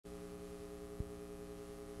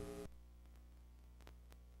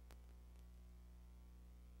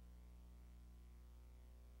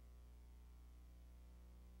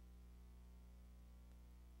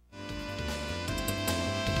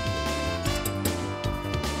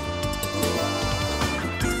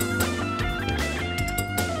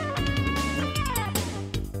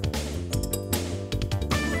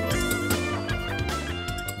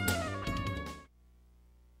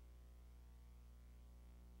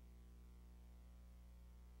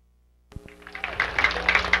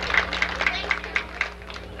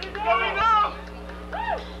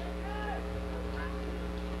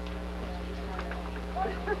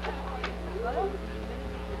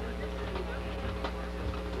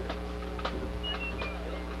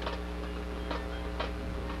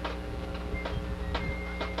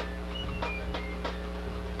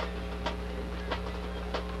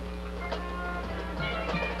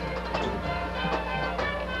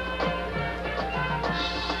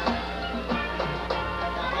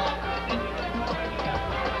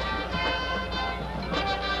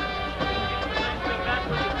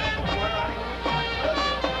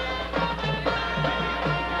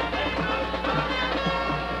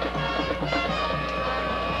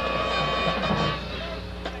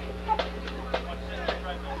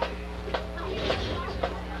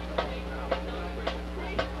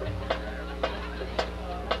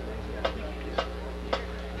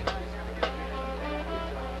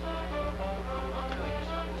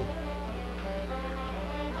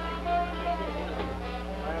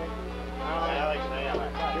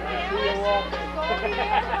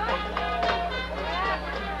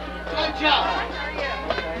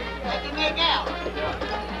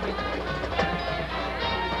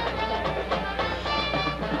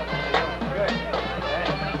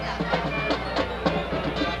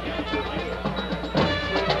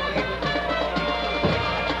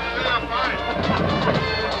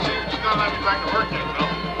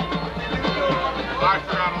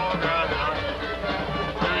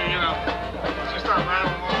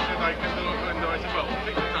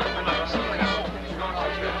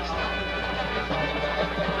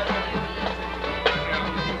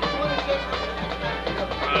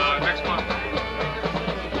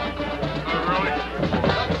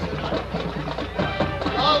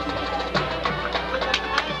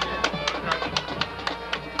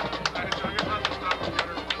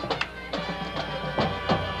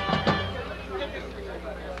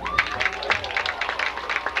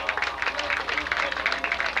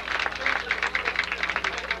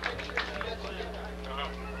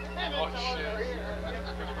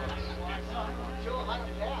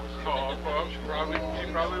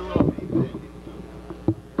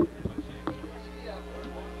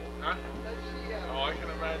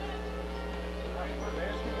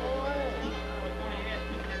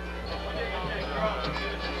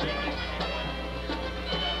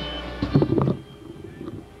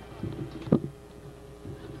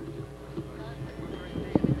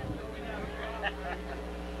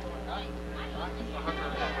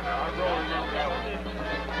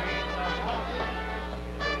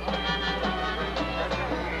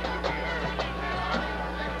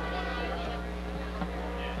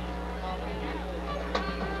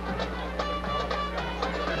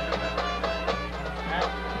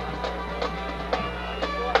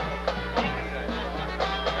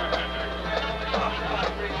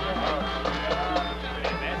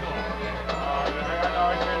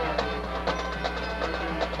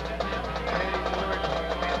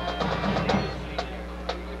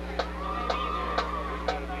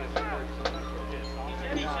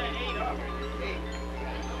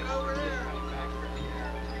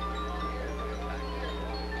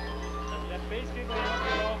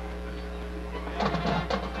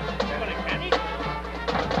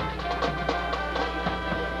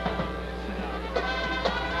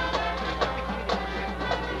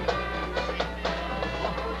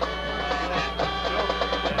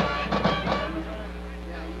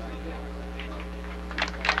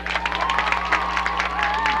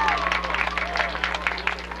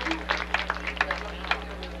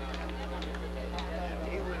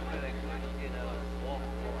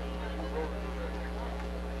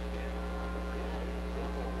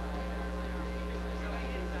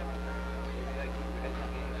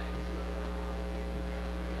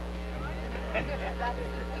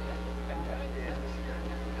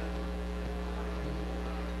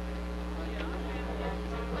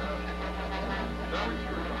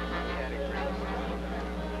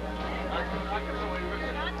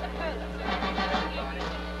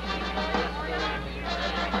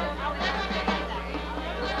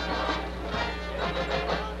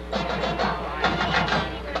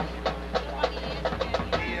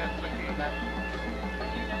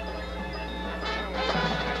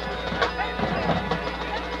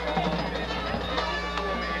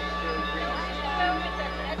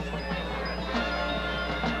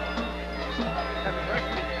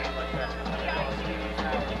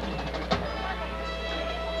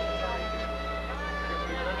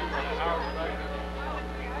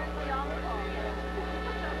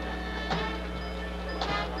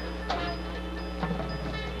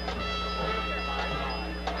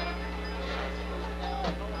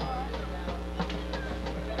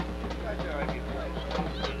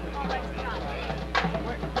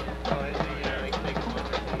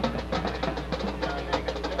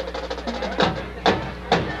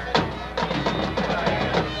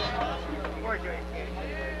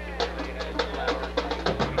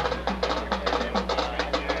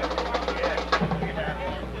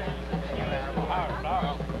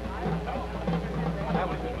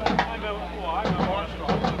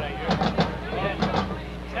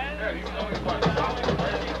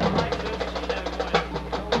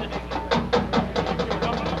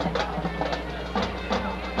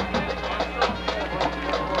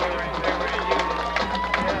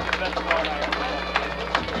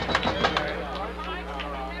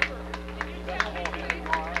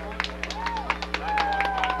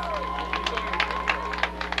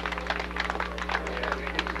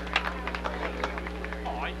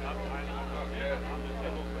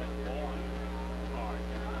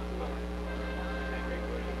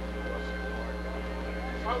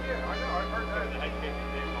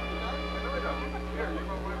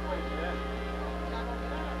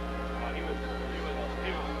He was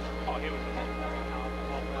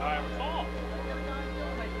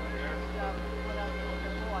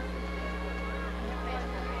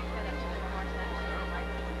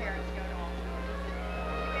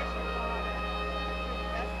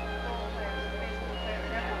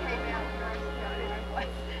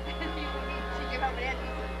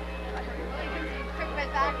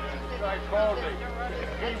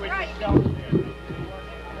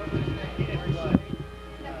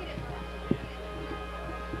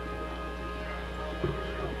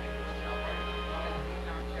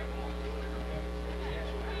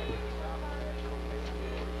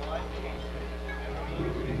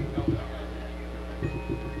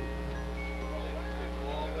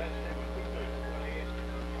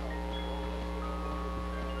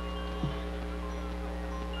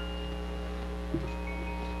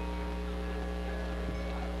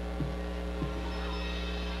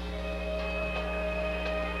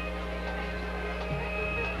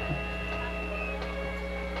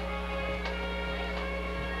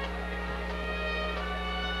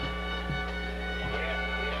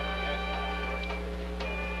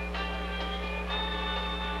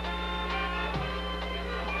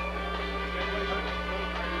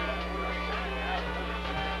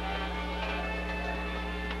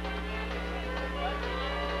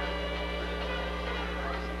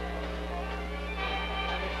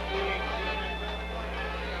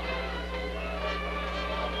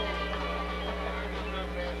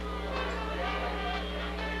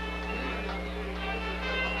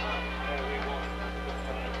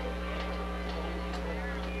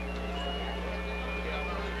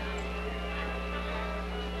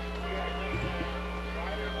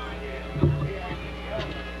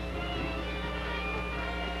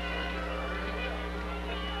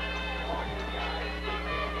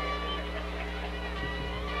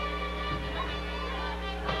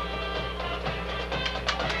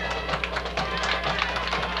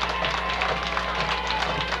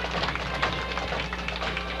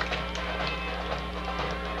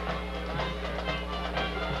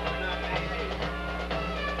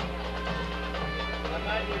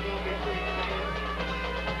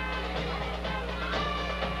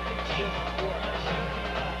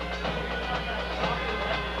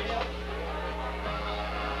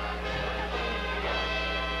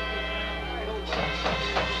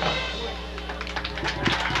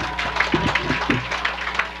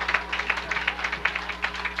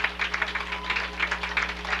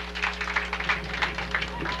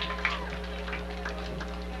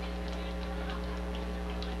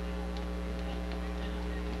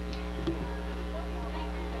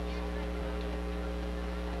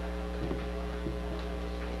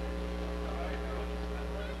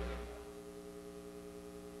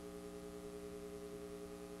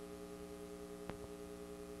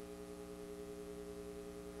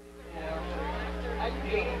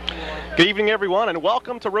Good evening, everyone, and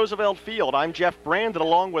welcome to Roosevelt Field. I'm Jeff Brandon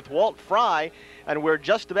along with Walt Fry, and we're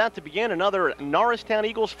just about to begin another Norristown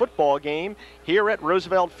Eagles football game here at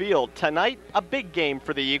Roosevelt Field. Tonight, a big game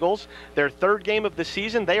for the Eagles. Their third game of the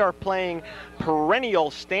season. They are playing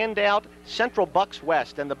perennial standout Central Bucks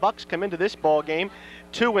West, and the Bucks come into this ball game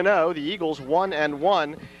 2-0, the Eagles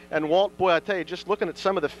 1-1. And Walt, boy, I tell you, just looking at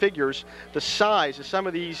some of the figures, the size of some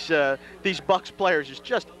of these Bucks players is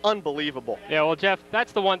just unbelievable. Yeah, well, Jeff,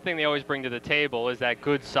 that's the one thing they always bring to the table is that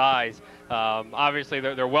good size. Obviously,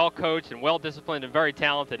 they're well coached and well disciplined and very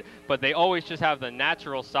talented, but they always just have the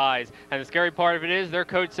natural size. And the scary part of it is their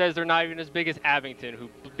coach says they're not even as big as Abington, who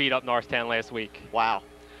beat up Norristown last week. Wow.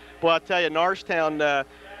 Well, I'll tell you, Norristown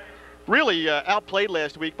really outplayed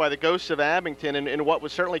last week by the Ghosts of Abington in what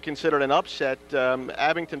was certainly considered an upset.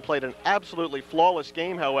 Abington played an absolutely flawless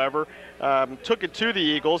game, however, took it to the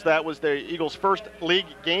Eagles. That was the Eagles' first league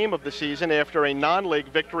game of the season after a non-league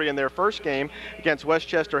victory in their first game against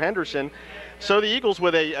Westchester Henderson. So the Eagles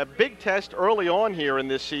with a big test early on here in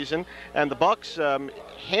this season, and the Bucks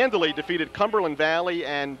handily defeated Cumberland Valley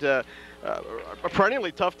and a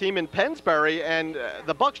perennially tough team in Pennsbury, and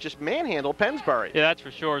the Bucks just manhandled Pennsbury. Yeah, that's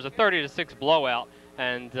for sure. It was a 30-6 blowout,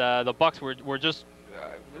 and the Bucks were just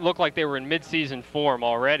looked like they were in mid-season form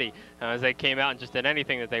already as they came out and just did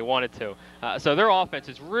anything that they wanted to. So their offense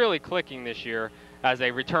is really clicking this year as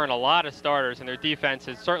they return a lot of starters, and their defense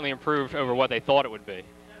has certainly improved over what they thought it would be.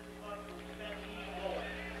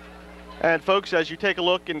 And folks, as you take a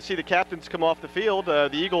look and see the captains come off the field,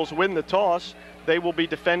 the Eagles win the toss. They will be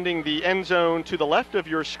defending the end zone to the left of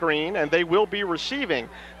your screen, and they will be receiving.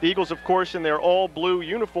 The Eagles, of course, in their all-blue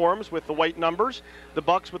uniforms with the white numbers. The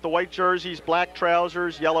Bucks with the white jerseys, black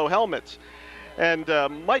trousers, yellow helmets. And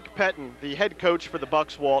Mike Pettin, the head coach for the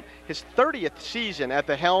Bucks, Walt, his 30th season at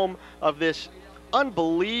the helm of this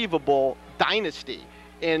unbelievable dynasty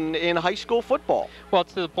in high school football. Well,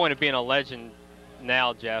 it's to the point of being a legend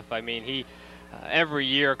now, Jeff. I mean, he every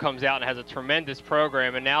year comes out and has a tremendous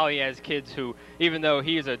program, and now he has kids who, even though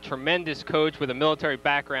he is a tremendous coach with a military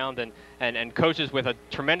background and coaches with a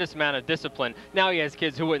tremendous amount of discipline, now he has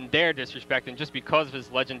kids who wouldn't dare disrespect him just because of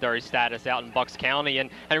his legendary status out in Bucks County and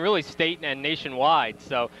really state and nationwide.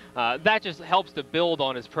 So that just helps to build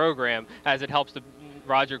on his program as it helps to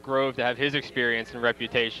Roger Grove to have his experience and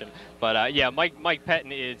reputation. But yeah, Mike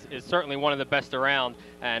Pettin is certainly one of the best around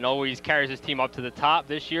and always carries his team up to the top.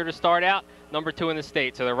 This year to start out, #2 in the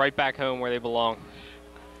state, so they're right back home where they belong.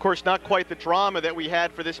 Of course, not quite the drama that we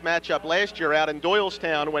had for this matchup last year out in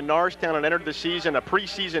Doylestown when Norristown had entered the season a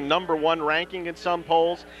preseason #1 ranking in some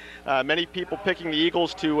polls. Many people picking the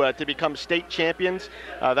Eagles to become state champions.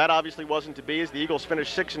 That obviously wasn't to be, as the Eagles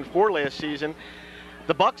finished 6-4 last season.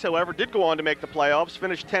 The Bucks, however, did go on to make the playoffs,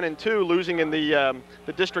 finished 10-2, losing in the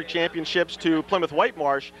district championships to Plymouth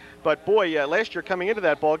Whitemarsh. But boy, last year coming into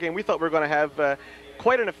that ball game, we thought we were going to have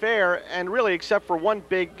quite an affair, and really, except for one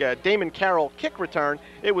big Damon Carroll kick return,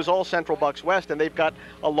 it was all Central Bucks West, and they've got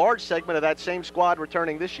a large segment of that same squad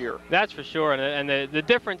returning this year. That's for sure, and the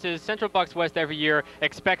difference is Central Bucks West every year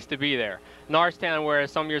expects to be there. Norristown,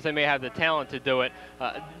 whereas some years they may have the talent to do it,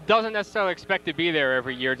 doesn't necessarily expect to be there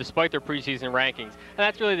every year despite their preseason rankings. And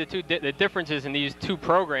that's really the differences in these two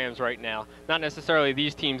programs right now. Not necessarily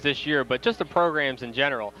these teams this year, but just the programs in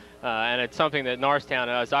general. And it's something that Norristown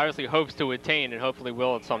obviously hopes to attain and hopefully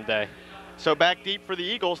will at some day. So back deep for the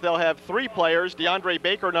Eagles, they'll have 3 players: DeAndre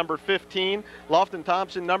Baker, #15, Lofton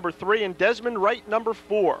Thompson, #3, and Desmond Wright,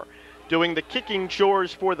 #4. Doing the kicking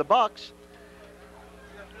chores for the Bucks.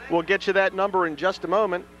 We'll get you that number in just a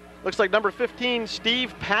moment. Looks like #15,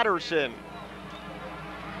 Steve Patterson.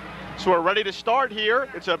 So we're ready to start here.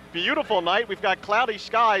 It's a beautiful night. We've got cloudy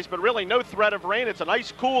skies, but really no threat of rain. It's a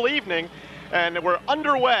nice, cool evening, and we're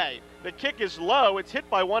underway. The kick is low. It's hit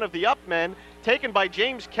by one of the up men, taken by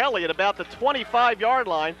James Kelly at about the 25-yard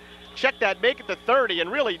line. Check that, make it to 30,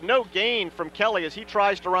 and really no gain from Kelly as he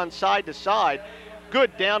tries to run side to side.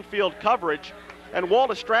 Good downfield coverage. And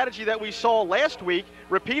Walt, a strategy that we saw last week,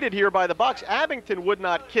 repeated here by the Bucks. Abington would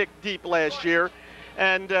not kick deep last year,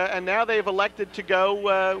 and now they've elected to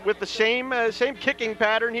go with the same kicking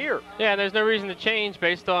pattern here. Yeah, there's no reason to change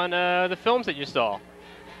based on the films that you saw.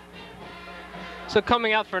 So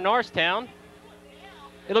coming out for Norristown,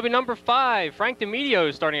 it'll be #5, Frank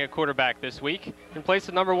DeMedio starting at quarterback this week, in place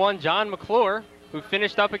of #1, John McClure, who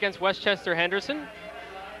finished up against Westchester Henderson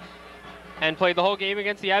and played the whole game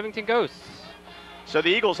against the Abington Ghosts. So the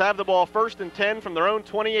Eagles have the ball 1st and 10 from their own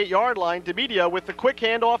 28-yard line. DeMedio with the quick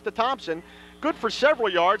handoff to Thompson. Good for several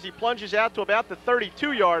yards. He plunges out to about the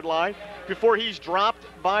 32-yard line before he's dropped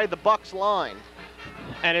by the Bucks line.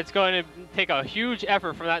 And it's going to take a huge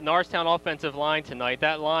effort from that Norristown offensive line tonight.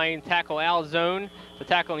 That line, tackle Al Zone. The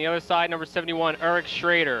tackle on the other side, #71, Eric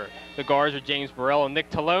Schrader. The guards are James Burrell and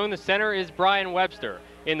Nick Talone. The center is Brian Webster.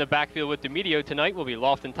 In the backfield with DeMedio tonight will be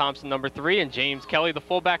Lofton Thompson, #3, and James Kelly, the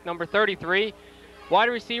fullback, #33. Wide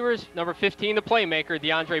receivers, #15, the playmaker,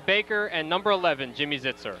 DeAndre Baker, and #11, Jimmy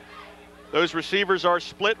Zitzer. Those receivers are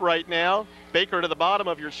split right now. Baker to the bottom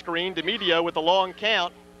of your screen. DeMedio with a long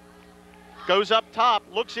count. Goes up top,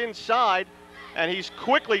 looks inside, and he's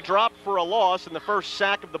quickly dropped for a loss in the first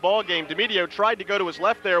sack of the ball game. DeMedio tried to go to his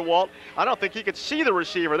left there, Walt. I don't think he could see the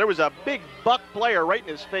receiver. There was a big Buck player right in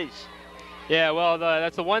his face. Yeah, well,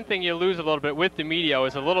 that's the one thing you lose a little bit with DeMedio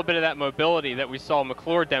is a little bit of that mobility that we saw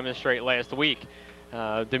McClure demonstrate last week.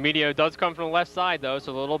 DeMedio does come from the left side, though,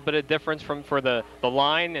 so a little bit of difference for the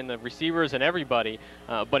line and the receivers and everybody.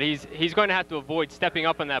 But he's going to have to avoid stepping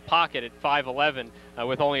up in that pocket at 5'11"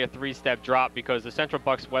 with only a 3-step drop because the Central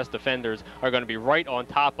Bucks West defenders are going to be right on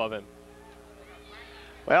top of him.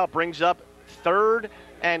 Well, brings up 3rd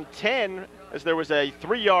and 10 as there was a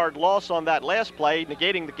 3-yard loss on that last play,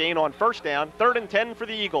 negating the gain on 1st down. 3rd and 10 for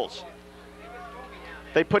the Eagles.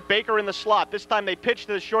 They put Baker in the slot. This time they pitch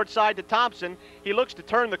to the short side to Thompson. He looks to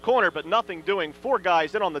turn the corner, but nothing doing. 4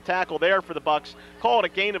 guys in on the tackle there for the Bucks. Call it a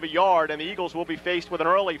gain of a yard, and the Eagles will be faced with an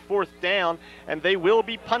early 4th down, and they will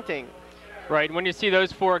be punting. Right, when you see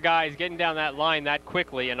those 4 guys getting down that line that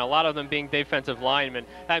quickly, and a lot of them being defensive linemen,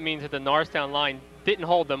 that means that the Norristown line didn't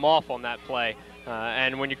hold them off on that play.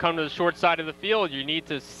 And when you come to the short side of the field, you need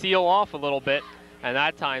to seal off a little bit, and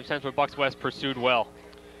that time Central Bucks West pursued well.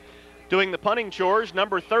 Doing the punting chores,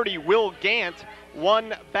 #30, Will Gant,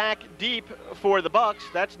 1 back deep for the Bucks.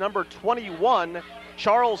 That's #21,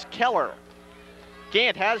 Charles Keller.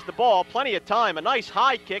 Gant has the ball, plenty of time, a nice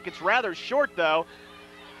high kick. It's rather short, though,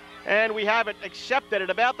 and we have it accepted at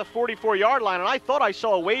about the 44-yard line, and I thought I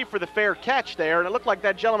saw a wave for the fair catch there, and it looked like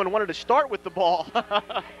that gentleman wanted to start with the ball.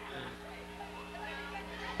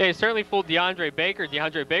 Yeah, he certainly fooled DeAndre Baker.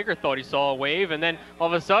 DeAndre Baker thought he saw a wave, and then all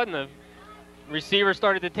of a sudden the receiver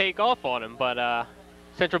started to take off on him. But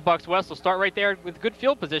Central Bucks West will start right there with good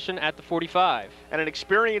field position at the 45. And an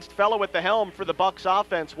experienced fellow at the helm for the Bucks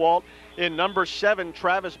offense, Walt, in number 7,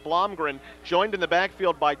 Travis Blomgren, joined in the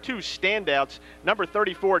backfield by 2 standouts, number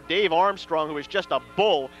 34, Dave Armstrong, who is just a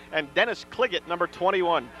bull, and Dennis Cliggett, number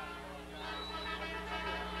 21.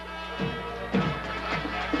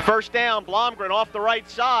 First down, Blomgren off the right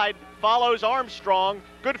side, follows Armstrong,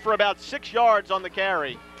 good for about 6 yards on the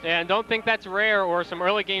carry. And don't think that's rare or some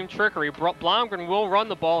early game trickery. Blomgren will run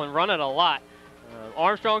the ball and run it a lot.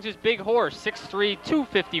 Armstrong's his big horse, 6'3",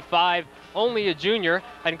 255, only a junior,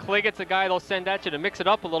 and Cliggett's a guy they'll send at you to mix it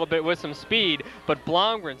up a little bit with some speed. But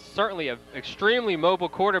Blomgren's certainly an extremely mobile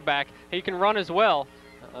quarterback. He can run as well,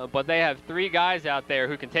 but they have 3 guys out there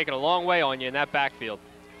who can take it a long way on you in that backfield.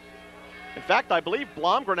 In fact, I believe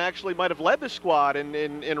Blomgren actually might have led the squad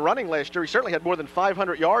in running last year. He certainly had more than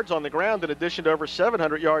 500 yards on the ground in addition to over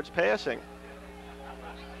 700 yards passing.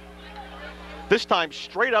 This time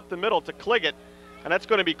straight up the middle to Cliggett, and that's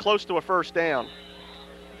going to be close to a first down.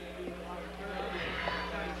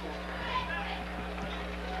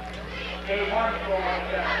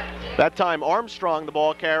 That time Armstrong, the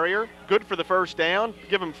ball carrier, good for the first down.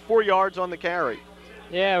 Give him 4 yards on the carry.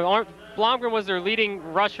 Yeah, Blomgren was their leading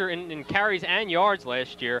rusher in carries and yards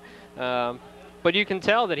last year, but you can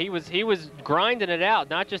tell that he was grinding it out.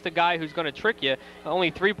 Not just a guy who's going to trick you.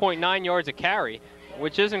 Only 3.9 yards a carry,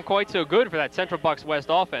 which isn't quite so good for that Central Bucks West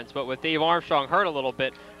offense. But with Dave Armstrong hurt a little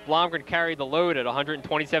bit, Blomgren carried the load at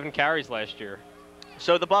 127 carries last year.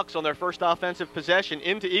 So the Bucks on their first offensive possession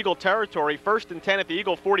into Eagle territory. 1st and 10 at the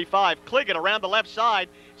Eagle 45. Cliggett around the left side,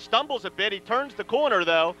 stumbles a bit. He turns the corner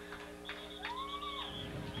though.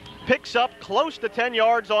 Picks up close to 10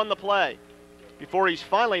 yards on the play before he's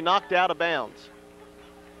finally knocked out of bounds.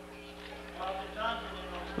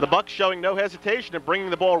 The Bucks showing no hesitation in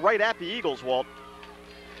bringing the ball right at the Eagles, Walt.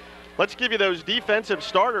 Let's give you those defensive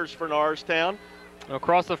starters for Norristown.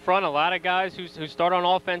 Across the front, a lot of guys who start on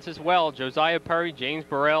offense as well. Josiah Perry, James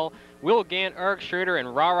Burrell, Will Gant, Eric Schroeder,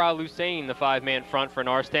 and Rara Lusain, the 5-man front for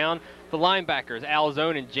Norristown. The linebackers, Al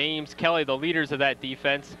Zone and James Kelly, the leaders of that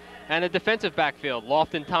defense. And a defensive backfield,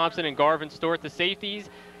 Lofton Thompson and Garvin Stewart, the safeties.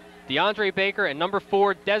 DeAndre Baker and number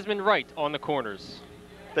 4, Desmond Wright on the corners.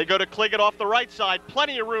 They go to Cliggett off the right side.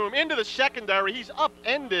 Plenty of room into the secondary. He's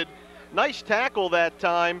upended. Nice tackle that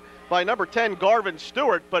time by number 10, Garvin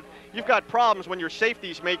Stewart. But you've got problems when your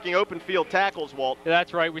safety's making open field tackles, Walt. Yeah,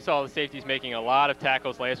 that's right. We saw the safeties making a lot of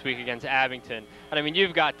tackles last week against Abington. And I mean,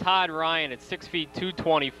 you've got Todd Ryan at 6 feet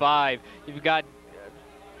 225. You've got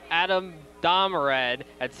Adam Domerad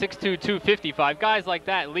at 6'2", 255. Guys like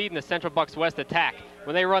that leading the Central Bucks West attack.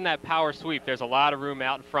 When they run that power sweep, there's a lot of room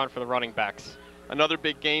out in front for the running backs. Another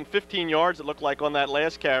big gain, 15 yards it looked like on that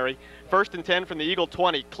last carry. 1st and 10 from the Eagle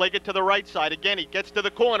 20. Cliggett to the right side. Again, he gets to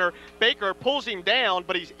the corner. Baker pulls him down,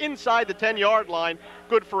 but he's inside the 10-yard line.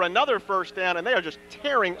 Good for another first down, and they are just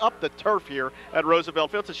tearing up the turf here at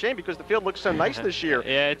Roosevelt Field. It's a shame because the field looks so nice this year.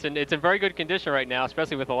 Yeah, it's in very good condition right now,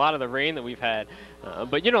 especially with a lot of the rain that we've had.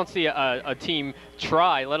 But you don't see a team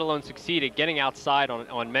try, let alone succeed at getting outside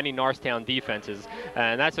on many Norristown defenses.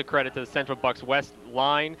 And that's a credit to the Central Bucks West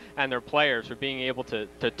line and their players for being able to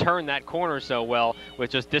turn that corner so well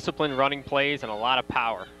with just disciplined running plays and a lot of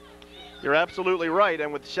power. You're absolutely right,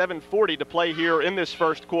 and with 7:40 to play here in this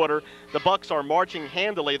first quarter, the Bucks are marching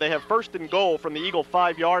handily. They have 1st and goal from the Eagle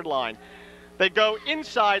 5-yard line. They go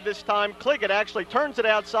inside this time. Cliggett actually turns it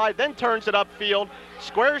outside, then turns it upfield,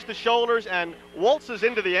 squares the shoulders, and waltzes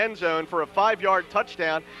into the end zone for a 5-yard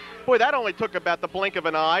touchdown. Boy, that only took about the blink of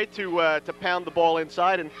an eye to pound the ball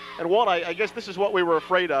inside. And Walt, I guess this is what we were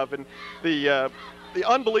afraid of, and the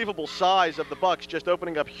unbelievable size of the Bucks just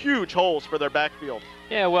opening up huge holes for their backfield.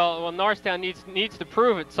 Yeah, well, Norristown needs to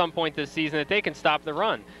prove at some point this season that they can stop the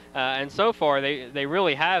run, and so far they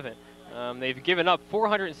really haven't. They've given up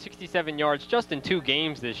 467 yards just in 2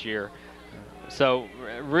 games this year, so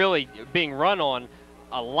really being run on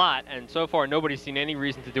a lot, and so far nobody's seen any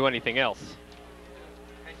reason to do anything else.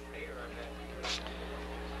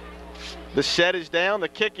 The set is down, the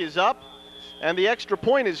kick is up, and the extra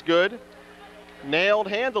point is good. Nailed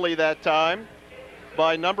handily that time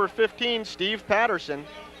by number 15, Steve Patterson.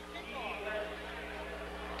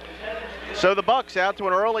 So the Bucks out to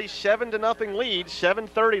an early 7-0 lead,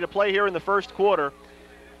 7:30 to play here in the first quarter.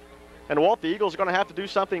 And Walt, the Eagles are going to have to do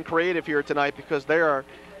something creative here tonight because they're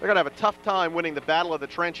going to have a tough time winning the battle of the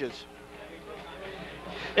trenches.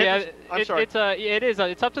 Yeah, I'm sorry.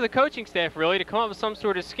 It's up to the coaching staff really to come up with some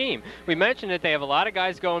sort of scheme. We mentioned that they have a lot of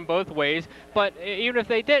guys going both ways, but even if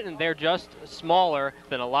they didn't, they're just smaller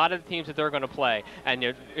than a lot of the teams that they're going to play. And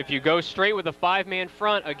if you go straight with a 5-man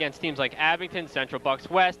front against teams like Abington, Central Bucks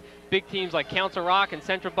West, big teams like Council Rock and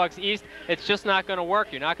Central Bucks East, it's just not going to work.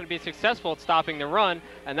 You're not going to be successful at stopping the run,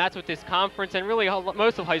 and that's what this conference and really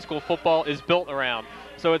most of high school football is built around.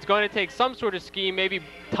 So it's going to take some sort of scheme, maybe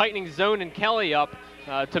tightening Zone and Kelly up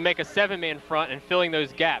to make a 7-man front and filling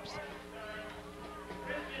those gaps.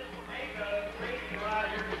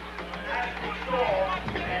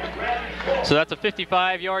 So that's a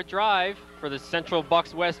 55-yard drive for the Central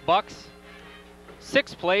Bucks West Bucks.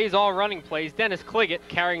 6 plays, all running plays. Dennis Cliggett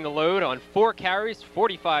carrying the load on 4 carries,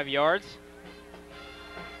 45 yards.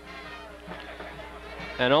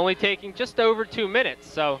 And only taking just over 2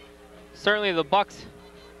 minutes. So certainly the Bucks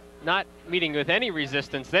not meeting with any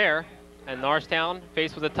resistance there. And Norristown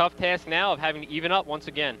faced with a tough task now of having to even up once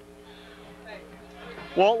again.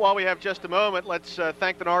 Well, while we have just a moment, let's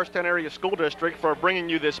thank the Norristown Area School District for bringing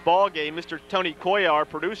you this ball game. Mr. Tony Koya, our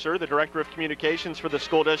producer, the Director of Communications for the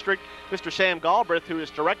school district. Mr. Sam Galbraith, who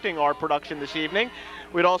is directing our production this evening.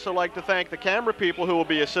 We'd also like to thank the camera people who will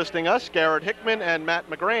be assisting us, Garrett Hickman and Matt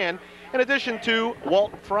McGran. In addition to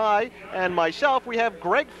Walt Fry and myself, we have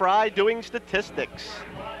Greg Fry doing statistics.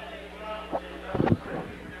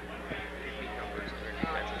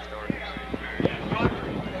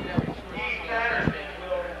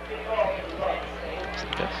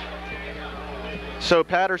 So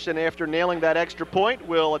Patterson, after nailing that extra point,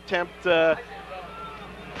 will attempt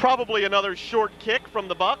probably another short kick from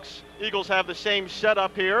the Bucks. Eagles have the same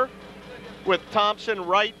setup here with Thompson,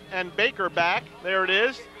 Wright, and Baker back. There it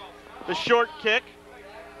is, the short kick.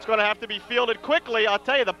 It's going to have to be fielded quickly. I'll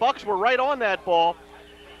tell you, the Bucks were right on that ball,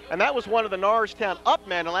 and that was one of the Norristown up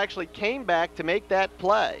men who actually came back to make that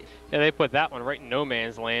play. Yeah, they put that one right in no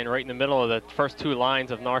man's land, right in the middle of the first 2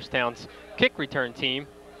 lines of Norristown's kick return team.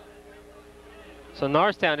 So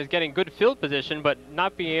Norristown is getting good field position, but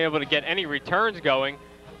not being able to get any returns going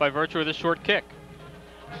by virtue of the short kick.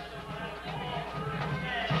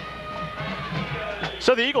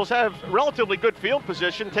 So the Eagles have relatively good field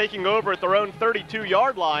position, taking over at their own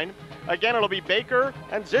 32-yard line. Again, it'll be Baker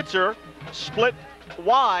and Zitzer split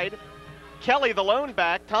wide. Kelly, the lone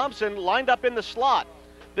back. Thompson lined up in the slot.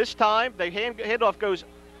 This time, the handoff goes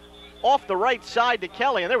off the right side to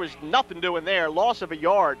Kelly, and there was nothing doing there. Loss of a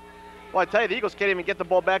yard. Well, I tell you, the Eagles can't even get the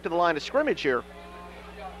ball back to the line of scrimmage here.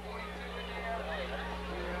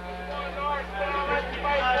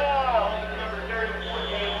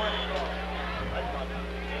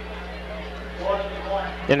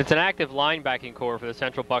 And it's an active linebacking core for the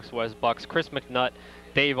Central Bucks West Bucks. Chris McNutt,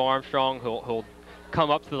 Dave Armstrong, who'll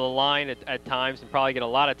come up to the line at times and probably get a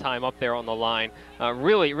lot of time up there on the line.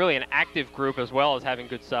 Really an active group as well as having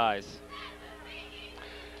good size.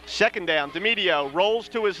 Second down, DeMedio rolls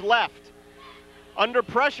to his left. Under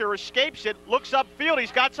pressure, escapes it, looks upfield.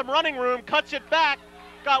 He's got some running room, cuts it back.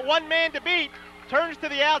 Got one man to beat, turns to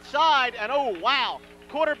the outside, and oh, wow.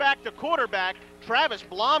 Quarterback to quarterback. Travis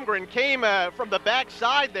Blomgren came from the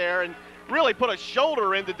backside there and really put a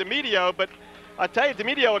shoulder into DeMedio. But I tell you,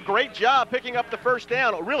 DeMedio, a great job picking up the first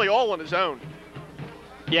down, really all on his own.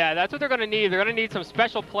 Yeah, that's what they're going to need. They're going to need some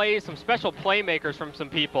special plays, some special playmakers from some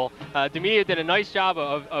people. DeMedio did a nice job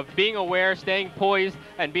of being aware, staying poised,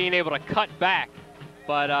 and being able to cut back.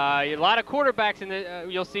 But a lot of quarterbacks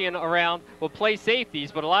you'll see around will play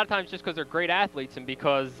safeties, but a lot of times just because they're great athletes and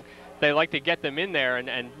because they like to get them in there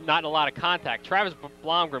and not a lot of contact. Travis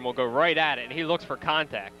Blomgren will go right at it, and he looks for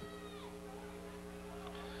contact.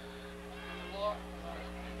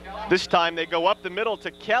 This time they go up the middle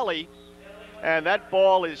to Kelly, and that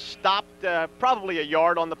ball is stopped probably a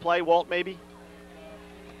yard on the play, Walt, maybe?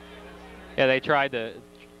 Yeah, they tried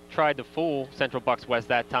to fool Central Bucks West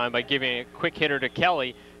that time by giving a quick hitter to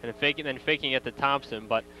Kelly and then faking it to Thompson.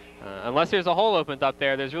 But unless there's a hole opened up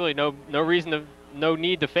there, there's really no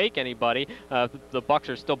need to fake anybody. The Bucks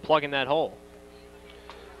are still plugging that hole.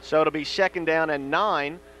 So it'll be second down and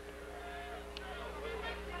 9.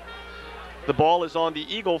 The ball is on the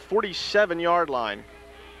Eagle 47-yard line.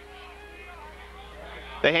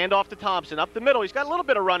 They hand off to Thompson up the middle. He's got a little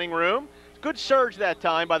bit of running room. Good surge that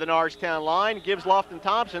time by the Norristown line. Gives Lofton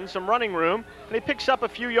Thompson some running room, and he picks up a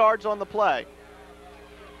few yards on the play.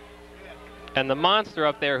 And the monster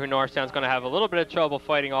up there who Norristown's going to have a little bit of trouble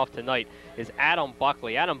fighting off tonight is Adam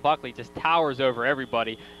Buckley. Adam Buckley just towers over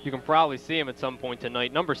everybody. You can probably see him at some point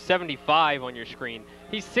tonight. Number 75 on your screen.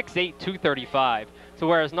 He's 6'8", 235. So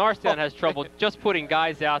whereas Norristown has trouble just putting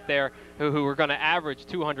guys out there who are going to average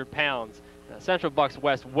 200 pounds, Central Bucks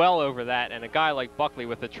West well over that, and a guy like Buckley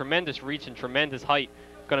with a tremendous reach and tremendous height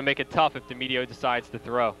going to make it tough if DeMedio decides to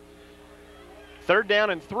throw. 3rd down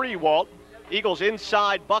and 3, Walt. Eagles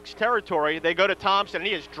inside Bucks territory. They go to Thompson, and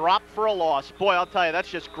he is dropped for a loss. Boy, I'll tell you, that's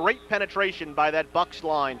just great penetration by that Bucks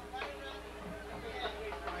line.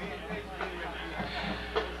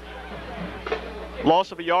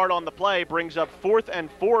 Loss of a yard on the play brings up 4th and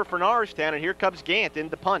 4 for Norristown, and here comes Gant in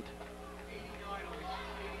the punt.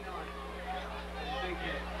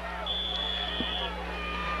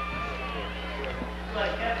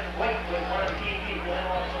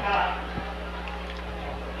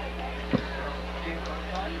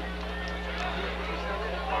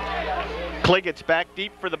 Cliggett's back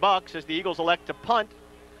deep for the Bucks as the Eagles elect to punt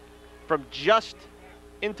from just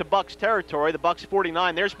into Bucks territory, the Bucks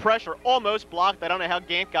 49. There's pressure, almost blocked. I don't know how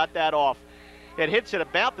Gant got that off. It hits at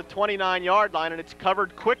about the 29-yard line, and it's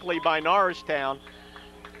covered quickly by Norristown.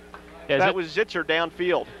 Yeah, that was Zitzer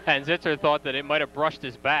downfield. And Zitzer thought that it might have brushed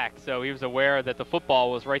his back, so he was aware that the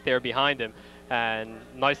football was right there behind him and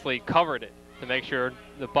nicely covered it to make sure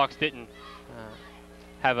the Bucks didn't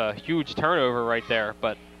have a huge turnover right there.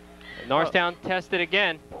 But Norristown tested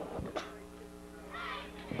again.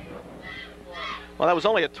 Well, that was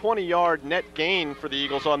only a 20-yard net gain for the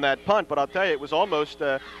Eagles on that punt, but I'll tell you, it was almost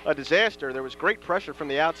a disaster. There was great pressure from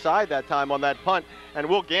the outside that time on that punt, and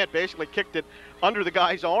Will Gant basically kicked it under the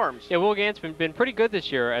guy's arms. Yeah, Will Gant's been pretty good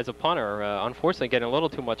this year as a punter. Unfortunately, getting a little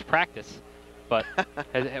too much practice, but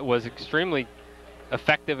it was extremely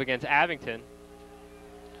effective against Abington,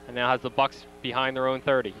 and now has the Bucks behind their own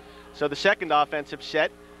 30. So the second offensive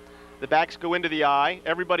set. The backs go into the eye,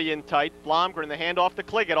 everybody in tight. Blomgren, the handoff to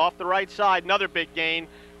Cliggett off the right side, another big gain.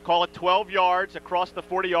 Call it 12 yards across the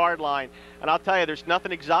 40-yard line. And I'll tell you, there's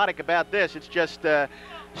nothing exotic about this. It's just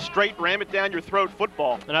straight ram it down your throat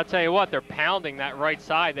football. And I'll tell you what, they're pounding that right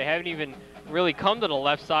side. They haven't even really come to the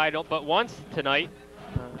left side but once tonight.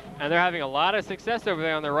 And they're having a lot of success over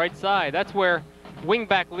there on the right side. That's where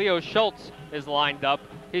wingback Leo Schultz is lined up.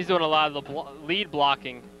 He's doing a lot of the lead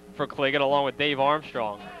blocking for Cliggett along with Dave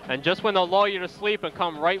Armstrong. And just when they'll lull you to sleep and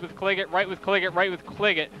come right with Cliggett, right with Cliggett, right with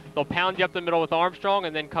Cliggett, they'll pound you up the middle with Armstrong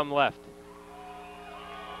and then come left.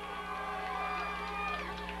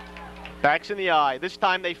 Backs in the eye. This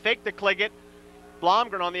time they fake to Cliggett.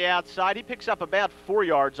 Blomgren on the outside. He picks up about 4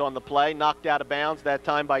 yards on the play, knocked out of bounds that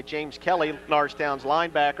time by James Kelly, Norristown's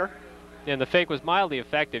linebacker. And the fake was mildly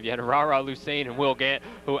effective. You had Rara Lucene and Will Gant,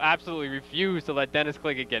 who absolutely refused to let Dennis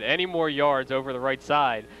Cliggett get any more yards over the right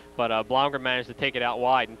side. But Blomgren managed to take it out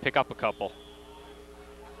wide and pick up a couple.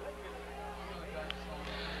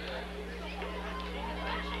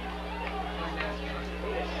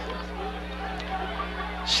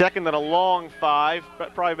 Second and a long 5,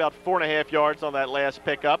 probably about 4.5 yards on that last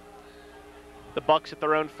pickup. The Bucks at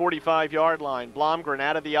their own 45-yard line. Blomgren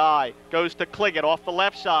out of the eye, goes to Cliggett off the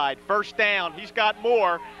left side. First down, he's got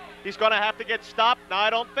more. He's going to have to get stopped. No, I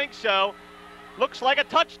don't think so. Looks like a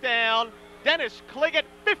touchdown. Dennis Cliggett,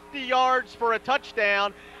 50 yards for a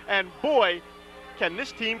touchdown. And boy, can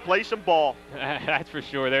this team play some ball. That's for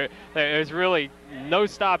sure. There's really no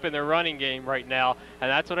stop in their running game right now. And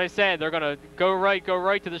that's what I said. They're going to go right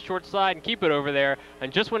to the short side and keep it over there.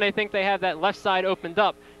 And just when they think they have that left side opened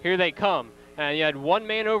up, here they come. And you had one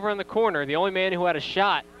man over in the corner, the only man who had a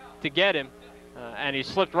shot to get him. And he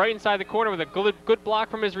slipped right inside the corner with a good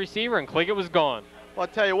block from his receiver, and Cliggett was gone. Well,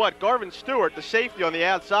 I'll tell you what, Garvin Stewart, the safety on the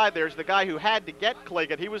outside there, is the guy who had to get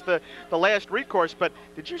Cliggett. He was the last recourse. But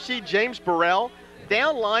did you see James Burrell,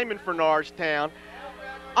 down lineman for Norristown?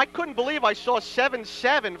 I couldn't believe I saw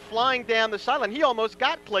 7-7 flying down the sideline. He almost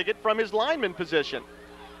got Cliggett from his lineman position.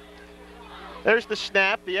 There's the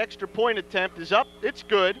snap. The extra point attempt is up. It's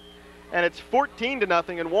good. And it's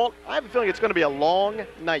 14-0. And Walt, I have a feeling it's going to be a long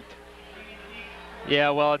night. Yeah,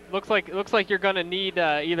 well, it looks like you're going to need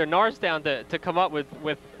either Norristown to come up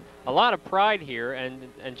with a lot of pride here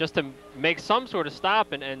and just to make some sort of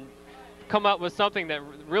stop and come up with something that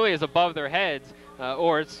really is above their heads,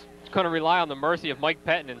 or it's going to rely on the mercy of Mike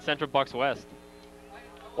Pettin and Central Bucks West.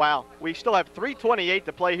 Wow, we still have 3:28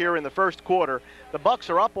 to play here in the first quarter. The Bucks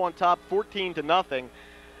are up on top 14-0.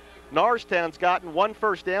 Norristown's gotten one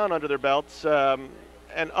first down under their belts,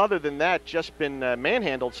 and other than that, just been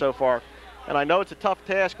manhandled so far. And I know it's a tough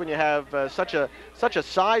task when you have such a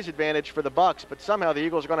size advantage for the Bucks, but somehow the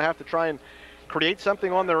Eagles are going to have to try and create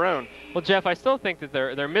something on their own. Well, Jeff, I still think that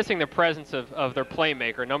they're missing the presence of their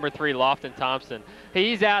playmaker, number 3, Lofton Thompson.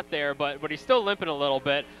 He's out there, but he's still limping a little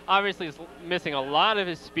bit. Obviously, he's missing a lot of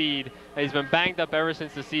his speed. He's been banged up ever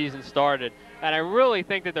since the season started. And I really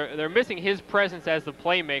think that they're missing his presence as the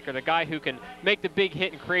playmaker, the guy who can make the big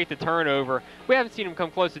hit and create the turnover. We haven't seen him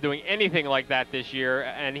come close to doing anything like that this year,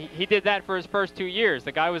 and he did that for his first 2 years.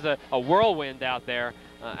 The guy was a whirlwind out there,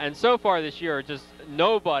 and so far this year, just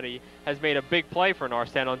nobody has made a big play for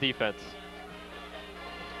Norristown on defense.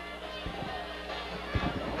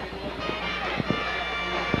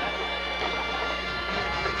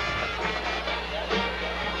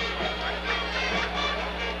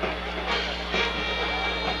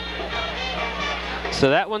 So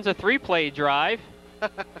that one's a 3-play drive,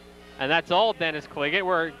 and that's all Dennis Cliggett.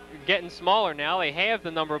 We're getting smaller now. They halved the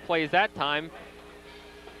number of plays that time.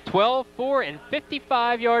 12, 4, and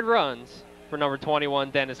 55-yard runs for number 21,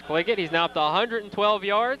 Dennis Cliggett. He's now up to 112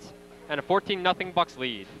 yards and a 14-0 Bucks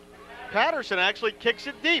lead. Patterson actually kicks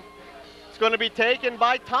it deep. It's going to be taken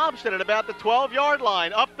by Thompson at about the 12-yard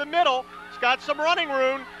line. Up the middle. He's got some running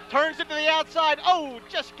room. Turns it to the outside. Oh,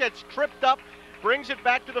 just gets tripped up. Brings it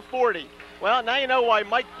back to the 40. Well, now you know why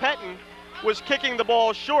Mike Pettin was kicking the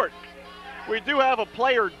ball short. We do have a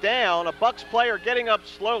player down, a Bucks player getting up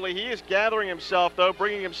slowly. He is gathering himself, though,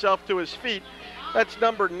 bringing himself to his feet. That's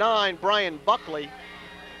number 9, Brian Buckley.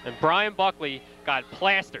 And Brian Buckley got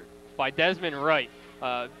plastered by Desmond Wright.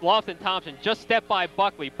 Lofton Thompson just stepped by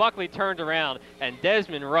Buckley. Buckley turned around, and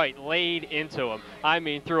Desmond Wright laid into him. I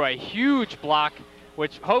mean, through a huge block,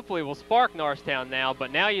 which hopefully will spark Norristown now.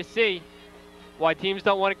 But now you see why teams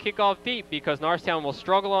don't want to kick off deep, because Norristown will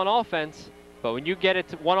struggle on offense. But when you get it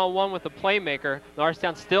one-on-one with the playmaker,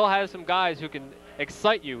 Norristown still has some guys who can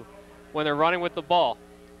excite you when they're running with the ball.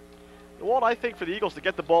 Walt, I think for the Eagles to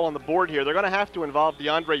get the ball on the board here, they're going to have to involve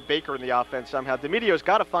DeAndre Baker in the offense somehow. DeMedio's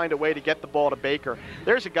got to find a way to get the ball to Baker.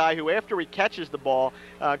 There's a guy who, after he catches the ball,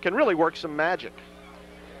 can really work some magic.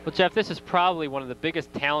 Well, Jeff, this is probably one of the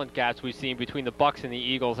biggest talent gaps we've seen between the Bucks and the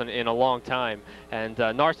Eagles in a long time. And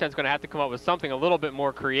Norristown's going to have to come up with something a little bit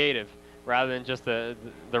more creative rather than just the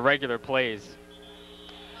regular plays.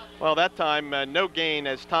 Well, that time, no gain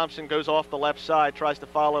as Thompson goes off the left side, tries to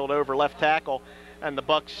follow it over left tackle, and the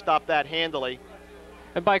Bucks stop that handily.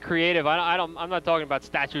 And by creative, I'm not talking about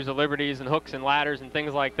statues of liberties and hooks and ladders and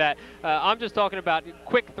things like that. I'm just talking about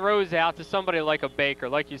quick throws out to somebody like a Baker.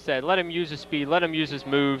 Like you said, let him use his speed, let him use his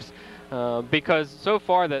moves, because so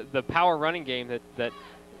far the power running game that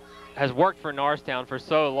has worked for Norristown for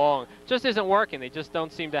so long just isn't working. They just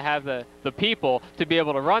don't seem to have the people to be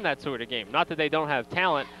able to run that sort of game. Not that they don't have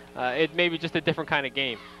talent. It may be just a different kind of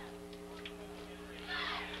game.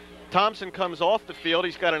 Thompson comes off the field.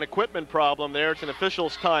 He's got an equipment problem there. It's an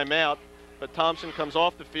official's timeout, but Thompson comes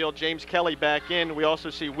off the field. James Kelly back in. We also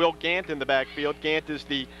see Will Gant in the backfield. Gant is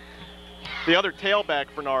the other tailback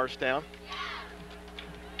for Norristown.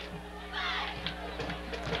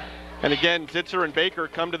 And again, Zitzer and Baker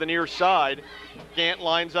come to the near side. Gant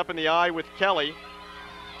lines up in the eye with Kelly.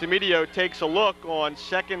 DeMedio takes a look on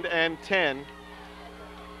 2nd and 10.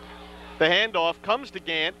 The handoff comes to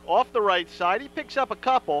Gant off the right side. He picks up a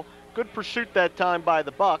couple. Good pursuit that time by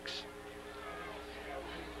the Bucks.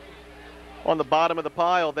 On the bottom of the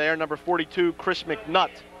pile there, number 42, Chris McNutt.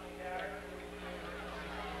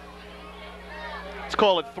 Let's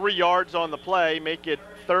call it 3 yards on the play, make it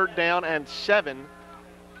 3rd down and 7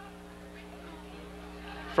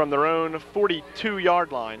 from their own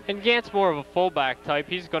 42-yard line. And Gant's more of a fullback type.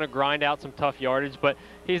 He's going to grind out some tough yardage, but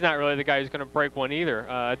he's not really the guy who's going to break one either.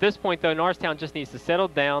 At this point, though, Norristown just needs to settle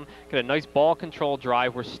down, get a nice ball control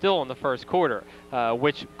drive. We're still in the first quarter,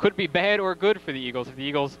 which could be bad or good for the Eagles. If the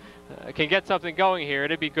Eagles can get something going here,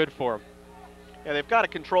 it'd be good for them. Yeah, they've got to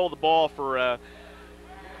control the ball for a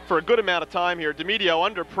good amount of time here. DeMedio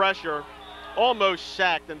under pressure, almost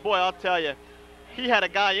sacked. And boy, I'll tell you, he had a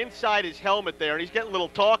guy inside his helmet there, and he's getting a little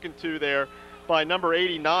talking to there by number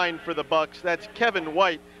 89 for the Bucks. That's Kevin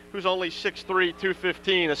White, who's only 6'3",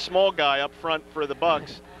 215, a small guy up front for the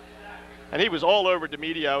Bucks. And he was all over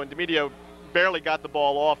DeMedio, and DeMedio barely got the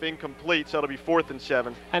ball off, incomplete, so it'll be 4th and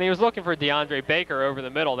 7. And he was looking for DeAndre Baker over the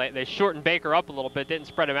middle. They shortened Baker up a little bit, didn't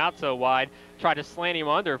spread him out so wide, tried to slant him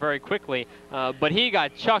under very quickly, but he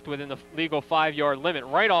got chucked within the legal 5-yard limit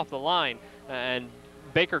right off the line, and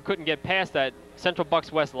Baker couldn't get past that Central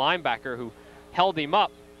Bucks West linebacker who held him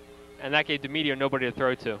up, and that gave DeMedio nobody to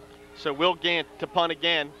throw to. So Will Gant to punt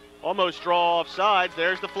again. Almost draw off sides.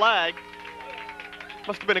 There's the flag.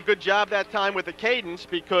 Must have been a good job that time with the cadence,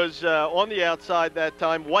 because on the outside that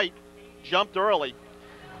time, White jumped early.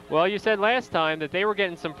 Well, you said last time that they were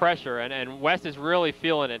getting some pressure, and West is really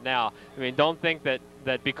feeling it now. I mean, don't think that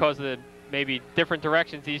because of the maybe different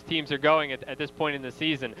directions these teams are going at this point in the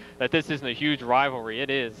season, that this isn't a huge rivalry. It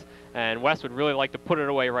is. And West would really like to put it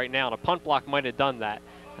away right now, and a punt block might have done that.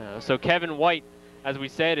 So Kevin White as we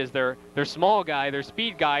said, is their small guy, their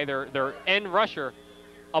speed guy, their end rusher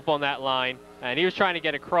up on that line, and he was trying to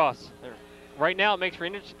get across. Right now, it makes for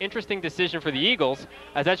an interesting decision for the Eagles,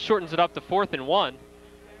 as that shortens it up to 4th and 1.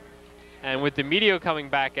 And with DeMedio coming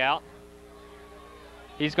back out,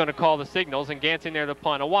 he's going to call the signals, and Gant's in there to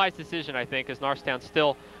punt. A wise decision, I think, as Norristown's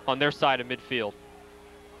still on their side of midfield.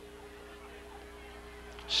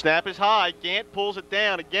 Snap is high. Gant pulls it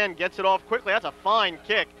down. Again, gets it off quickly. That's a fine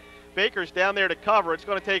kick. Baker's down there to cover. It's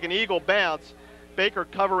going to take an Eagle bounce. Baker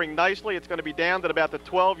covering nicely. It's going to be down to about the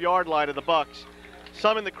 12-yard line of the Bucks.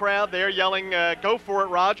 Some in the crowd there yelling, go for it,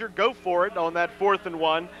 Roger, go for it on that 4th and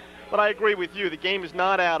 1. But I agree with you. The game is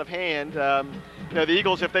not out of hand. You know, the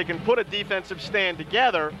Eagles, if they can put a defensive stand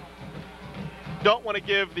together, don't want to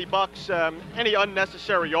give the Bucks any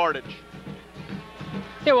unnecessary yardage.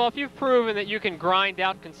 Yeah, well, if you've proven that you can grind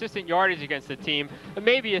out consistent yardage against the team,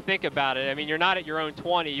 maybe you think about it. I mean, you're not at your own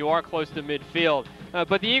 20. You are close to midfield.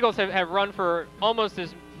 But the Eagles have run for almost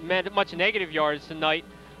as much negative yardage tonight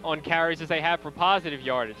on carries as they have for positive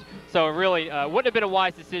yardage. So it really wouldn't have been a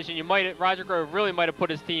wise decision. Roger Grove really might have put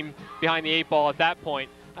his team behind the 8 ball at that point.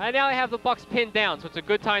 And now they have the Bucks pinned down, so it's a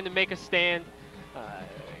good time to make a stand,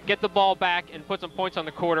 get the ball back, and put some points on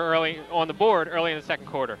the board early in the second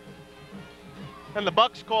quarter. And the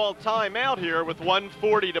Bucks call timeout here with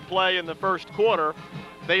 1:40 to play in the first quarter.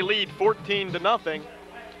 They lead 14-0.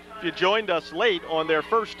 If you joined us late on their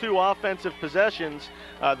first 2 offensive possessions,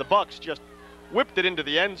 the Bucks just whipped it into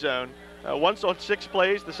the end zone. Once on 6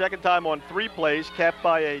 plays, the second time on 3 plays, capped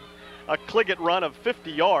by a Cliggett run of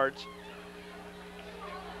 50 yards.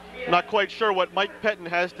 Not quite sure what Mike Pettin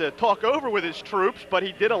has to talk over with his troops, but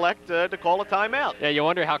he did elect to call a timeout. Yeah, you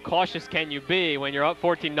wonder how cautious can you be when you're up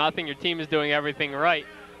 14-0, your team is doing everything right.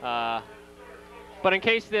 But in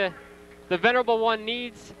case the Venerable One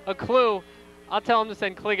needs a clue, I'll tell him to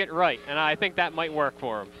send Cliggett right, and I think that might work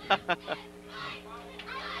for him.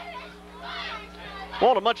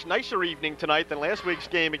 Well, a much nicer evening tonight than last week's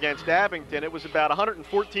game against Abington. It was about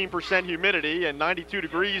 114% humidity and 92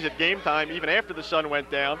 degrees at game time, even after the sun went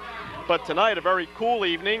down. But tonight, a very cool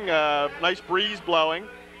evening, nice breeze blowing,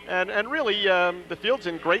 and really the field's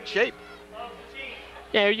in great shape.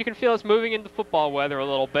 Yeah, you can feel us moving into football weather a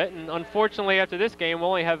little bit, and unfortunately after this game, we'll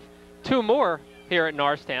only have 2 more here at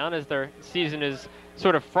Norristown as their season is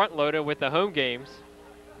sort of front-loaded with the home games.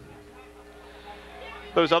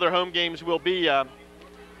 Those other home games will be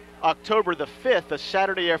October the 5th, a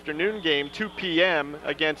Saturday afternoon game, 2 p.m.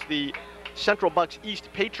 against the Central Bucks East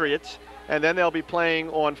Patriots. And then they'll be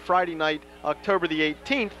playing on Friday night, October the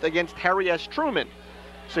 18th, against Harry S. Truman.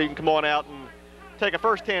 So you can come on out and take a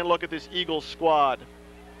first-hand look at this Eagles squad.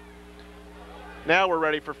 Now we're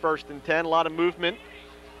ready for 1st and 10. A lot of movement.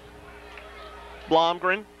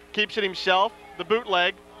 Blomgren keeps it himself. The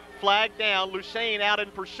bootleg. Flag down. Lucane out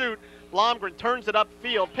in pursuit. Blomgren turns it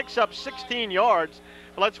upfield, picks up 16 yards.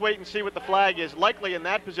 Let's wait and see what the flag is. Likely in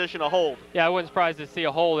that position a hold. Yeah, I wasn't surprised to see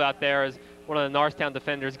a hold out there as one of the Norristown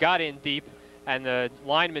defenders got in deep, and the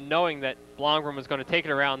lineman, knowing that Blomgren was going to take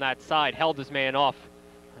it around that side, held his man off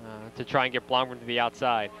to try and get Blomgren to the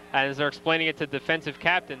outside. And as they're explaining it to the defensive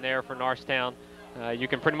captain there for Norristown, you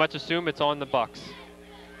can pretty much assume it's on the Bucks.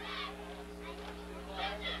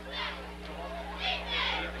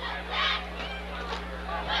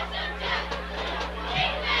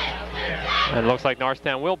 And it looks like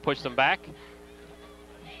Norristown will push them back.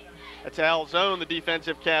 That's Al Zone, the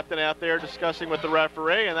defensive captain, out there discussing with the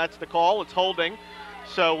referee, and that's the call. It's holding.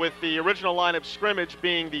 So with the original line of scrimmage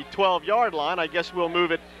being the 12-yard line, I guess we'll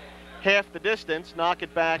move it half the distance, knock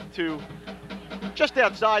it back to just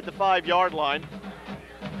outside the 5-yard line.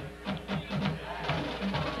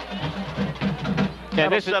 Yeah,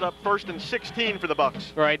 That'll set up 1st and 16 for the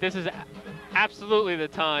Bucks. Right, this is absolutely the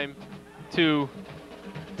time to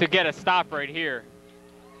get a stop right here.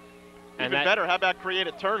 Even better, how about create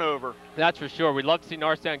a turnover? That's for sure. We'd love to see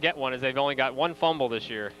Norristown get one, as they've only got 1 fumble this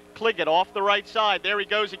year. Cliggett off the right side. There he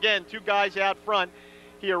goes again. 2 guys out front.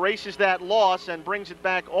 He erases that loss and brings it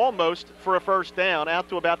back almost for a first down, out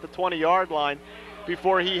to about the 20-yard line,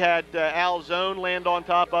 before he had Al Zone land on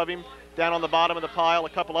top of him. Down on the bottom of the pile, a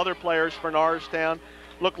couple other players for Norristown.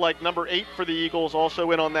 Looked like number 8 for the Eagles also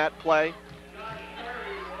in on that play.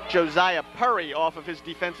 Josiah Purry off of his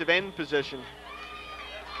defensive end position.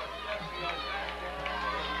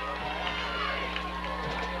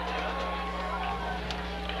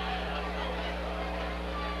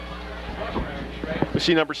 We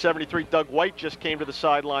see number 73, Doug White, just came to the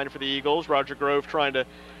sideline for the Eagles. Roger Grove trying to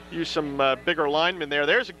use some bigger linemen there.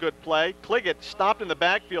 There's a good play. Cliggett stopped in the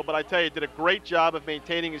backfield, but I tell you, did a great job of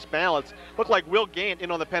maintaining his balance. Looked like Will Gant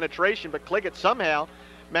in on the penetration, but Cliggett somehow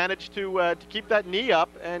managed to keep that knee up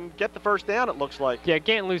and get the first down, it looks like. Yeah,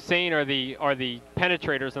 Gant and Lucene are the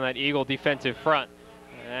penetrators on that Eagle defensive front.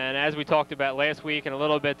 And as we talked about last week and a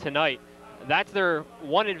little bit tonight, that's their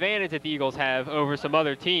one advantage that the Eagles have over some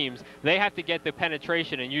other teams. They have to get the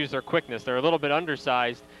penetration and use their quickness. They're a little bit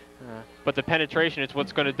undersized, but the penetration is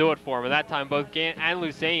what's going to do it for them. And that time, both Gant and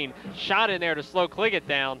Lucene shot in there to slow Cliggett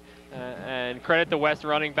down, and credit the West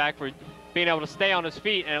running back for being able to stay on his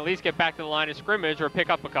feet and at least get back to the line of scrimmage or pick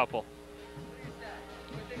up a couple.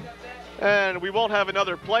 And we won't have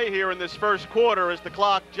another play here in this first quarter as the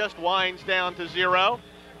clock just winds down to 0.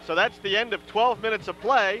 So that's the end of 12 minutes of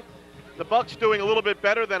play. The Bucks doing a little bit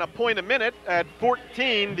better than a point a minute at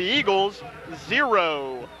 14. The Eagles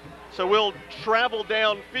 0. So we'll travel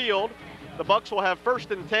downfield. The Bucks will have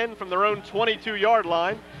first and 10 from their own 22-yard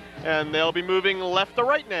line, and they'll be moving left to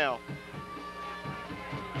right now.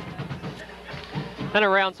 And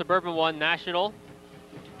around Suburban 1 National,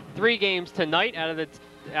 3 games tonight out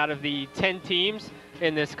of the 10 teams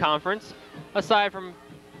in this conference. Aside from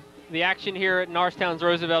the action here at Norristown's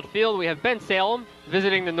Roosevelt Field, we have Ben Salem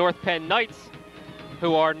visiting the North Penn Knights,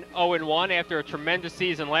 who are 0-1 after a tremendous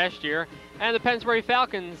season last year, and the Pennsbury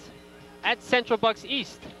Falcons at Central Bucks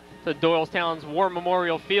East, so Doylestown's War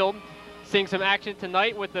Memorial Field. Seeing some action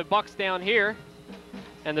tonight with the Bucks down here,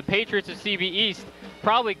 and the Patriots of CB East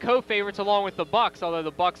probably co-favorites along with the Bucks, although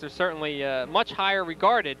the Bucks are certainly much higher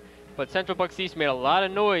regarded. But Central Bucks East made a lot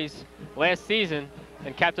of noise last season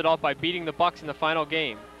and capped it off by beating the Bucks in the final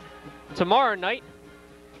game. Tomorrow night,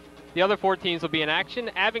 the other 4 teams will be in action.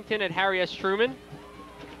 Abington at Harry S. Truman,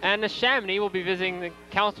 and the Chamonix will be visiting the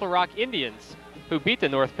Council Rock Indians, who beat the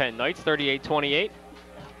North Penn Knights 38-28.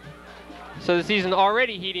 So the season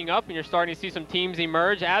already heating up, and you're starting to see some teams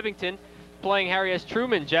emerge. Abington playing Harry S.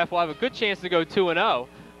 Truman, Jeff, will have a good chance to go 2-0.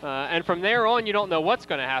 And from there on, you don't know what's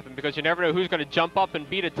going to happen, because you never know who's going to jump up and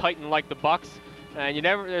beat a Titan like the Bucks. And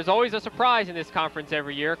there's always a surprise in this conference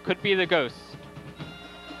every year. Could be the Ghosts.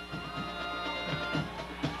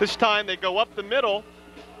 This time they go up the middle.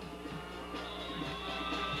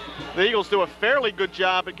 The Eagles do a fairly good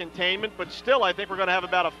job at containment, but still I think we're going to have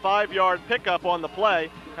about a 5-yard pickup on the play.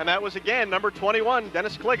 And that was, again, number 21,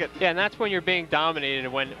 Dennis Cliggett. Yeah, and that's when you're being dominated,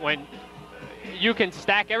 when you can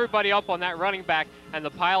stack everybody up on that running back and the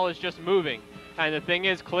pile is just moving. And the thing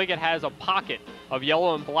is, Cliggett has a pocket of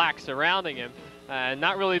yellow and black surrounding him, and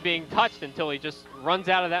not really being touched until he just runs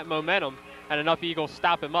out of that momentum and enough Eagles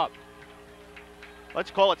stop him up. Let's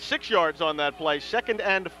call it 6 yards on that play. 2nd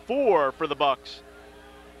and 4 for the Bucks.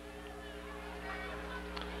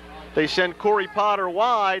 They send Corey Potter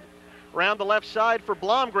wide, around the left side for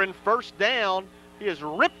Blomgren. First down. He is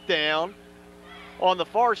ripped down on the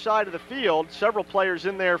far side of the field. Several players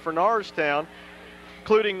in there for Norristown,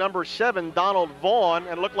 including number 7, Donald Vaughn,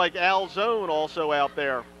 and it looked like Al Zone also out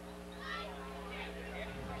there.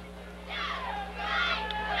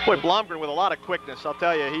 Boy, Blomgren with a lot of quickness, I'll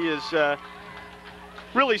tell you. He is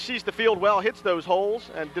really sees the field well, hits those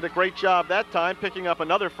holes, and did a great job that time, picking up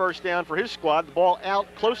another first down for his squad. The ball out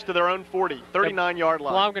close to their own 40, 39-yard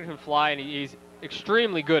line. Blomgren can fly, and he's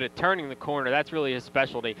extremely good at turning the corner. That's really his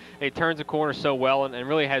specialty. He turns the corner so well and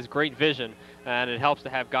really has great vision, and it helps to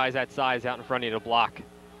have guys that size out in front of you to block.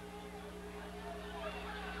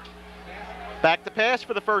 Back to pass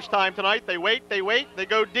for the first time tonight. They wait, they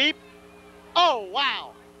go deep. Oh,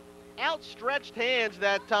 wow. Outstretched hands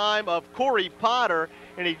that time of Corey Potter,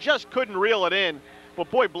 and he just couldn't reel it in. But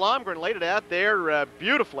boy, Blomgren laid it out there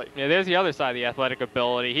beautifully. Yeah, there's the other side of the athletic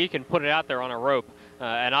ability. He can put it out there on a rope,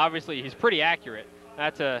 and obviously he's pretty accurate.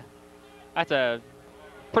 That's a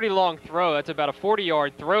pretty long throw. That's about a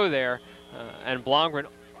 40-yard throw there, and Blomgren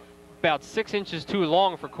about 6 inches too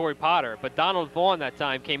long for Corey Potter. But Donald Vaughn that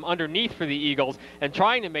time came underneath for the Eagles and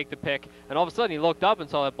trying to make the pick, and all of a sudden he looked up and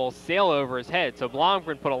saw that ball sail over his head. So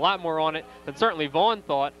Blomgren put a lot more on it than certainly Vaughn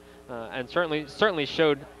thought, and certainly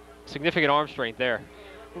showed significant arm strength there.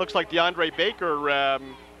 Looks like DeAndre Baker out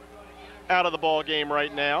of the ball game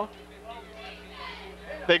right now.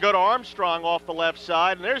 They go to Armstrong off the left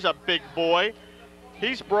side, and there's a big boy.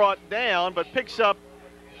 He's brought down, but picks up,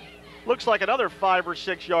 looks like another 5 or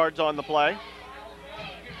 6 yards on the play.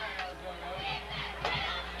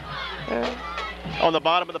 On the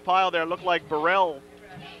bottom of the pile there, looked like Burrell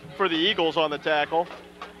for the Eagles on the tackle.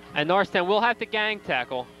 And Norristown will have to gang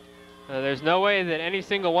tackle. There's no way that any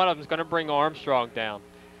single one of them is going to bring Armstrong down.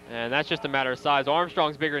 And that's just a matter of size.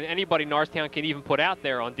 Armstrong's bigger than anybody Norristown can even put out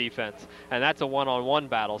there on defense. And that's a one-on-one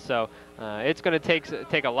battle. So it's going to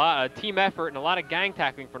take a team effort and a lot of gang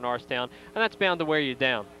tackling for Norristown, and that's bound to wear you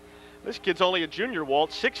down. This kid's only a junior, Walt,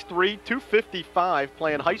 6'3", 255,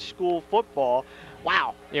 playing high school football.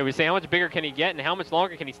 Wow. Yeah, we say how much bigger can he get and how much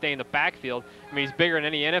longer can he stay in the backfield? I mean, he's bigger than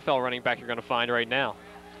any NFL running back you're going to find right now.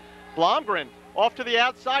 Blomgren off to the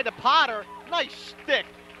outside to Potter. Nice stick.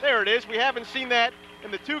 There it is. We haven't seen that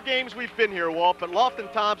in the 2 games we've been here, Walt, but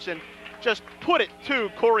Lofton Thompson just put it to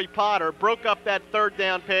Corey Potter, broke up that 3rd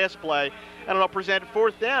down pass play, and it'll present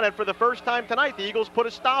 4th down. And for the first time tonight, the Eagles put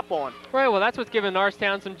a stop on. Right, well, that's what's given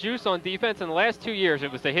Norristown some juice on defense in the last 2 years.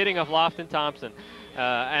 It was the hitting of Lofton Thompson.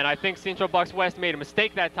 And I think Central Bucks West made a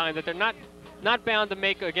mistake that time that they're not bound to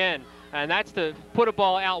make again. And that's to put a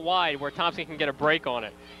ball out wide where Thompson can get a break on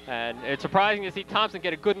it. And it's surprising to see Thompson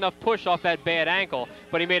get a good enough push off that bad ankle,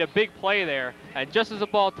 but he made a big play there. And just as the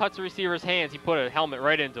ball touched the receiver's hands, he put a helmet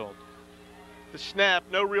right into him. The snap,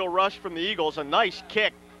 no real rush from the Eagles. A nice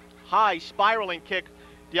kick, high spiraling kick.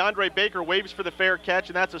 DeAndre Baker waves for the fair catch,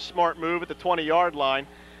 and that's a smart move at the 20-yard line.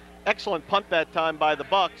 Excellent punt that time by the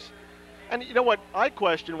Bucks. And you know what I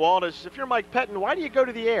question, Walt, is if you're Mike Pettin, why do you go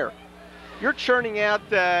to the air? You're churning out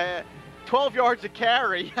 12 yards of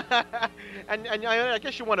carry, and I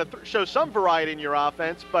guess you want to show some variety in your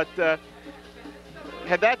offense, but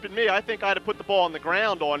had that been me, I think I'd have put the ball on the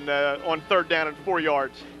ground on 3rd down and 4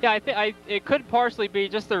 yards. Yeah, it could partially be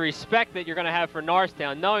just the respect that you're going to have for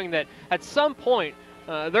Norristown, knowing that at some point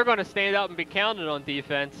they're going to stand up and be counted on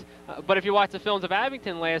defense. But if you watch the films of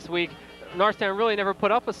Abington last week, Norristown really never put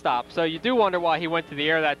up a stop. So you do wonder why he went to the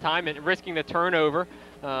air that time and risking the turnover.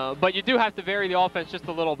 But you do have to vary the offense just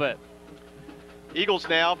a little bit. Eagles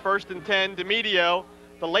now, 1st and 10 to Medio.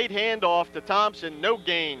 The late handoff to Thompson, no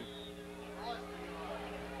gain.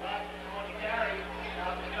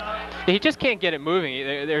 He just can't get it moving.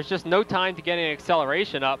 There's just no time to get any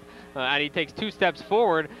acceleration up. And he takes 2 steps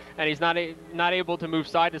forward, and he's not able to move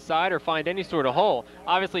side to side or find any sort of hole.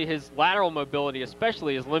 Obviously, his lateral mobility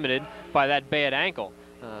especially is limited by that bad ankle.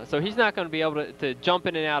 So he's not going to be able to jump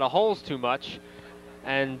in and out of holes too much.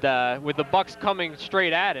 And with the Bucks coming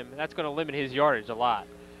straight at him, that's going to limit his yardage a lot.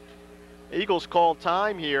 Eagles call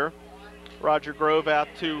time here. Roger Grove out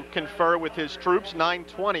to confer with his troops.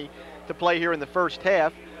 9:20 to play here in the first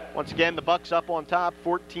half. Once again, the Bucks up on top,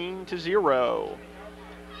 14-0.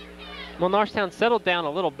 Well, Norristown settled down a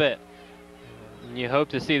little bit. And you hope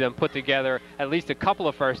to see them put together at least a couple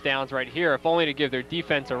of first downs right here, if only to give their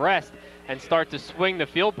defense a rest and start to swing the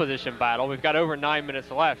field position battle. We've got over 9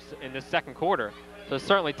 minutes left in this 2nd quarter, so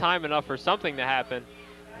certainly time enough for something to happen.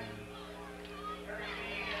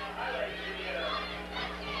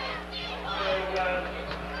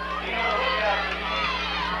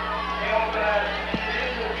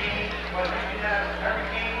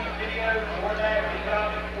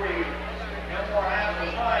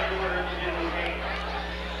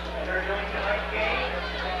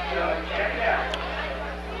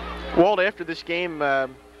 Walt, after this game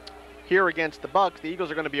here against the Bucks, the Eagles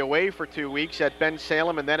are going to be away for 2 weeks at Ben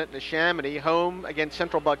Salem and then at Neshaminy, home against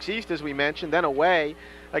Central Bucks East, as we mentioned, then away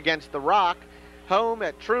against the Rock, home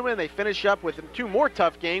at Truman. They finish up with 2 more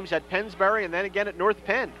tough games at Pennsbury and then again at North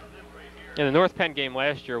Penn. Yeah, the North Penn game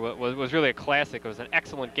last year was really a classic. It was an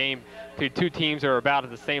excellent game. 2 teams are about at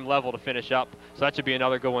the same level to finish up, so that should be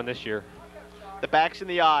another good one this year. The back's in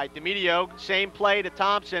the eye. DeMedio, same play to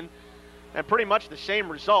Thompson, and pretty much the same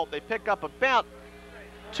result. They pick up about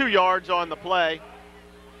 2 yards on the play.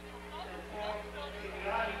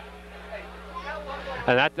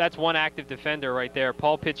 And that's one active defender right there,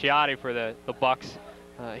 Paul Picciotti for the Bucks.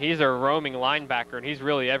 He's a roaming linebacker, and he's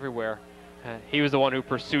really everywhere. He was the one who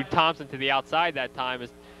pursued Thompson to the outside that time.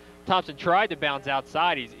 As Thompson tried to bounce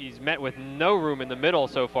outside, he's met with no room in the middle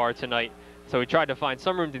so far tonight. So he tried to find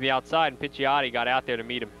some room to the outside, and Picciotti got out there to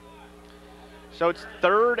meet him. So it's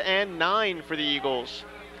 3rd and 9 for the Eagles.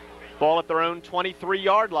 Ball at their own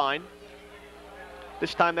 23-yard line.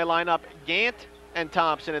 This time they line up Gant and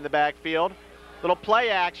Thompson in the backfield. Little play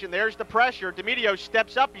action. There's the pressure. DeMedio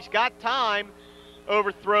steps up. He's got time.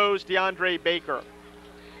 Overthrows DeAndre Baker.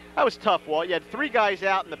 That was tough, Walt. You had 3 guys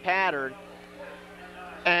out in the pattern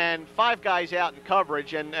and 5 guys out in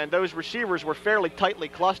coverage, and those receivers were fairly tightly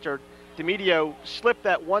clustered. DeMedio slipped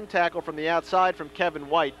that 1 tackle from the outside from Kevin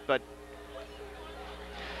White, but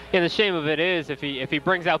yeah, the shame of it is if he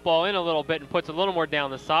brings that ball in a little bit and puts a little more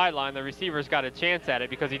down the sideline, the receiver's got a chance at it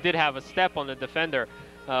because he did have a step on the defender.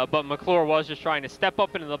 But McClure was just trying to step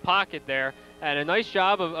up into the pocket there, and a nice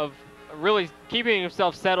job of really keeping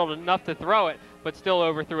himself settled enough to throw it, but still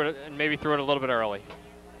overthrew it and maybe threw it a little bit early.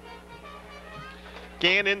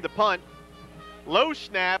 Gant in the punt. Low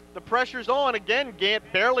snap. The pressure's on again. Gant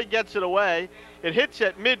barely gets it away. It hits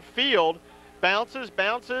at midfield.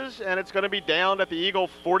 Bounces, and it's going to be down at the Eagle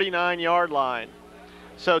 49-yard line.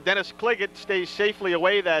 So Dennis Cliggett stays safely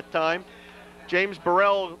away that time. James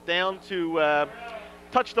Burrell down to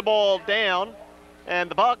touch the ball down. And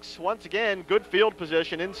the Bucks, once again, good field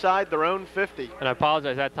position inside their own 50. And I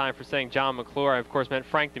apologize that time for saying John McClure. I, of course, meant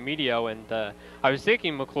Frank DiMedio. And I was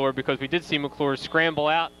thinking McClure because we did see McClure scramble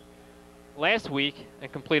out last week and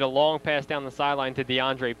complete a long pass down the sideline to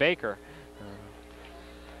DeAndre Baker.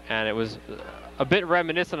 And it was a bit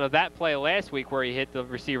reminiscent of that play last week where he hit the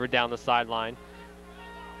receiver down the sideline.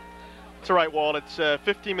 That's all right, Walt. It's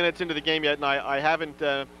 15 minutes into the game yet, and I haven't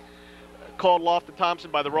called Lofton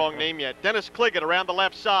Thompson by the wrong name yet. Dennis Cliggett around the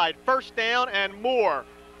left side. First down and more.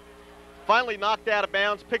 Finally knocked out of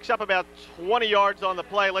bounds. Picks up about 20 yards on the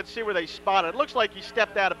play. Let's see where they spot it. It looks like he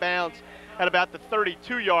stepped out of bounds at about the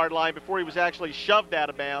 32-yard line before he was actually shoved out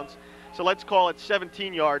of bounds. So let's call it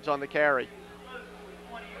 17 yards on the carry.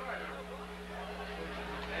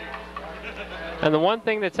 And the one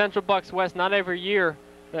thing that Central Bucks West, not every year,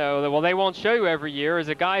 well, they won't show you every year, is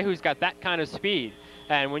a guy who's got that kind of speed.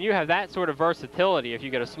 And when you have that sort of versatility, if you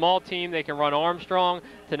get a small team, they can run Armstrong.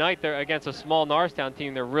 Tonight, they're against a small Norristown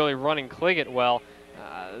team. They're really running Cliggett well.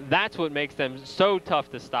 That's what makes them so tough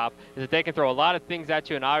to stop, is that they can throw a lot of things at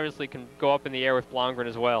you and obviously can go up in the air with Blomgren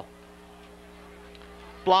as well.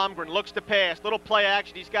 Blomgren looks to pass. Little play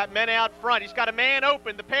action. He's got men out front. He's got a man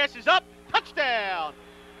open. The pass is up. Touchdown.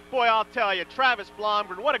 Boy, I'll tell you, Travis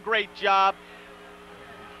Blomgren, what a great job.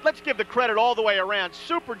 Let's give the credit all the way around.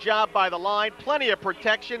 Super job by the line. Plenty of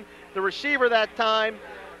protection. The receiver that time,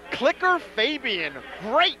 Clicker Fabian.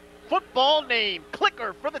 Great football name.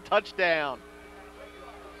 Clicker for the touchdown.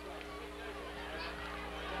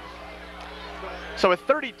 So a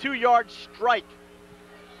 32-yard strike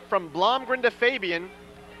from Blomgren to Fabian.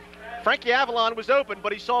 Frankie Avalon was open,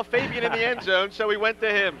 but he saw Fabian in the end zone, so he went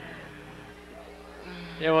to him.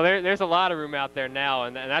 Yeah, well, there's a lot of room out there now,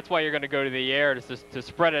 and that's why you're going to go to the air to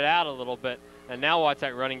spread it out a little bit. And now watch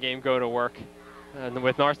that running game go to work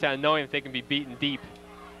with Norristown knowing that they can be beaten deep.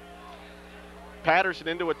 Patterson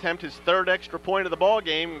in to attempt his third extra point of the ball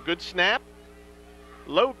game. Good snap.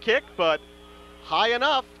 Low kick, but high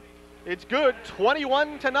enough. It's good.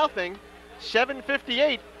 21-0.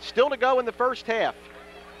 7:58 still to go in the first half.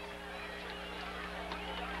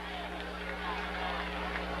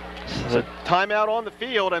 So timeout on the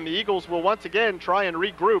field, and the Eagles will once again try and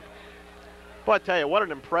regroup. But I tell you, what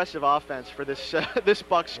an impressive offense for this this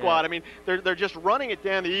Bucs squad. Yeah. I mean, they're just running it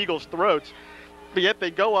down the Eagles' throats, but yet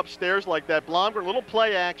they go upstairs like that. Blomgren, little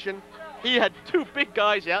play action. He had two big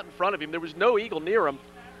guys out in front of him. There was no Eagle near him.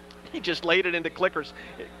 He just laid it into Clicker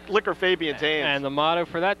Fabian's hands. And the motto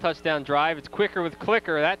for that touchdown drive, it's quicker with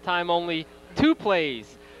Clicker. That time only 2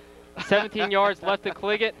 plays. 17 yards left to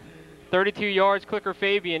Cliggett. 32 yards, Clicker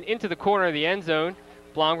Fabian into the corner of the end zone.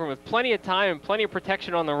 Blomgren with plenty of time and plenty of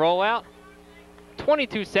protection on the rollout.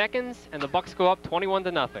 22 seconds, and the Bucs go up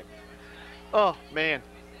 21-0. Oh, man.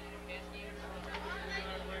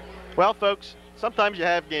 Well, folks, sometimes you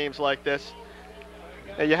have games like this.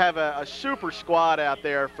 And you have a super squad out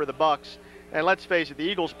there for the Bucs. And let's face it, the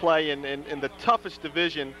Eagles play in the toughest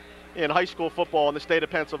division in high school football in the state of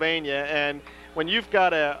Pennsylvania. And when you've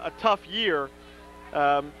got a tough year,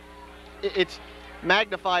 it's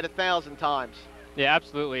magnified 1,000 times. Yeah,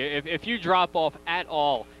 absolutely. If you drop off at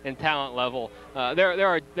all in talent level,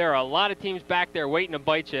 there are a lot of teams back there waiting to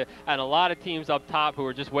bite you, and a lot of teams up top who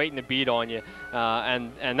are just waiting to beat on you.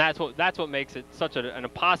 And that's what makes it such an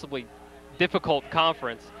impossibly difficult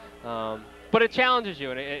conference. But it challenges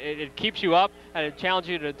you, and it keeps you up, and it challenges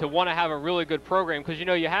you to want to have a really good program, because you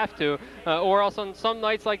know you have to, or else on some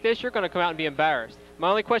nights like this, you're going to come out and be embarrassed. My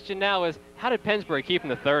only question now is, how did Pennsbury keep him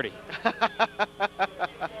to 30?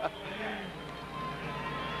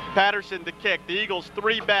 Patterson to kick. The Eagles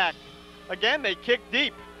 3 back. Again, they kick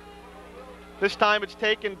deep. This time it's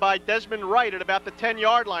taken by Desmond Wright at about the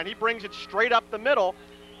 10-yard line. He brings it straight up the middle,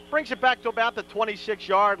 brings it back to about the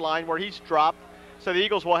 26-yard line where he's dropped. So the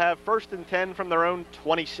Eagles will have 1st and 10 from their own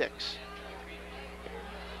 26.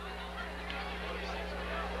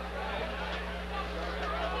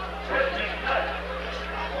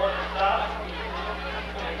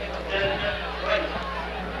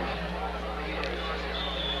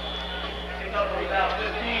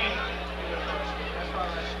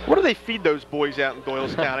 What do they feed those boys out in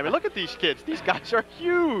Doylestown? I mean, look at these kids. These guys are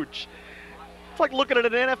huge. It's like looking at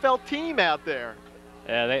an NFL team out there.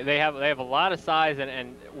 Yeah, they have a lot of size,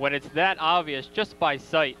 and when it's that obvious just by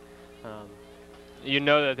sight, you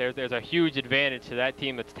know that there's a huge advantage to that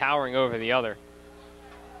team that's towering over the other.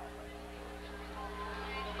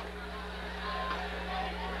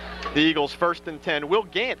 The Eagles 1st and 10. Will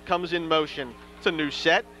Gant comes in motion. It's a new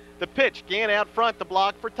set. The pitch, Gant out front, the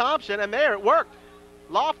block for Thompson, and there it worked.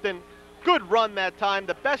 Lofton good run that time.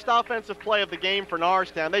 The best offensive play of the game for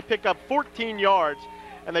Norristown. They pick up 14 yards,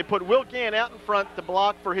 and they put Will Gant out in front to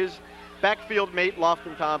block for his backfield mate,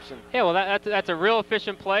 Lofton Thompson. Yeah, well, that's a real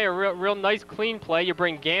efficient play, a real nice, clean play. You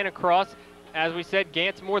bring Gant across. As we said,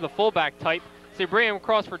 Gant's more the fullback type. So you bring him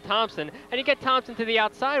across for Thompson, and you get Thompson to the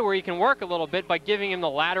outside where he can work a little bit by giving him the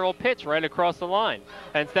lateral pitch right across the line.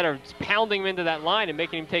 And instead of pounding him into that line and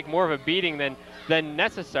making him take more of a beating than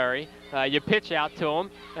necessary, you pitch out to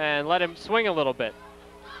him and let him swing a little bit.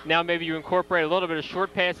 Now maybe you incorporate a little bit of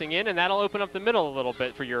short passing in, and that'll open up the middle a little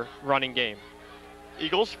bit for your running game.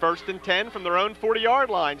 Eagles 1st and 10 from their own 40-yard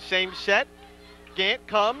line. Same set. Gant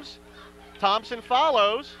comes. Thompson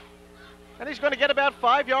follows. And he's going to get about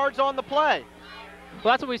 5 yards on the play.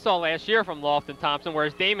 Well, that's what we saw last year from Lofton Thompson,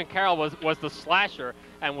 whereas Damon Carroll was the slasher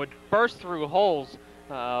and would burst through holes.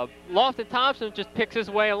 Lofton Thompson just picks his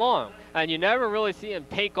way along, and you never really see him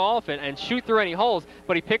take off and shoot through any holes,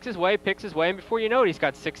 but he picks his way, and before you know it, he's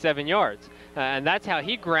got 6-7 yards. And that's how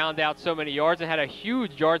he ground out so many yards and had a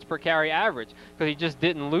huge yards per carry average, because he just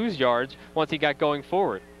didn't lose yards once he got going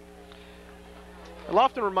forward.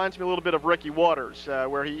 Lofton reminds me a little bit of Ricky Waters,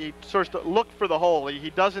 where he sort of look for the hole. He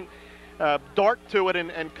doesn't dart to it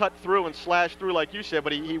and cut through and slash through like you said,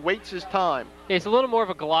 but he waits his time. Yeah, he's a little more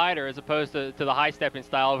of a glider as opposed to the high-stepping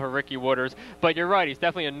style of a Ricky Waters. But you're right, he's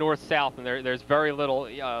definitely a north-south, and there's very little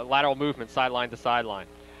lateral movement sideline to sideline.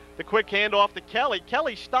 The quick handoff to Kelly.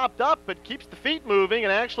 Kelly stopped up but keeps the feet moving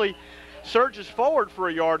and actually surges forward for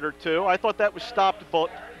a yard or two. I thought that was stopped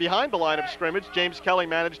behind the line of scrimmage. James Kelly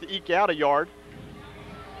managed to eke out a yard.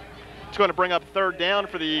 It's going to bring up 3rd down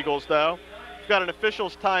for the Eagles, though. We've got an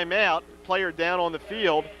official's timeout. Player down on the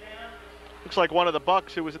field. Looks like one of the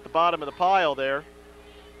Bucks who was at the bottom of the pile there.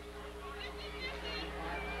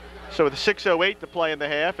 So with 6:08 to play in the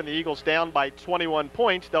half and the Eagles down by 21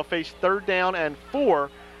 points, they'll face 3rd down and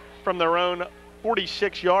 4 from their own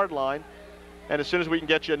 46-yard line. And as soon as we can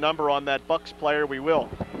get you a number on that Bucks player, we will.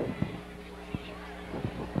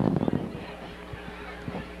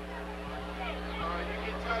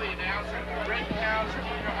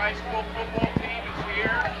 High school football team is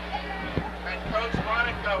here, and Coach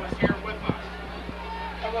Monaco is here with us.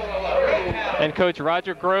 Hello. And Coach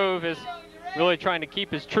Roger Grove is really trying to keep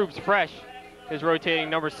his troops fresh. Is rotating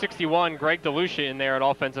number 61, Greg DeLucia, in there at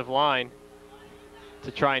offensive line to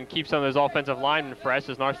try and keep some of those offensive linemen fresh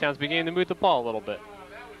as Norristown's beginning to move the ball a little bit.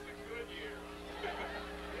 That was a good year.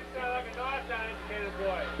 You sound like a Norristown educated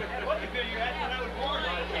boy. What the good you had when I was born?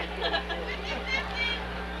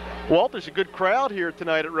 Walt, there's a good crowd here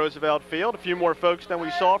tonight at Roosevelt Field. A few more folks than we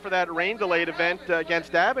saw for that rain-delayed event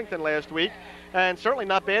against Abington last week, and certainly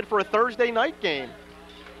not bad for a Thursday night game.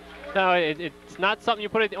 No, it's not something you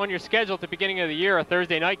put it on your schedule at the beginning of the year, a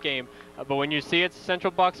Thursday night game, but when you see it's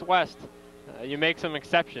Central Bucks West, you make some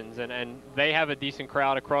exceptions, and they have a decent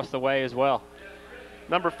crowd across the way as well.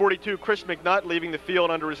 Number 42, Chris McNutt, leaving the field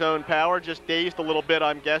under his own power, just dazed a little bit,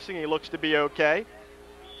 I'm guessing. He looks to be okay.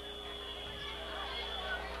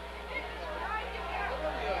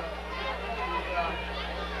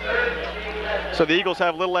 So the Eagles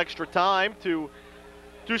have a little extra time to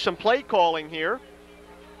do some play calling here.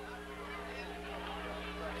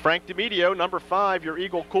 Frank DeMedio, number 5, your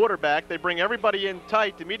Eagle quarterback. They bring everybody in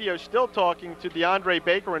tight. DeMedio's still talking to DeAndre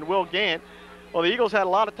Baker and Will Gant. Well, the Eagles had a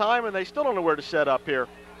lot of time, and they still don't know where to set up here.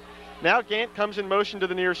 Now Gant comes in motion to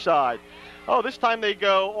the near side. Oh, this time they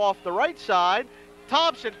go off the right side.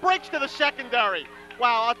 Thompson breaks to the secondary.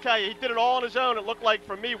 Wow, I'll tell you, he did it all on his own, it looked like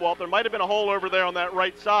from me, Walt. There might have been a hole over there on that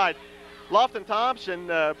right side. Lofton Thompson,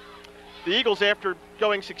 the Eagles, after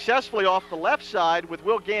going successfully off the left side with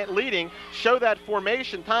Will Gant leading, show that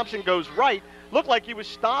formation. Thompson goes right. Looked like he was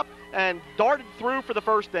stopped and darted through for the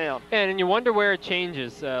 1st down. And you wonder where it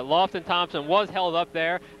changes. Lofton Thompson was held up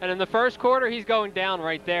there, and in the 1st quarter, he's going down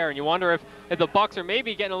right there. And you wonder if the Bucks are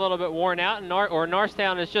maybe getting a little bit worn out, or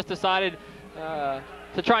Norristown has just decided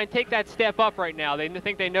to try and take that step up right now. They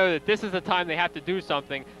think they know that this is the time they have to do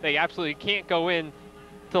something. They absolutely can't go in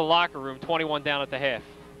to the locker room 21 down at the half.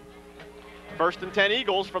 1st and 10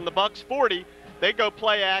 Eagles from the Bucks 40. They go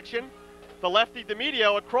play action. The lefty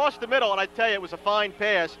DeMedio across the middle, and I tell you, it was a fine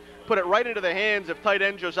pass. Put it right into the hands of tight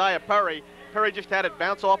end Josiah Perry. Perry just had it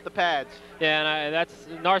bounce off the pads. Yeah, and that's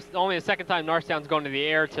only the 2nd time Norristown's going to the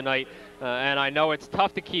air tonight. And I know it's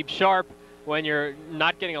tough to keep sharp when you're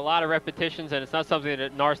not getting a lot of repetitions, and it's not something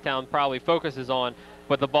that Norristown probably focuses on,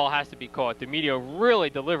 but the ball has to be caught. DeMedio really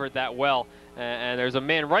delivered that well. And there's a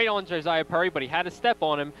man right on Josiah Perry, but he had to step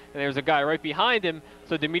on him, and there's a guy right behind him,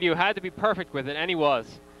 so DeMedio had to be perfect with it, and he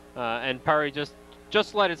was. And Perry just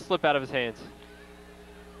let it slip out of his hands.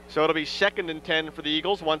 So it'll be 2nd and 10 for the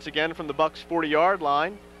Eagles, once again from the Bucks 40-yard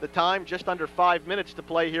line. The time just under 5 minutes to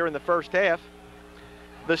play here in the first half.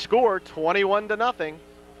 The score 21-0.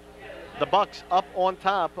 The Bucks up on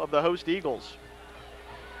top of the host Eagles.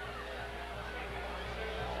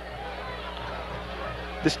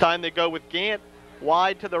 This time they go with Gant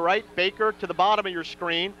wide to the right, Baker to the bottom of your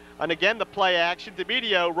screen. And again the play action.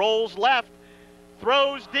 DeMedio rolls left,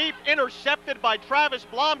 throws deep, intercepted by Travis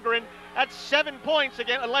Blomgren. That's 7 points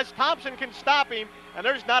again, unless Thompson can stop him, and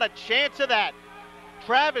there's not a chance of that.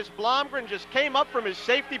 Travis Blomgren just came up from his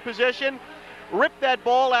safety position, ripped that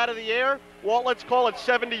ball out of the air. Well, let's call it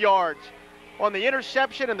 70 yards. On the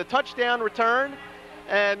interception and the touchdown return,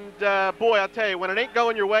 and boy, I'll tell you, when it ain't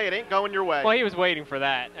going your way, it ain't going your way. Well, he was waiting for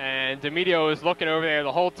that, and DeMedio was looking over there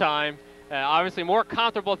the whole time. Obviously more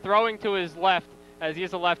comfortable throwing to his left, as he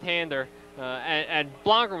is a left-hander, and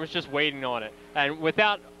Blomgren was just waiting on it. And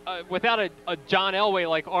without a John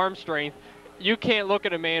Elway-like arm strength, you can't look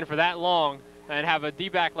at a man for that long and have a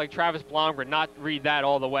D-back like Travis Blomgren not read that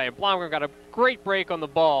all the way. And Blomgren got a great break on the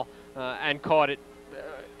ball and caught it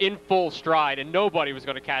in full stride, and nobody was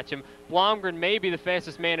going to catch him. Blomgren may be the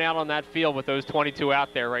fastest man out on that field with those 22 out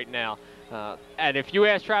there right now. And if you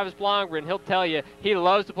ask Travis Blomgren, he'll tell you he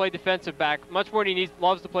loves to play defensive back much more than he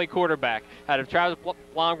loves to play quarterback. And if Travis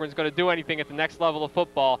Blomgren's going to do anything at the next level of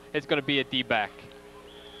football, it's going to be a D-back.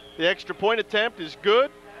 The extra point attempt is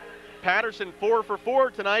good. Patterson 4 for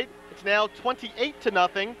 4 tonight. It's now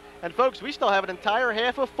 28-0. And folks, we still have an entire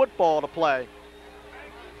half of football to play.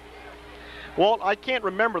 Walt, I can't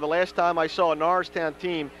remember the last time I saw a Norristown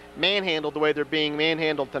team manhandled the way they're being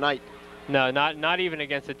manhandled tonight. No, not even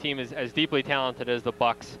against a team as deeply talented as the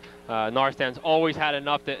Bucks. Norristown's always had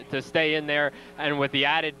enough to stay in there, and with the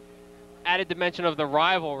added dimension of the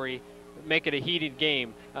rivalry, make it a heated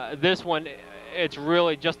game. This one, it's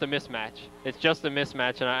really just a mismatch. It's just a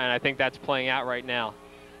mismatch, and I think that's playing out right now.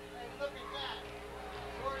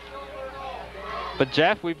 But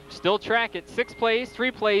Jeff, we still track it. 6 plays,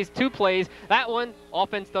 3 plays, 2 plays. That one,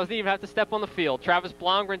 offense doesn't even have to step on the field. Travis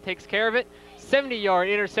Blomgren takes care of it. 70-yard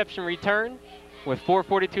interception return with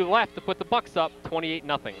 4:42 left to put the Bucks up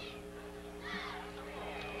 28-0.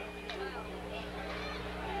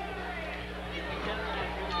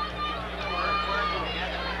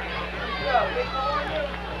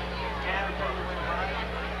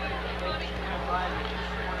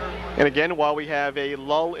 And again, while we have a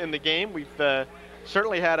lull in the game, we've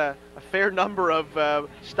certainly had a fair number of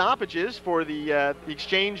stoppages for the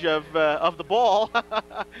exchange of the ball.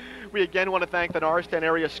 We again want to thank the Norristown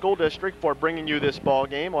Area School District for bringing you this ball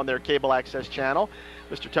game on their cable access channel.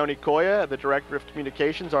 Mr. Tony Koya, the Director of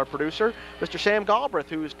Communications, our producer. Mr. Sam Galbraith,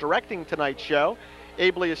 who is directing tonight's show,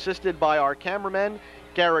 ably assisted by our cameramen,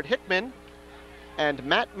 Garrett Hickman and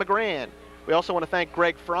Matt McGran. We also want to thank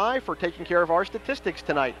Greg Fry for taking care of our statistics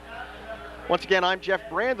tonight. Once again, I'm Jeff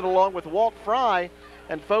Brandon along with Walt Fry.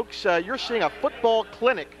 And folks, you're seeing a football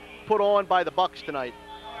clinic put on by the Bucks tonight.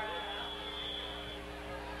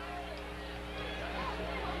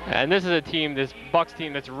 And this is a team, this Bucks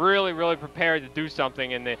team, that's really, really prepared to do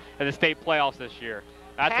something in the state playoffs this year.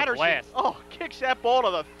 That's Patterson, a blast. Oh, kicks that ball to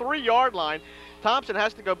the 3-yard line. Thompson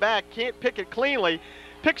has to go back, can't pick it cleanly.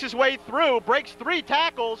 Picks his way through, breaks 3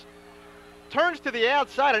 tackles, turns to the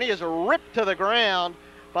outside, and he is ripped to the ground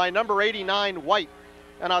by number 89, White.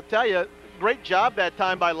 And I'll tell you, great job that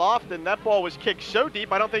time by Lofton. That ball was kicked so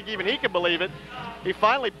deep, I don't think even he could believe it. He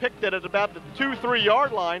finally picked it at about the 2-3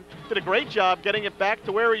 yard line. Did a great job getting it back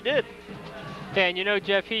to where he did. Yeah, and you know,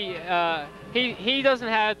 Jeff, he doesn't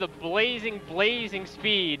have the blazing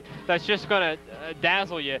speed that's just going to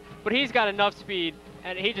dazzle you, but he's got enough speed,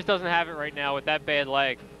 and he just doesn't have it right now with that bad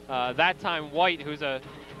leg. That time, White, who's a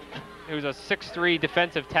 6'3"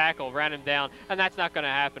 defensive tackle, ran him down, and that's not going to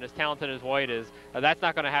happen. As talented as White is, that's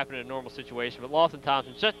not going to happen in a normal situation. But Lawson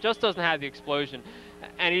Thompson just doesn't have the explosion,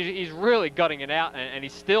 and he's really gutting it out, and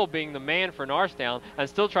he's still being the man for Norristown and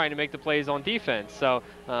still trying to make the plays on defense. So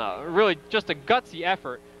really just a gutsy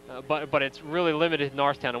effort, but it's really limited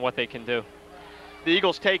Norristown and what they can do. The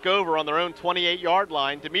Eagles take over on their own 28-yard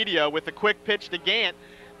line. DeMedio with the quick pitch to Gant.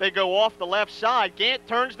 They go off the left side. Gant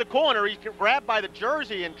turns the corner. He's grabbed by the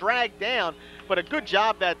jersey and dragged down. But a good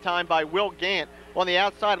job that time by Will Gant. On the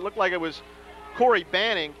outside, it looked like it was Corey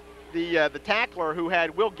Banning, the tackler, who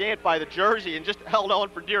had Will Gant by the jersey and just held on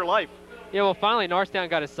for dear life. Yeah, well, finally, Norristown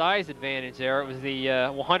got a size advantage there. It was the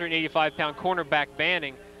 185-pound cornerback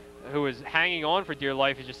Banning who was hanging on for dear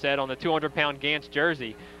life, as you said, on the 200-pound Gant's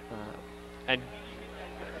jersey. And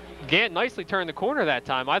Gant nicely turned the corner that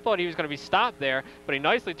time. I thought he was going to be stopped there, but he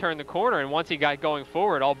nicely turned the corner, and once he got going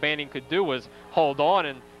forward, all Banning could do was hold on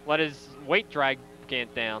and let his weight drag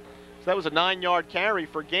Gant down. So that was a 9-yard carry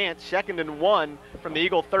for Gant, 2nd and 1 from the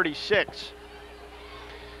Eagle 36.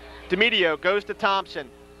 DeMedio goes to Thompson.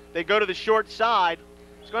 They go to the short side.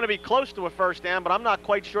 It's going to be close to a first down, but I'm not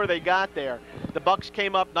quite sure they got there. The Bucks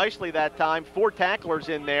came up nicely that time. 4 tacklers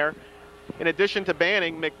in there. In addition to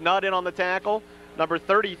Banning, McNutt in on the tackle, number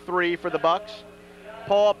 33 for the Bucks.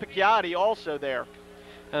 Paul Picchiotti also there.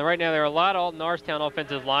 And right now there are a lot of Norristown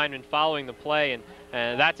offensive linemen following the play, and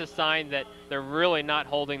that's a sign that they're really not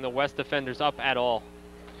holding the West defenders up at all.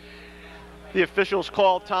 The officials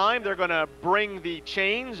call time. They're going to bring the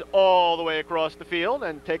chains all the way across the field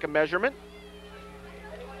and take a measurement.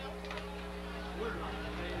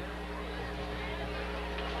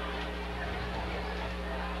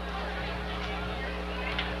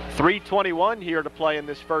 .321 here to play in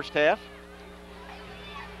this first half.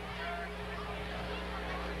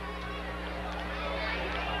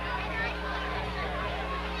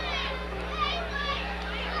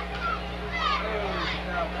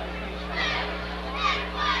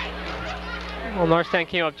 Well, Norristown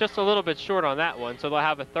came up just a little bit short on that one, so they'll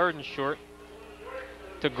have a 3rd and short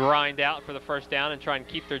to grind out for the first down and try and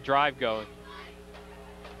keep their drive going.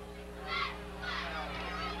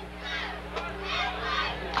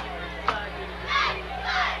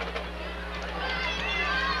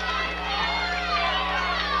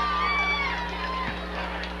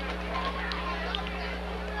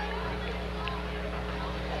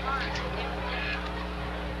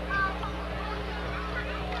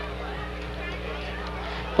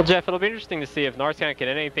 Well, Jeff, it'll be interesting to see if Norristown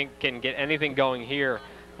can get anything going here,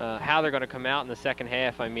 how they're going to come out in the second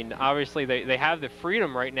half. I mean, obviously they have the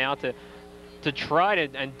freedom right now to try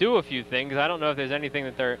and do a few things. I don't know if there's anything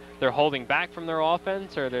that they're holding back from their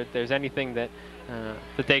offense, or that there's anything that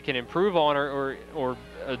they can improve on or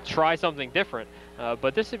try something different.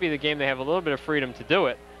 But this would be the game they have a little bit of freedom to do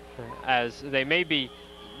it, as they may be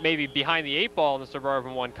behind the 8 ball in the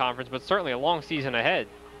Suburban 1 Conference, but certainly a long season ahead.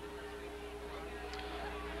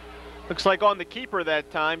 Looks like on the keeper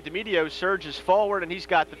that time, DeMedio surges forward, and he's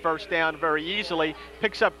got the first down very easily.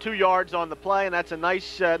 Picks up 2 yards on the play, and that's a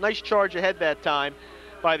nice charge ahead that time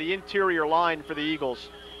by the interior line for the Eagles.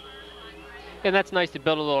 And that's nice to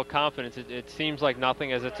build a little confidence. It seems like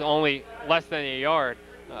nothing, as it's only less than a yard,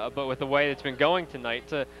 but with the way it's been going tonight,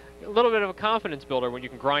 it's a little bit of a confidence builder when you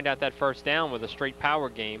can grind out that first down with a straight power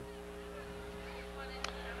game.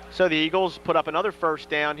 So the Eagles put up another first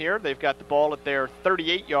down here. They've got the ball at their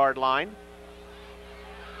 38-yard line.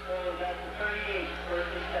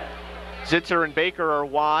 Zitzer and Baker are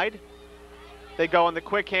wide. They go on the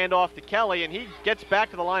quick handoff to Kelly, and he gets back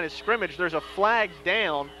to the line of scrimmage. There's a flag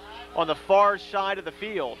down on the far side of the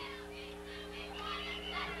field.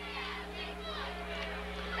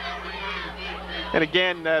 And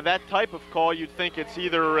again, that type of call, you'd think it's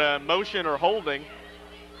either motion or holding.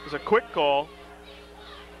 It's a quick call.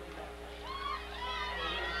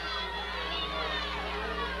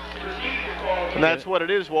 And that's what it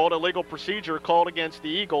is, Walt. Illegal procedure called against the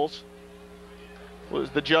Eagles. Was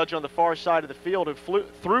the judge on the far side of the field who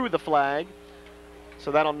threw the flag.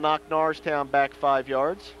 So that'll knock Norristown back 5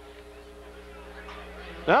 yards.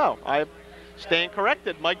 No, I stand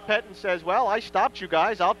corrected. Mike Pettin says, well, I stopped you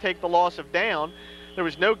guys. I'll take the loss of down. There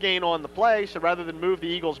was no gain on the play, so rather than move the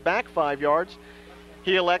Eagles back 5 yards,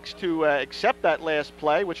 he elects to accept that last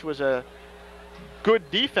play, which was a good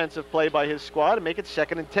defensive play by his squad, and make it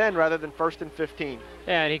 2nd and 10 rather than 1st and 15.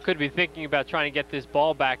 Yeah, and he could be thinking about trying to get this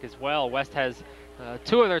ball back as well. West has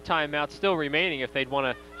 2 of their timeouts still remaining if they'd want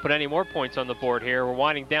to put any more points on the board here. We're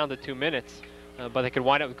winding down to 2 minutes, but they could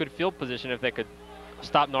wind up with good field position if they could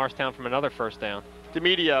stop Norristown from another first down.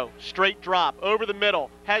 DeMedio, straight drop, over the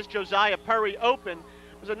middle, has Josiah Perry open.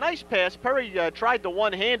 It was a nice pass. Perry tried to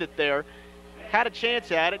one-hand it there. Had a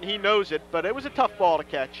chance at it, and he knows it, but it was a tough ball to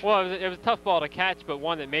catch. Well, it was a tough ball to catch, but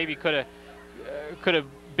one that maybe could have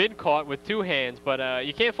been caught with 2 hands. But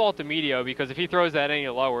you can't fault DeMedio, because if he throws that any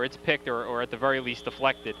lower, it's picked or at the very least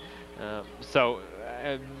deflected. So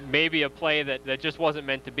maybe a play that just wasn't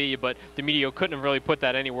meant to be, but DeMedio couldn't have really put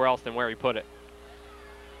that anywhere else than where he put it.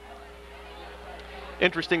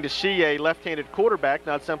 Interesting to see a left-handed quarterback,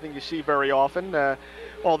 not something you see very often,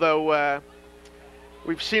 although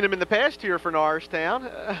we've seen him in the past here for Norristown.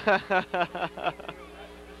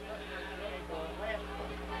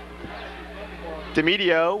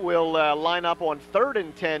 DeMedio will line up on 3rd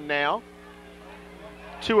and 10 now.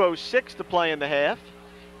 2:06 to play in the half.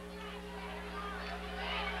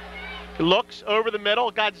 Looks over the middle,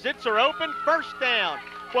 got Zitzer open, first down.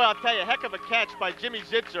 Boy, I'll tell you, heck of a catch by Jimmy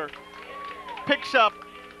Zitzer. Picks up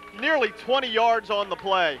nearly 20 yards on the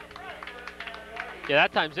play. Yeah,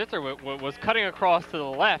 that time Zitzer was cutting across to the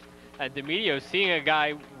left and DeMedio, seeing a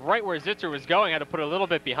guy right where Zitzer was going, had to put a little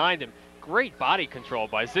bit behind him. Great body control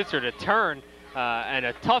by Zitzer to turn, and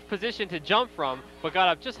a tough position to jump from, but got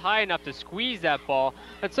up just high enough to squeeze that ball.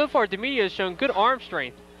 And so far, DeMedio has shown good arm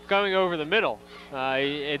strength going over the middle.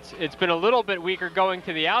 It's been a little bit weaker going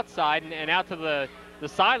to the outside and out to the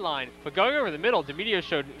sideline, but going over the middle, DeMedio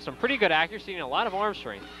showed some pretty good accuracy and a lot of arm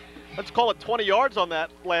strength. Let's call it 20 yards on that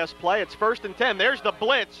last play. It's 1st and 10. There's the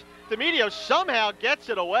blitz. DeMedio somehow gets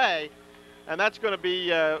it away, and that's going to be,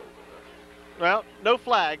 well, no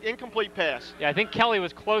flag, incomplete pass. Yeah, I think Kelly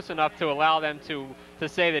was close enough to allow them to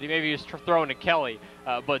say that maybe he was throwing to Kelly,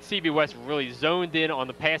 but CB West really zoned in on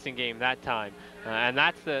the passing game that time, and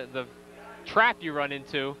that's the trap you run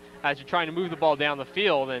into as you're trying to move the ball down the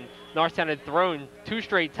field. And Norristown had thrown 2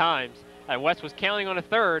 straight times, and West was counting on a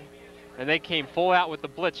 3rd, and they came full out with the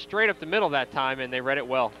blitz straight up the middle that time, and they read it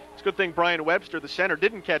well. It's a good thing Brian Webster, the center,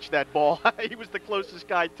 didn't catch that ball. He was the closest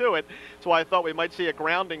guy to it. That's why I thought we might see a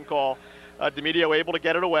grounding call. DeMedio able to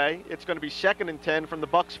get it away. It's going to be 2nd and 10 from the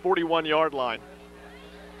Bucks' 41-yard line.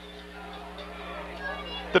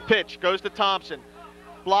 The pitch goes to Thompson.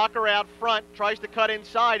 Blocker out front, tries to cut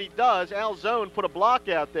inside. He does. Al Zone put a block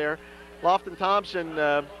out there. Lofton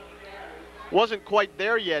Thompson wasn't quite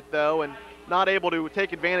there yet, though, and not able to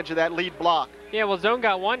take advantage of that lead block. Yeah, well, Zone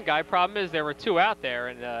got 1 guy. Problem is there were 2 out there,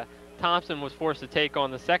 and Thompson was forced to take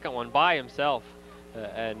on the second one by himself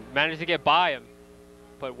and managed to get by him.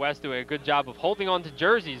 But West doing a good job of holding on to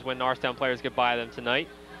jerseys when Norristown players get by them tonight,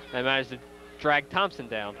 and managed to drag Thompson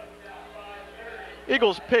down.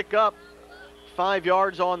 Eagles pick up 5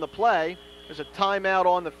 yards on the play. There's a timeout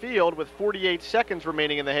on the field with 48 seconds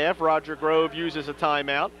remaining in the half. Roger Grove uses a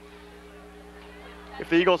timeout. If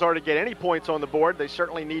the Eagles are to get any points on the board, they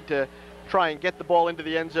certainly need to try and get the ball into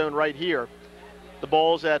the end zone right here. The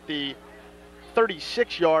ball's at the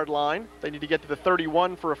 36-yard line. They need to get to the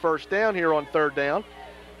 31 for a first down here on 3rd down.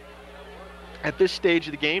 At this stage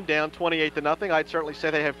of the game, down 28-0, I'd certainly say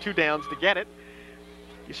they have 2 downs to get it.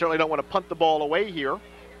 You certainly don't want to punt the ball away here.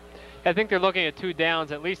 I think they're looking at 2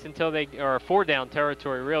 downs at least until they, or 4 down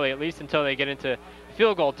territory really, at least until they get into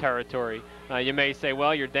field goal territory. You may say,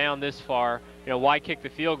 well, you're down this far, why kick the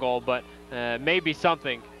field goal? But maybe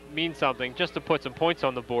something means something just to put some points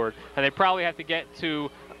on the board. And they probably have to get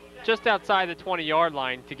to just outside the 20-yard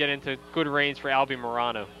line to get into good range for Albie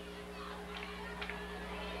Morano.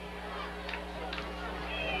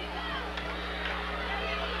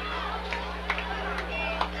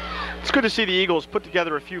 It's good to see the Eagles put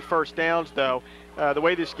together a few first downs, though. The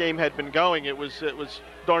way this game had been going, it was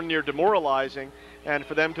darn near demoralizing, and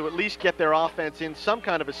for them to at least get their offense in some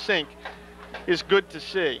kind of a sync is good to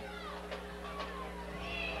see.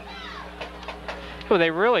 Well,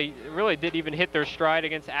 they really did even hit their stride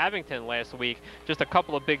against Abington last week. Just a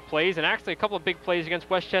couple of big plays, and actually a couple of big plays against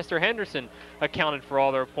Westchester Henderson accounted for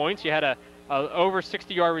all their points. You had a over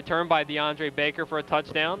 60-yard return by DeAndre Baker for a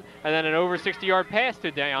touchdown, and then an over 60-yard pass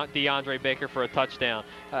to DeAndre Baker for a touchdown.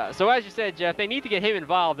 So as you said, Jeff, they need to get him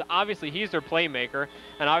involved. Obviously, he's their playmaker,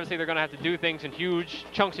 and obviously they're going to have to do things in huge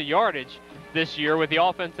chunks of yardage this year with the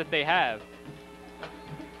offense that they have.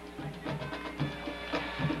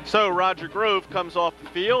 So Roger Grove comes off the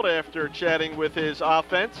field after chatting with his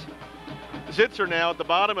offense. Zitzer now at the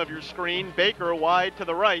bottom of your screen. Baker wide to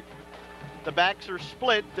the right. The backs are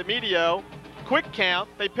split. DeMedio, quick count.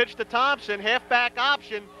 They pitch to Thompson, halfback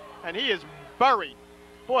option, and he is buried.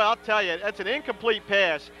 Boy, I'll tell you, that's an incomplete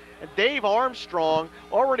pass. And Dave Armstrong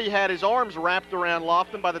already had his arms wrapped around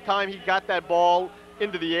Lofton by the time he got that ball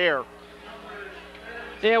into the air.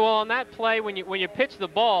 Yeah, well, on that play, when you pitch the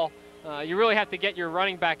ball, you really have to get your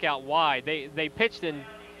running back out wide. They pitched, and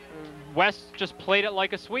West just played it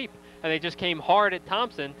like a sweep, and they just came hard at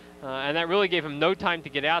Thompson, and that really gave him no time to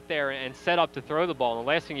get out there and set up to throw the ball. And the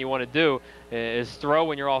last thing you want to do is throw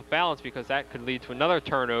when you're off balance, because that could lead to another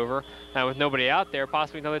turnover, and with nobody out there,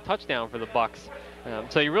 possibly another touchdown for the Bucks.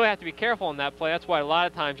 So you really have to be careful on that play. That's why a lot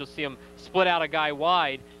of times you'll see him split out a guy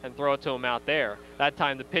wide and throw it to him out there. That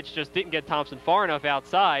time the pitch just didn't get Thompson far enough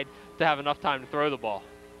outside to have enough time to throw the ball.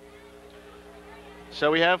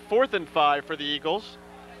 So we have 4th and 5 for the Eagles.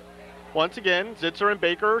 Once again, Zitzer and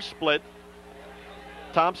Baker are split.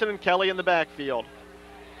 Thompson and Kelly in the backfield.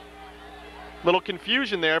 Little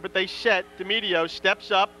confusion there, but they set. DeMedio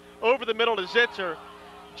steps up over the middle to Zitzer.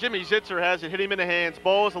 Jimmy Zitzer has it, hit him in the hands.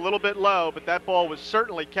 Ball is a little bit low, but that ball was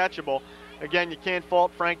certainly catchable. Again, you can't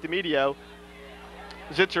fault Frank DeMedio.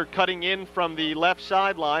 Zitzer cutting in from the left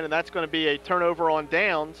sideline, and that's going to be a turnover on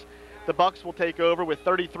downs. The Bucks will take over with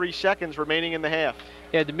 33 seconds remaining in the half.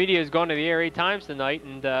 Yeah, DeMedio's gone to the air 8 times tonight,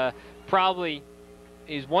 and probably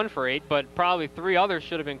he's 1 for 8, but probably 3 others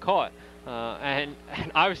should have been caught. and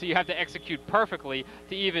obviously you have to execute perfectly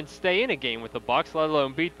to even stay in a game with the Bucks, let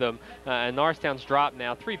alone beat them. And Norristown's dropped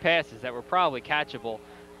now 3 passes that were probably catchable.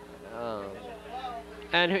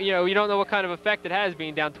 And you know, you don't know what kind of effect it has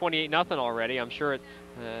being down 28-0 already. I'm sure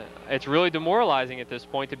it's really demoralizing at this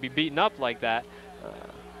point to be beaten up like that,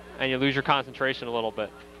 and you lose your concentration a little bit.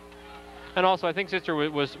 And also, I think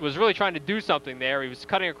Zitzer was really trying to do something there. He was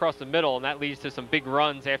cutting across the middle, and that leads to some big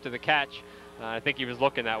runs after the catch. I think he was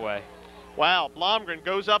looking that way. Wow, Blomgren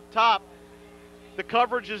goes up top. The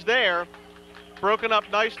coverage is there, broken up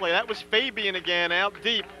nicely. That was Fabian again, out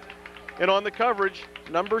deep. And on the coverage,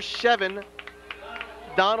 number 7,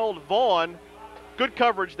 Donald Vaughn. Good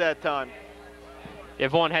coverage that time. Yeah,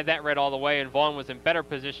 Vaughn had that read all the way, and Vaughn was in better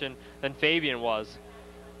position than Fabian was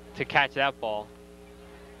to catch that ball.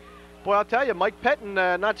 Boy, I'll tell you, Mike Pettin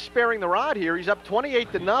not sparing the rod here. He's up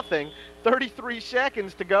 28-0, 33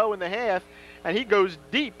 seconds to go in the half, and he goes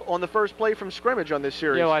deep on the first play from scrimmage on this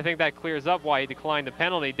series. Yeah, well, I think that clears up why he declined the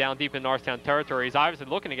penalty down deep in Norristown territory. He's obviously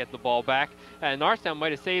looking to get the ball back, and Norristown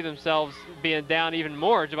might have saved themselves being down even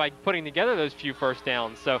more by putting together those few first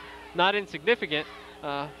downs. So not insignificant,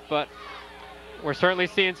 but we're certainly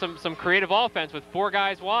seeing some creative offense with 4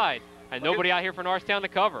 guys wide, and nobody out here for Norristown to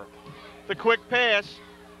cover. The quick pass.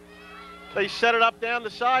 They set it up down the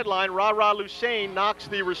sideline. Ra-Ra Lusain knocks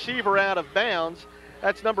the receiver out of bounds.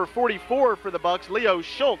 That's number 44 for the Bucks, Leo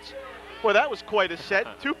Schultz. Boy, that was quite a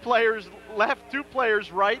set. 2 players left, 2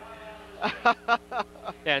 players right.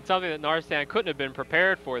 Yeah, it's something that Norristown couldn't have been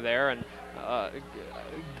prepared for there. And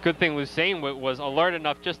good thing Lusain was alert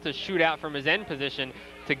enough just to shoot out from his end position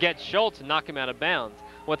to get Schultz and knock him out of bounds.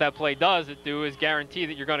 What that play does is guarantee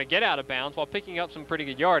that you're going to get out of bounds while picking up some pretty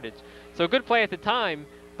good yardage. So a good play at the time.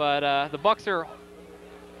 But the Bucks are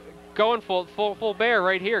going full bear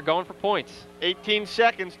right here, going for points. 18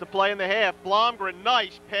 seconds to play in the half. Blomgren,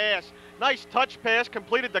 nice pass. Nice touch pass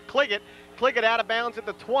completed to Cliggett. Cliggett out of bounds at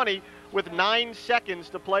the 20 with 9 seconds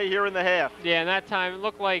to play here in the half. Yeah, and that time it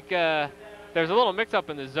looked like there's a little mix-up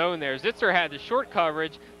in the zone there. Zitzer had the short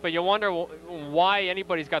coverage, but you wonder why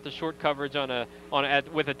anybody's got the short coverage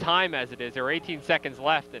with a time as it is. There are 18 seconds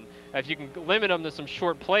left, and if you can limit them to some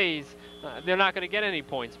short plays, they're not going to get any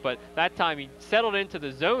points. But that time he settled into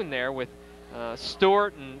the zone there with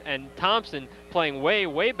Stewart and Thompson playing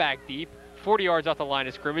way back deep, 40 yards off the line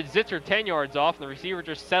of scrimmage. Zitzer 10 yards off, and the receiver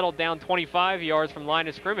just settled down 25 yards from line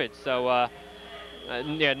of scrimmage. So,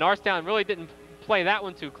 yeah, Norristown really didn't play that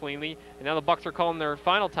one too cleanly, and now the Bucks are calling their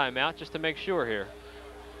final timeout just to make sure here.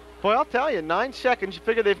 Boy, I'll tell you, 9 seconds. You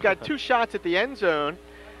figure they've got 2 shots at the end zone.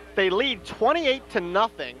 They lead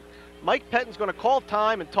 28-0. Mike Pettin's going to call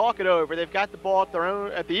time and talk it over. They've got the ball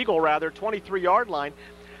at the Eagle 23-yard line.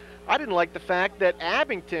 I didn't like the fact that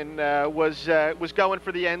Abington was going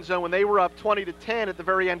for the end zone when they were up 20-10 at the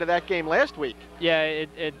very end of that game last week. Yeah,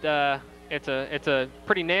 it's a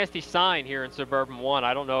pretty nasty sign here in Suburban 1.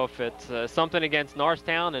 I don't know if it's something against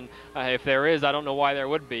Norristown, and if there is, I don't know why there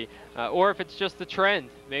would be, or if it's just the trend.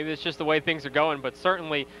 Maybe it's just the way things are going, but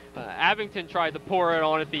certainly Abington tried to pour it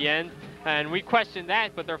on at the end, and we questioned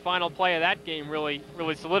that, but their final play of that game really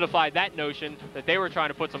solidified that notion that they were trying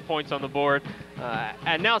to put some points on the board.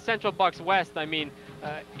 And now Central Bucks West, I mean,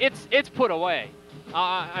 it's put away.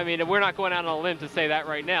 I mean, we're not going out on a limb to say that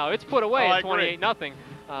right now. It's put away at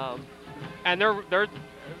 28-0. And they're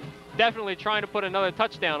definitely trying to put another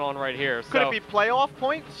touchdown on right here. Could it be playoff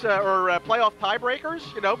points or playoff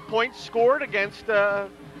tiebreakers? You know, points scored against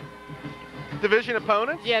division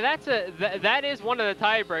opponents? Yeah, that is one of the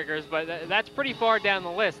tiebreakers, but that's pretty far down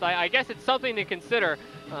the list. I guess it's something to consider,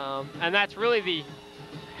 and that's really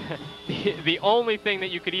the only thing that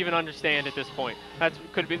you could even understand at this point. That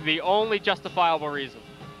could be the only justifiable reason.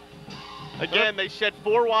 Again, they set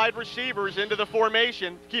 4 wide receivers into the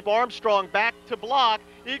formation. Keep Armstrong back to block.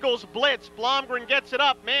 Eagles blitz. Blomgren gets it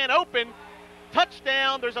up. Man open.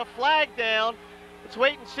 Touchdown. There's a flag down. Let's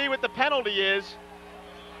wait and see what the penalty is.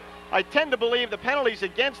 I tend to believe the penalty's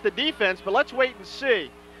against the defense, but let's wait and see.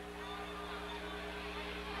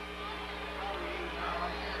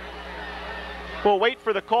 We'll wait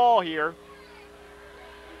for the call here.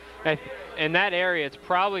 In that area, it's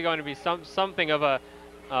probably going to be something of a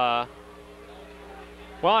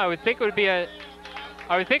well, I would think it would be a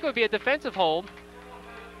defensive hold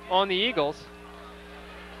on the Eagles,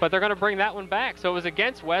 but they're going to bring that one back. So it was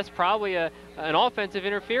against West, probably an offensive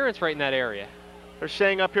interference right in that area. They're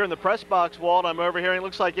saying up here in the press box, Walt, I'm overhearing, it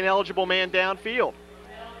looks like ineligible man downfield.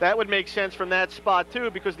 That would make sense from that spot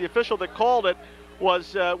too, because the official that called it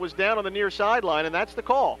was down on the near sideline, and that's the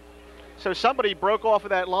call. So somebody broke off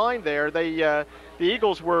of that line there. The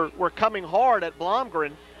Eagles were coming hard at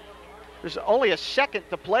Blomgren. There's only a second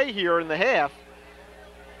to play here in the half.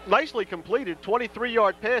 Nicely completed,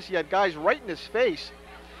 23-yard pass. He had guys right in his face.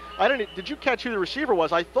 Did you catch who the receiver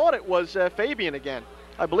was? I thought it was Fabian again.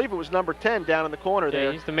 I believe it was number 10 down in the corner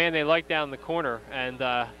there. He's the man they like down in the corner. And,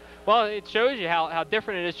 well, it shows you how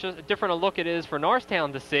different it is, just different a look it is for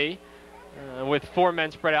Norristown to see with 4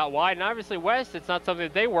 men spread out wide. And obviously West, it's not something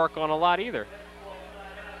that they work on a lot either.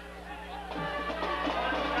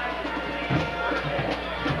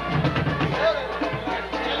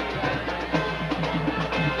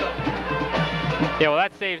 Yeah, well,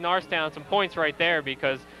 that saved Norristown some points right there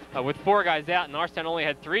because with 4 guys out, Norristown only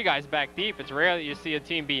had 3 guys back deep. It's rare that you see a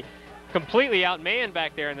team be completely outmanned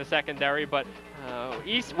back there in the secondary, but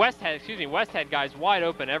West had guys wide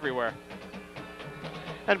open everywhere.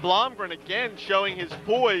 And Blomgren again showing his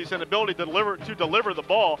poise and ability to deliver the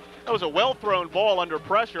ball. That was a well-thrown ball under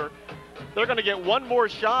pressure. They're going to get one more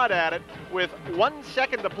shot at it with 1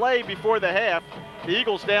 second to play before the half. The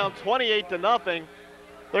Eagles down 28-0.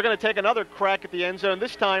 They're going to take another crack at the end zone,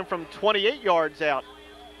 this time from 28 yards out.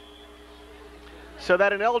 So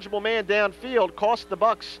that ineligible man downfield cost the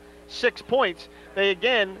Bucks 6 points. They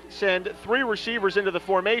again send 3 receivers into the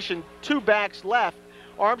formation, 2 backs left.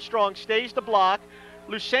 Armstrong stays to block.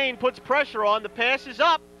 Lucane puts pressure on. The pass is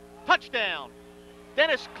up. Touchdown.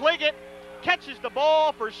 Dennis Cliggett catches the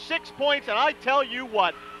ball for 6 points, and I tell you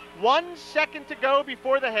what, 1 second to go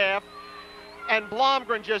before the half, and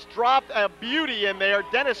Blomgren just dropped a beauty in there.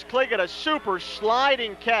 Dennis Cliggett, a super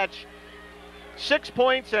sliding catch. 6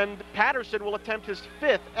 points, and Patterson will attempt his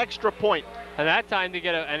 5th extra point. And that time to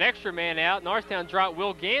get an extra man out, Norristown dropped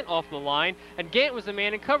Will Gant off the line, and Gant was the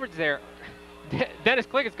man in coverage there. Dennis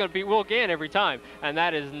Cliggett's going to beat Will Gant every time, and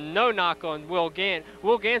that is no knock on Will Gant.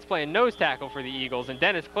 Will Gant's playing nose tackle for the Eagles, and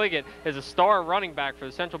Dennis Cliggett is a star running back for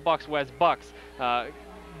the Central Bucks West Bucks.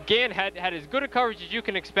 Gant had as good a coverage as you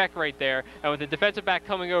can expect right there, and with the defensive back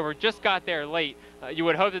coming over, just got there late. You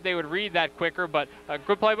would hope that they would read that quicker, but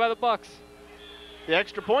good play by the Bucks. The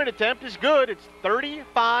extra point attempt is good. It's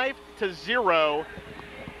 35-0.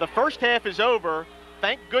 The first half is over.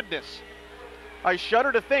 Thank goodness. I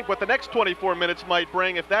shudder to think what the next 24 minutes might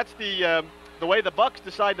bring if that's the way the Bucks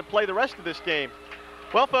decide to play the rest of this game.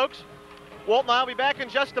 Well, folks, Walt and I will be back in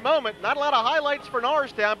just a moment. Not a lot of highlights for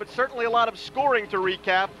Norristown, but certainly a lot of scoring to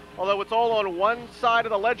recap, although it's all on one side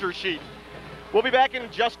of the ledger sheet. We'll be back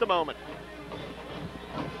in just a moment.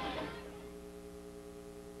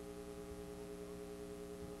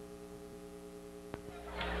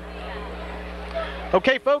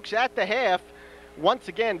 Okay, folks, at the half, once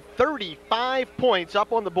again, 35 points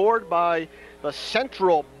up on the board by the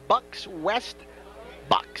Central Bucks West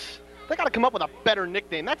Bucks. They got to come up with a better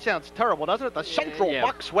nickname. That sounds terrible, doesn't it? The Central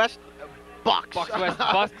Bucks West Bucks. Bucks West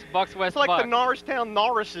Bucks. Bucks West It's like Bucks. the Norristown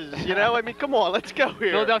Norrises, you know? I mean, come on, let's go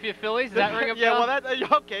here. Philadelphia Phillies, does that ring a bell? Yeah,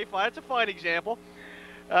 well, okay, fine. That's a fine example.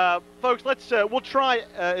 Folks, we'll try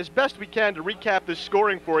as best we can to recap this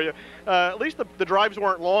scoring for you. At least the drives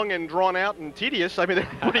weren't long and drawn out and tedious. I mean,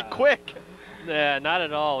 they're pretty quick. Yeah, not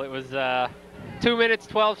at all. It was 2 minutes,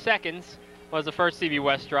 12 seconds was the first CB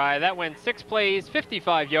West drive. That went 6 plays,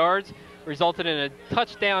 55 yards, resulted in a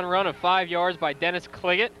touchdown run of 5 yards by Dennis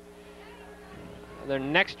Cliggett. Their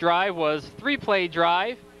next drive was 3-play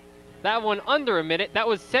drive. That one under a minute. That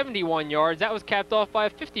was 71 yards. That was capped off by a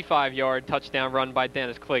 55-yard touchdown run by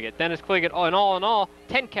Dennis Cliggett. Dennis Cliggett, in all,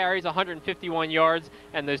 10 carries, 151 yards,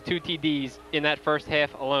 and those 2 TDs in that first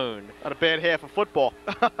half alone. Not a bad half of football.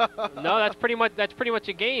 No, that's pretty much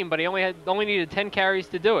a game, but he only needed 10 carries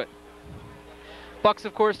to do it. Bucks,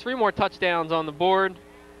 of course, 3 more touchdowns on the board.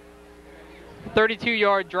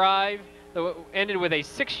 32-yard drive that ended with a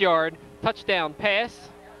 6-yard touchdown pass.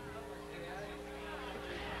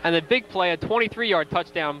 And the big play, a 23-yard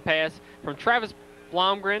touchdown pass from Travis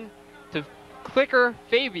Blomgren to Clicker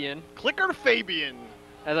Fabian. Clicker Fabian.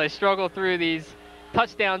 As I struggle through these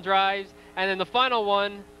touchdown drives. And then the final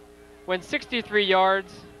one went 63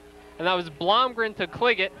 yards, and that was Blomgren to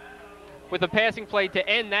Cliggett with a passing play to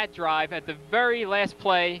end that drive at the very last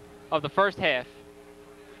play of the first half.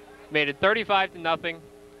 Made it 35-0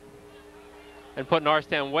 and put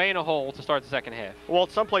Norristown way in a hole to start the second half. Well,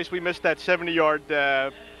 someplace we missed that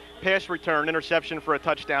 70-yard pass return interception for a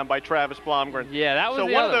touchdown by Travis Blomgren. Yeah, that was so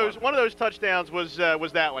the one other of those touchdowns was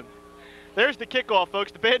that one. There's the kickoff,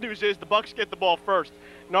 folks. The bad news is the Bucks get the ball first.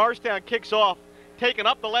 Norristown kicks off, taking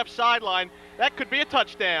up the left sideline. That could be a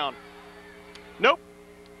touchdown. Nope.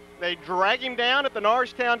 They drag him down at the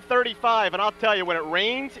Norristown 35, and I'll tell you, when it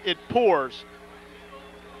rains, it pours.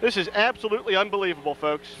 This is absolutely unbelievable,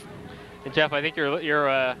 folks. And Jeff, I think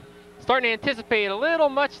you're starting to anticipate a little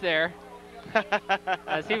much there.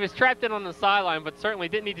 as he was trapped in on the sideline, but certainly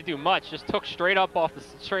didn't need to do much. Just took straight up off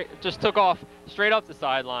the just took off straight up the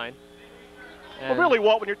sideline. Well, really,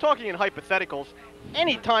 Walt, when you're talking in hypotheticals,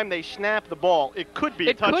 anytime they snap the ball, it could be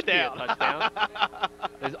a touchdown. Could be a touchdown.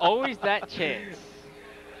 There's always that chance.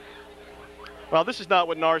 Well, this is not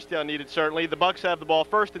what Norristown needed, certainly. The Bucks have the ball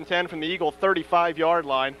 1st and 10 from the Eagle 35-yard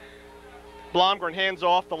line. Blomgren hands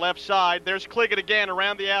off the left side. There's Cliggett again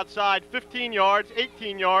around the outside. 15 yards,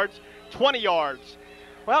 18 yards, 20 yards.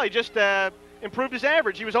 Well, he just improved his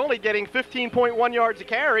average. He was only getting 15.1 yards a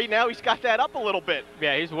carry. Now he's got that up a little bit.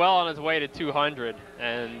 Yeah, he's well on his way to 200,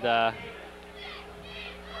 and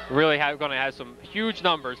really going to have some huge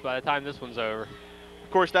numbers by the time this one's over.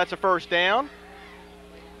 Of course, that's a first down.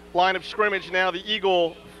 Line of scrimmage now, the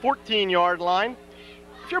Eagle 14-yard line.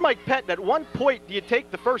 If you're Mike Pettin, at one point, do you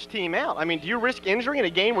take the first team out? I mean, do you risk injury in a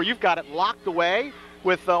game where you've got it locked away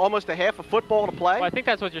with almost a half a football to play? Well, I think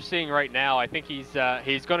that's what you're seeing right now. I think he's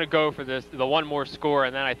going to go for the one more score,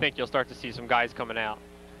 and then I think you'll start to see some guys coming out.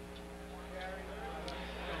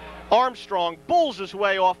 Armstrong bulls his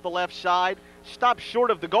way off the left side, stops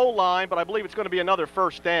short of the goal line, but I believe it's going to be another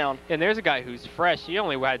first down. And there's a guy who's fresh. He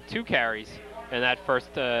only had 2 carries in that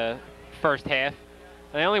first half.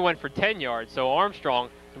 And they only went for 10 yards, so Armstrong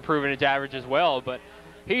improving his average as well, but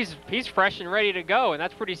he's fresh and ready to go, and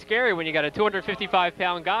that's pretty scary when you got a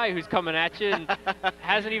 255-pound guy who's coming at you and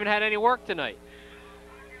hasn't even had any work tonight.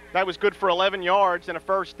 That was good for 11 yards and a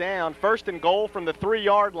first down. 1st and goal from the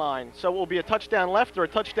 3-yard line. So it will be a touchdown left or a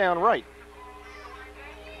touchdown right.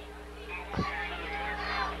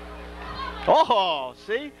 Oh,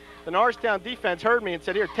 see? The Norristown defense heard me and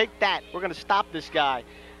said, here, take that. We're going to stop this guy.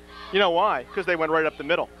 You know why? Because they went right up the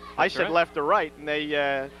middle. I said right. Left or right, and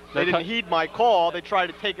they didn't heed my call. They tried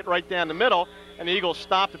to take it right down the middle, and the Eagles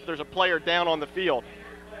stopped if there's a player down on the field.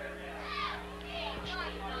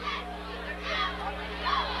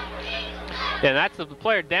 And that's the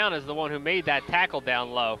player down is the one who made that tackle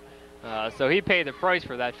down low. So he paid the price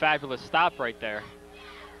for that fabulous stop right there.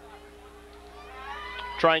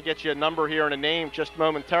 Try and get you a number here and a name just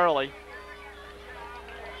momentarily.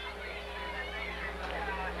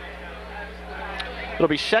 It'll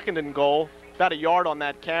be 2nd and goal, about a yard on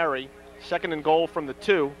that carry. 2nd and goal from the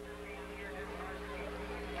 2.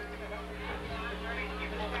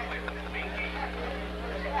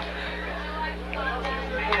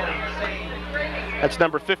 That's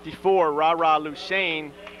number 54, Ra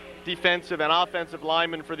Lusain, defensive and offensive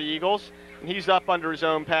lineman for the Eagles. And he's up under his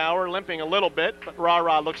own power, limping a little bit, but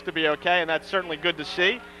Ra looks to be okay, and that's certainly good to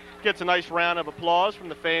see. Gets a nice round of applause from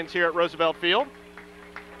the fans here at Roosevelt Field.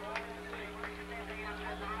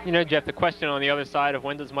 You know, Jeff, the question on the other side of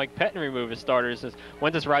when does Mike Pettin remove his starters is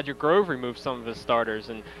when does Roger Grove remove some of his starters?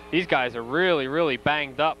 And these guys are really, really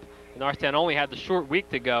banged up. Norristown only had the short week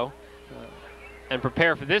to go and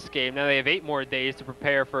prepare for this game. Now they have 8 more days to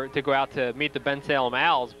prepare to go out to meet the Ben Salem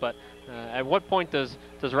Owls. But at what point does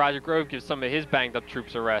Roger Grove give some of his banged up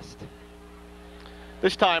troops a rest?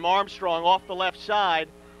 This time Armstrong off the left side.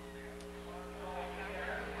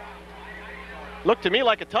 Looked to me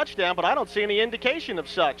like a touchdown, but I don't see any indication of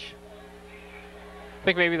such. I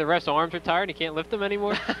think maybe the ref's arms are tired and he can't lift them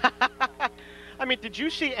anymore. I mean, did you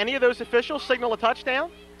see any of those officials signal a touchdown?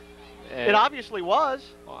 It obviously was.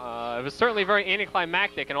 It was certainly very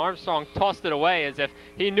anticlimactic, and Armstrong tossed it away as if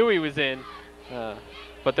he knew he was in.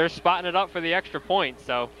 But they're spotting it up for the extra point.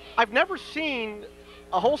 So I've never seen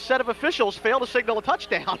a whole set of officials fail to signal a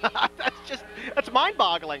touchdown. That's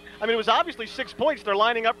mind-boggling. I mean, it was obviously 6 points. They're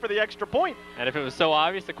lining up for the extra point. And if it was so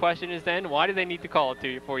obvious, the question is then, why do they need to call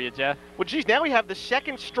it for you, Jeff? Well, geez, now we have the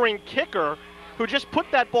 2nd-string kicker who just put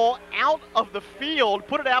that ball out of the field,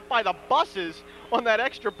 put it out by the buses on that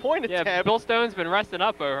extra point attempt. Yeah, Bill Stone's been resting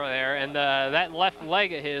up over there, and that left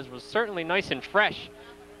leg of his was certainly nice and fresh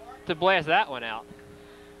to blast that one out.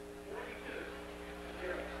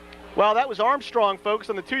 Well, that was Armstrong, folks,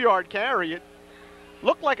 on the 2-yard carry. It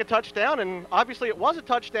looked like a touchdown, and obviously it was a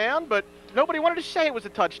touchdown, but nobody wanted to say it was a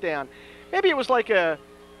touchdown. Maybe it was like you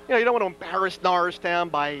don't want to embarrass Norristown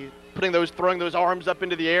by throwing those arms up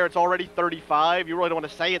into the air. It's already 35. You really don't want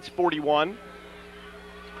to say it's 41.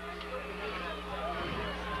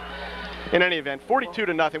 In any event,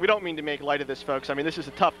 42-0. We don't mean to make light of this, folks. I mean, this is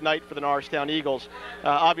a tough night for the Norristown Eagles.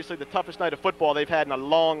 Obviously, the toughest night of football they've had in a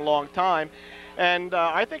long, long time. And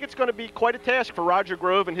I think it's going to be quite a task for Roger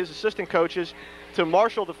Grove and his assistant coaches to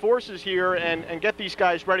marshal the forces here and get these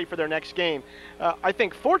guys ready for their next game. I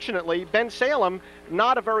think, fortunately, Ben Salem,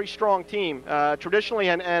 not a very strong team, traditionally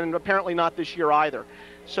and apparently not this year either.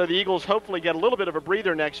 So the Eagles hopefully get a little bit of a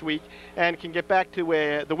breather next week and can get back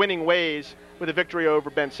to the winning ways with a victory over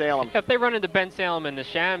Ben Salem. If they run into Ben Salem and the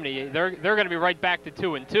Chamonix, they're going to be right back to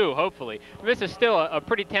 2-2, hopefully. This is still a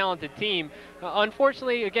pretty talented team.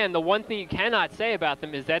 Unfortunately, again, the one thing you cannot say about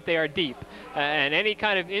them is that they are deep. And any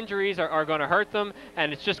kind of injuries are going to hurt them,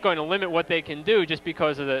 and it's just going to limit what they can do just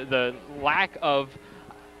because of the lack of,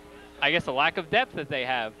 I guess, the lack of depth that they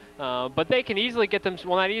have. But they can easily get them,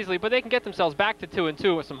 well, not easily, but they can get themselves back to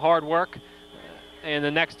 2-2 with some hard work in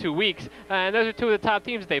the next 2 weeks. And those are two of the top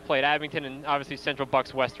teams they played, Abington and obviously Central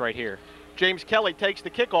Bucks West right here. James Kelly takes the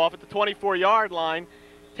kickoff at the 24-yard line,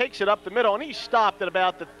 takes it up the middle, and he's stopped at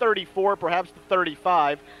about the 34, perhaps the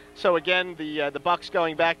 35. So again, the Bucks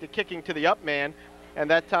going back to kicking to the up man, and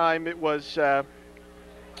that time it was,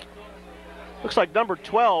 looks like number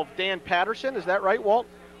 12, Dan Patterson. Is that right, Walt?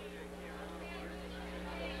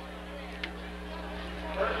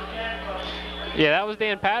 Yeah, that was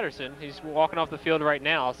Dan Patterson. He's walking off the field right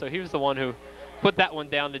now, so he was the one who put that one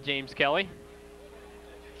down to James Kelly.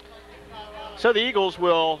 So the Eagles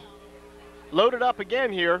will load it up again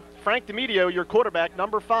here. Frank DeMedio, your quarterback,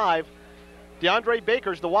 number 5. DeAndre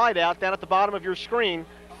Baker's the wideout down at the bottom of your screen.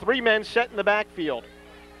 3 men set in the backfield.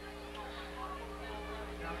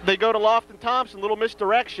 They go to Lofton Thompson, little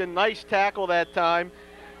misdirection. Nice tackle that time.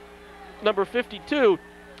 Number 52,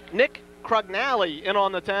 Nick Crugnally in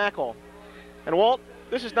on the tackle. And Walt,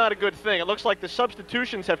 this is not a good thing. It looks like the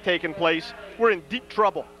substitutions have taken place. We're in deep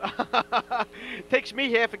trouble. It takes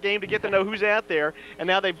me half a game to get to know who's out there, and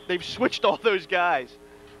now they've switched all those guys.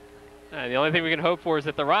 The only thing we can hope for is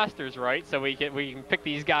that the roster's right, so we can pick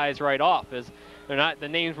these guys right off, as they're not the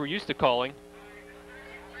names we're used to calling.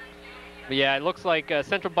 But yeah, it looks like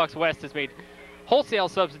Central Bucks West has made wholesale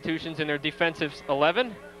substitutions in their defensive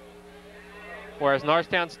 11, whereas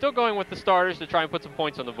Norristown's still going with the starters to try and put some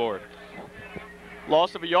points on the board.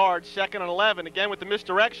 Loss of a yard, 2nd and 11. Again with the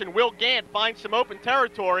misdirection, Will Gant finds some open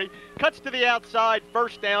territory, cuts to the outside,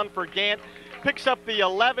 1st down for Gant, picks up the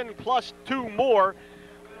 11 plus 2 more.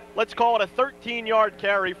 Let's call it a 13-yard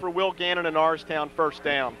carry for Will Gant and a Norristown 1st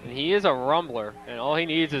down. And he is a rumbler, and all he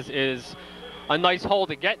needs is a nice hole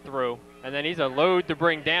to get through, and then he's a load to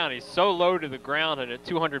bring down. He's so low to the ground and at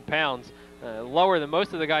 200 pounds, lower than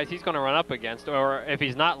most of the guys he's going to run up against, or if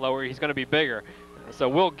he's not lower, he's going to be bigger. So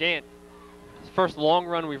Will Gant, his first long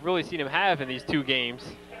run we've really seen him have in these 2 games.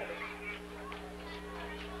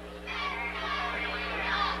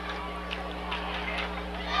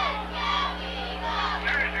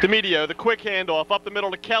 DeMedio, the quick handoff up the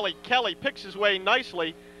middle to Kelly. Kelly picks his way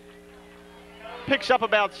nicely, picks up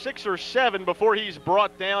about 6 or 7 before he's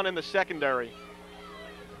brought down in the secondary.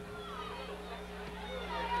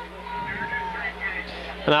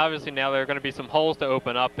 And obviously now there are going to be some holes to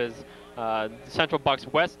open up, as Central Bucks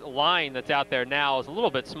West line that's out there now is a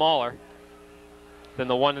little bit smaller than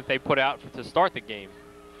the one that they put out to start the game.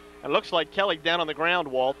 It looks like Kelly down on the ground,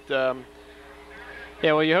 Walt.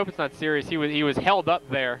 Yeah, well, you hope it's not serious. He was held up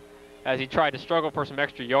there as he tried to struggle for some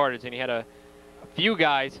extra yardage, and he had a few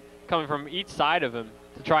guys coming from each side of him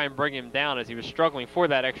to try and bring him down as he was struggling for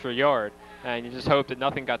that extra yard, and you just hope that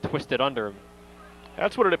nothing got twisted under him.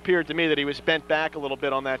 That's what it appeared to me, that he was bent back a little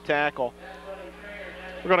bit on that tackle.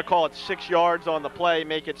 We're going to call it 6 yards on the play,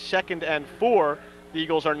 make it 2nd and 4. The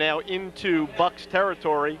Eagles are now into Bucks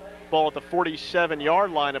territory, ball at the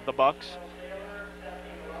 47-yard line of the Bucks.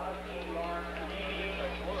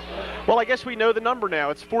 Well, I guess we know the number now.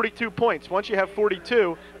 It's 42 points. Once you have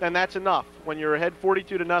 42, then that's enough. When you're ahead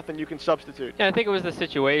 42-0, you can substitute. Yeah, I think it was the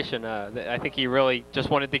situation. I think he really just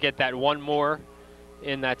wanted to get that one more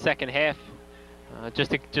in that second half,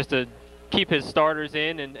 just to keep his starters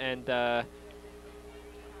in and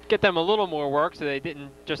get them a little more work so they didn't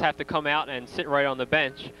just have to come out and sit right on the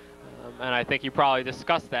bench. And I think he probably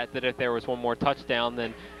discussed that if there was one more touchdown,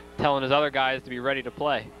 then telling his other guys to be ready to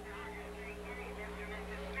play.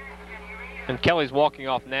 And Kelly's walking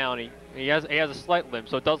off now, and he has a slight limp,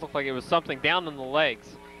 so it does look like it was something down in the legs.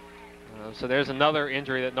 So there's another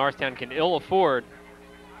injury that Norristown can ill afford,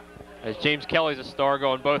 as James Kelly's a star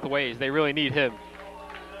going both ways. They really need him.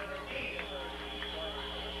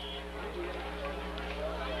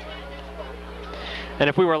 And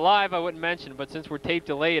if we were live, I wouldn't mention, but since we're tape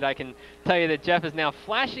delayed, I can tell you that Jeff is now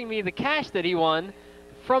flashing me the cash that he won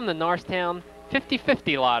from the Norristown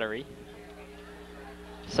 50-50 lottery.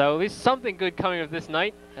 So at least something good coming of this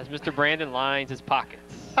night as Mr. Brandon lines his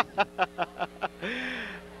pockets.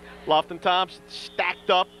 Lofton Thompson stacked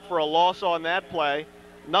up for a loss on that play.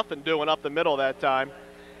 Nothing doing up the middle that time.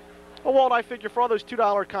 Well, Walt, I figure for all those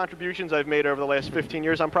 $2 contributions I've made over the last 15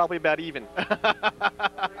 years, I'm probably about even.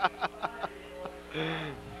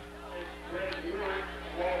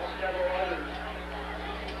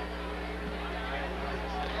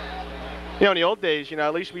 You know, in the old days,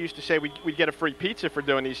 at least we used to say we'd get a free pizza for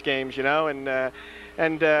doing these games, and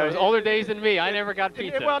it was older days than me. I never got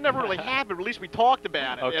pizza. Well, it never really happened, but at least we talked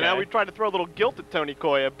about it. Okay. We tried to throw a little guilt at Tony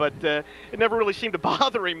Coya, but it never really seemed to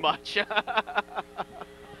bother him much.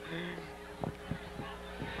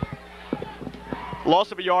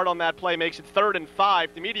 Loss of a yard on that play makes it 3rd and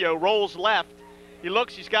 5. DeMedio rolls left. He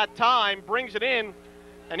looks, he's got time, brings it in,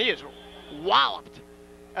 and he is walloped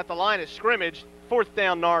at the line of scrimmage. 4th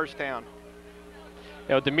down, Norristown.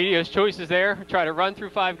 DeMedio's choices there, try to run through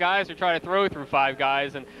 5 guys or try to throw through 5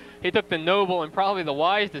 guys, and he took the noble and probably the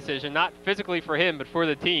wise decision, not physically for him, but for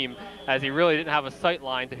the team, as he really didn't have a sight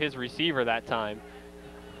line to his receiver that time.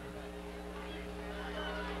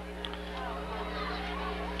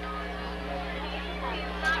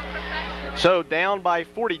 So down by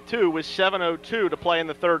 42 with 7:02 to play in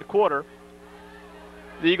the 3rd quarter.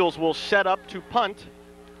 The Eagles will set up to punt.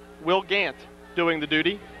 Will Gant doing the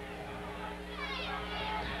duty.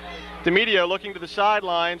 DeMedio looking to the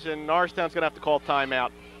sidelines, and Norristown's going to have to call timeout.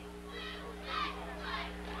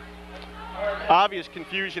 Obvious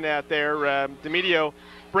confusion out there. DeMedio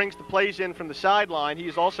brings the plays in from the sideline.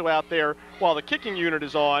 He's also out there while the kicking unit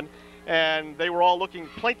is on, and they were all looking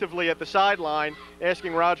plaintively at the sideline,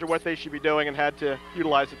 asking Roger what they should be doing, and had to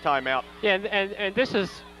utilize the timeout. Yeah, and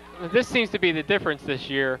this seems to be the difference this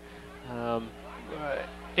year,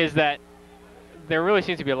 is that there really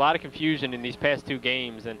seems to be a lot of confusion in these past 2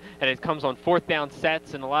 games, and it comes on 4th down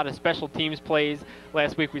sets and a lot of special teams plays.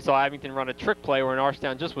 Last week we saw Abington run a trick play where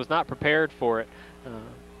Norristown just was not prepared for it.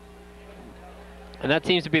 And that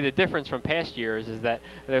seems to be the difference from past years, is that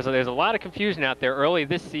there's a lot of confusion out there early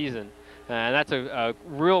this season, and that's a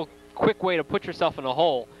real quick way to put yourself in a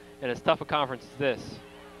hole in as tough a conference as this.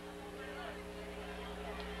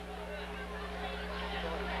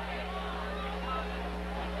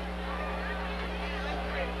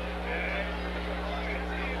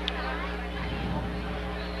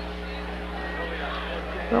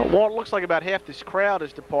 Well, it looks like about half this crowd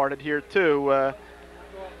has departed here too.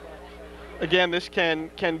 Again, this can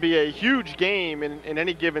be a huge game in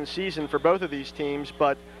any given season for both of these teams,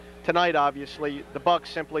 but tonight, obviously, the Bucks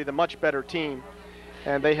simply the much better team,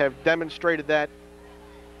 and they have demonstrated that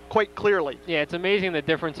quite clearly. Yeah, it's amazing the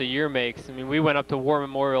difference a year makes. I mean, we went up to War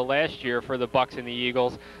Memorial last year for the Bucks and the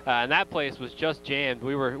Eagles, and that place was just jammed.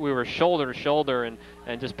 We were shoulder to shoulder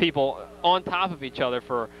and just people on top of each other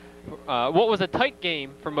for what was a tight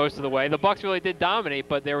game for most of the way. The Bucks really did dominate,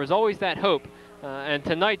 but there was always that hope. And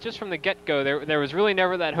tonight, just from the get-go, there was really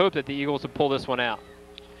never that hope that the Eagles would pull this one out.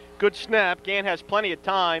 Good snap. Gant has plenty of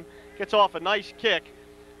time. Gets off a nice kick.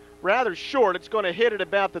 Rather short. It's going to hit at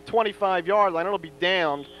about the 25-yard line. It'll be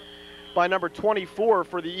downed by number 24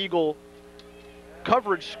 for the Eagle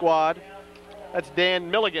coverage squad. That's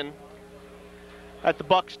Dan Milligan at the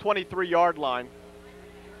Bucks' 23-yard line.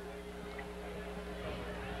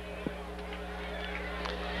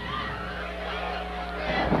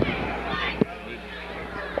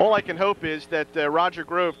 All I can hope is that Roger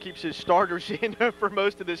Grove keeps his starters in for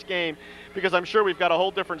most of this game, because I'm sure we've got a whole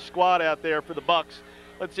different squad out there for the Bucks.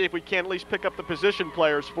 Let's see if we can at least pick up the position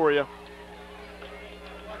players for you.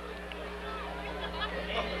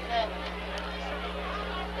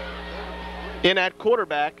 In at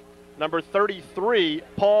quarterback, number 33,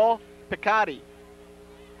 Paul Picotti.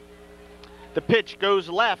 The pitch goes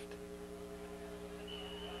left.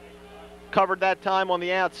 Covered that time on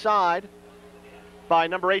the outside by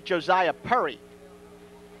number 8, Josiah Perry.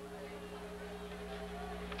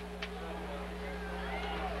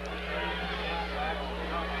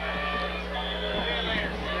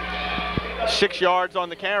 Six yards on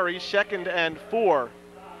the carry, 2nd and 4.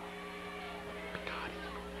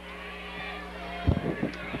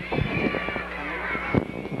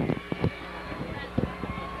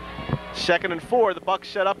 2nd and 4, the Bucks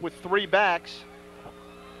set up with 3 backs.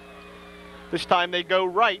 This time they go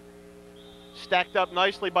right. Stacked up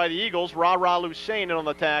nicely by the Eagles. Ra-Ra Lusain in on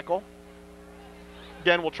the tackle.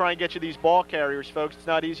 Again, we'll try and get you these ball carriers, folks. It's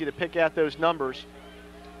not easy to pick out those numbers.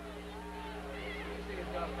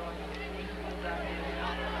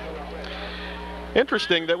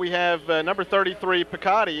 Interesting that we have number 33,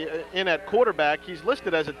 Picotti, in at quarterback. He's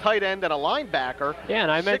listed as a tight end and a linebacker. Yeah,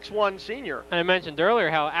 and I 6'1" senior. And I mentioned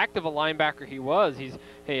earlier how active a linebacker he was. He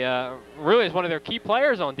really is one of their key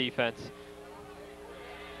players on defense.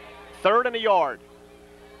 3rd and a yard.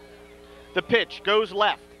 The pitch goes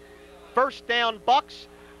left. 1st down, Bucks.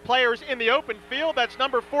 Players in the open field. That's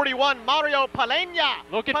number 41, Mario Palena.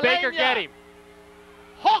 Look at Baker get him.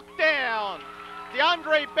 Hawk down.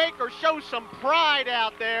 DeAndre Baker shows some pride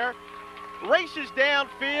out there. Races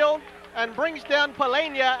downfield and brings down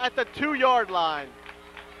Palena at the 2-yard line.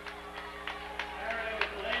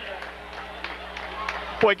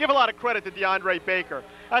 Boy, give a lot of credit to DeAndre Baker.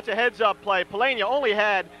 That's a heads-up play. Polania only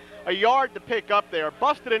had a yard to pick up there,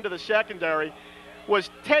 busted into the secondary,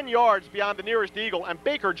 was 10 yards beyond the nearest Eagle, and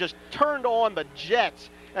Baker just turned on the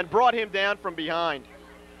jets and brought him down from behind.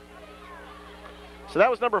 So that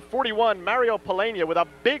was number 41, Mario Polania, with a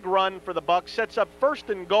big run for the Bucs. Sets up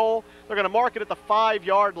 1st and goal. They're going to mark it at the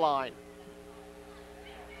 5-yard line.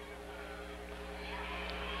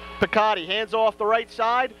 Picotti hands off the right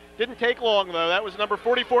side. Didn't take long, though. That was number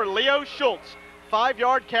 44, Leo Schultz.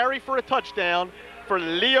 5-yard carry for a touchdown for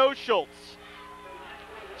Leo Schultz.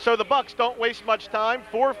 So the Bucs don't waste much time.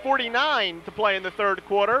 4:49 to play in the third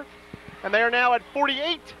quarter, and they are now at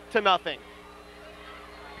 48-0.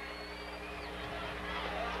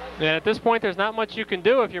 And at this point, there's not much you can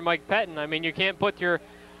do if you're Mike Pettin. I mean, you can't put your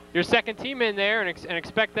second team in there and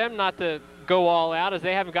expect them not to go all out, as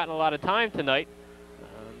they haven't gotten a lot of time tonight.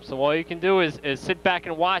 So all you can do is sit back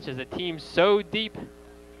and watch as a team so deep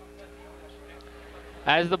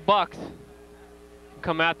as the Bucs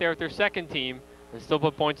come out there with their second team and still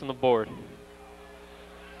put points on the board.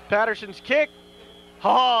 Patterson's kick.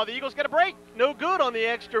 Oh, the Eagles get a break. No good on the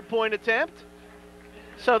extra point attempt.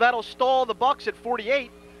 So that'll stall the Bucs at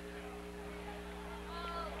 48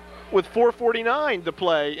 with 4:49 to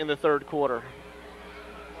play in the third quarter.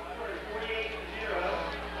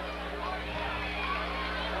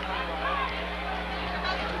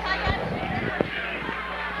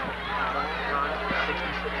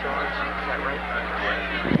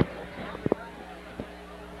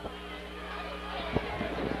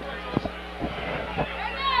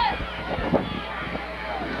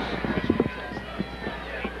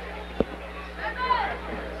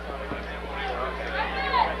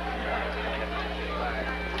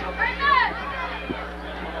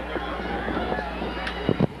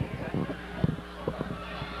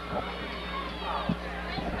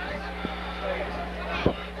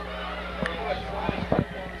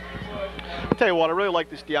 Tell you what, I really like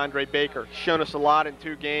this DeAndre Baker. He's shown us a lot in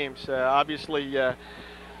 2 games. Obviously,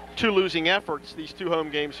 2 losing efforts, these 2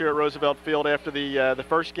 home games here at Roosevelt Field after the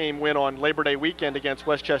first game win on Labor Day weekend against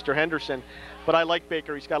Westchester Henderson. But I like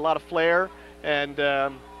Baker. He's got a lot of flair and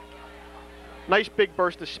nice big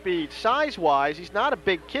burst of speed. Size-wise, he's not a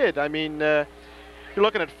big kid. I mean, you're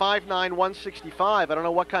looking at 5'9", 165. I don't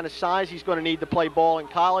know what kind of size he's going to need to play ball in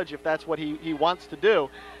college if that's what he wants to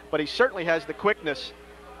do. But he certainly has the quickness.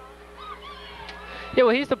 Yeah,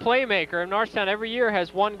 well, he's the playmaker. And Norristown every year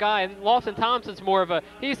has one guy. And Lawson Thompson's more of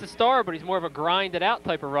he's the star, but he's more of a grinded-out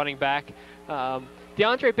type of running back.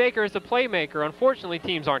 DeAndre Baker is the playmaker. Unfortunately,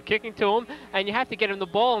 teams aren't kicking to him, and you have to get him the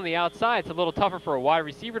ball on the outside. It's a little tougher for a wide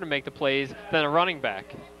receiver to make the plays than a running back.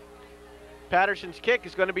 Patterson's kick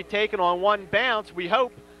is going to be taken on one bounce, we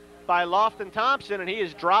hope, by Lofton Thompson, and he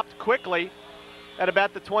is dropped quickly at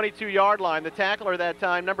about the 22-yard line. The tackler that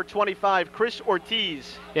time, number 25, Chris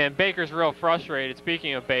Ortiz. Yeah, and Baker's real frustrated.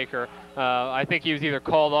 Speaking of Baker, I think he was either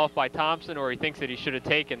called off by Thompson or he thinks that he should have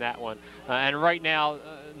taken that one. And right now,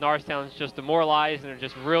 Norristown's just demoralized and they're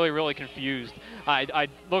just really, really confused.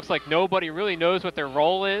 Looks like nobody really knows what their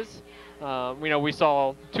role is. We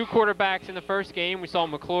saw 2 quarterbacks in the first game. We saw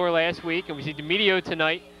McClure last week, and we see DeMedio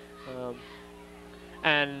tonight.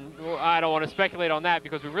 And I don't want to speculate on that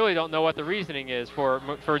because we really don't know what the reasoning is for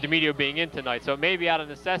DeMedio being in tonight. So it may be out of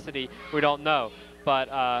necessity. We don't know. But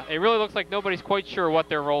it really looks like nobody's quite sure what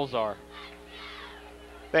their roles are.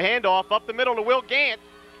 The handoff up the middle to Will Gant.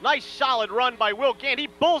 Nice solid run by Will Gant. He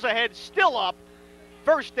bulls ahead, still up.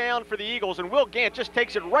 First down for the Eagles, and Will Gant just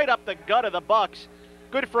takes it right up the gut of the Bucs.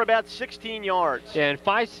 Good for about 16 yards. Yeah, and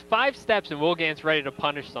five steps, and Will Gant's ready to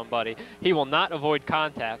punish somebody. He will not avoid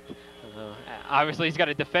contact. Obviously, he's got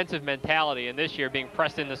a defensive mentality, and this year being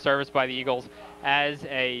pressed into service by the Eagles as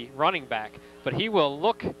a running back. But he will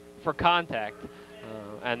look for contact,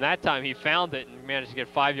 and that time he found it and managed to get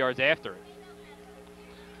 5 yards after it.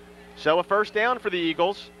 So a first down for the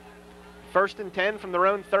Eagles. 1st and 10 from their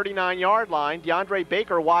own 39-yard line. DeAndre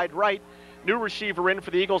Baker wide right. New receiver in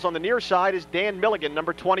for the Eagles on the near side is Dan Milligan,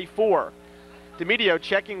 number 24. DeMedio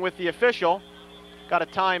checking with the official. Got a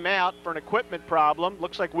timeout for an equipment problem.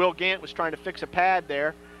 Looks like Will Gant was trying to fix a pad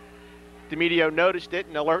there. DeMedio noticed it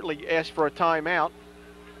and alertly asked for a timeout.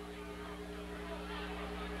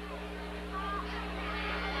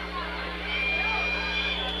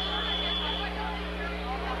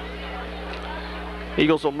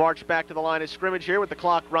 Eagles will march back to the line of scrimmage here with the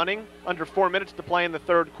clock running. Under 4 minutes to play in the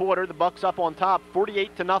third quarter. The Bucs up on top,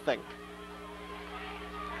 48-0.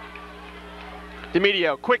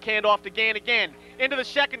 DeMedio, quick handoff to Gant again. Into the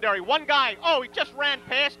secondary. One guy, he just ran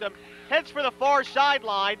past him. Heads for the far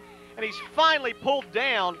sideline, and he's finally pulled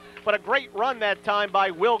down. But a great run that time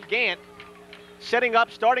by Will Gant. setting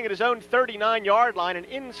up, starting at his own 39-yard line and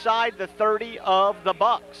inside the 30 of the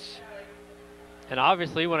Bucks. And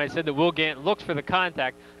obviously, when I said that Will Gant looks for the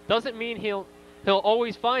contact, doesn't mean he'll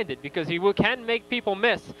always find it, because he can make people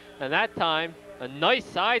miss. And that time, a nice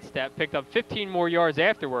sidestep, picked up 15 more yards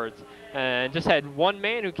afterwards, and just had one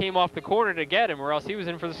man who came off the corner to get him, or else he was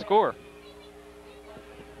in for the score.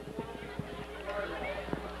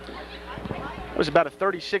 It was about a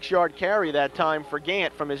 36-yard carry that time for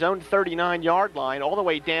Gant from his own 39-yard line all the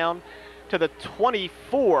way down to the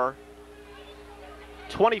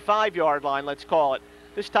 25-yard line, let's call it.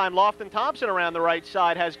 This time Lofton Thompson around the right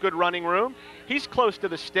side has good running room. He's close to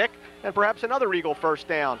the stick, and perhaps another Eagle first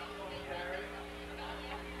down.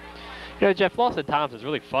 You know, Jeff, Lofton Thompson is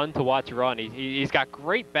really fun to watch run. He's got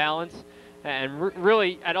great balance, and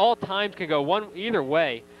really at all times can go either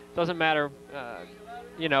way. Doesn't matter.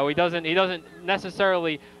 You know, he doesn't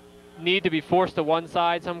necessarily need to be forced to one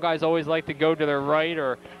side. Some guys always like to go to their right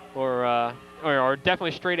or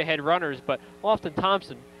definitely straight ahead runners, but Lofton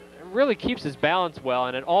Thompson really keeps his balance well,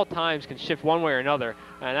 and at all times can shift one way or another,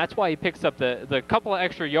 and that's why he picks up the couple of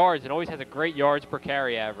extra yards and always has a great yards per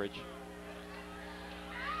carry average.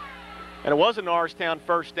 And it was a Norristown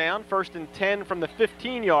first down, 1st and 10 from the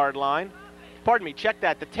 15-yard line. Pardon me, check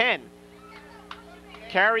that, the 10.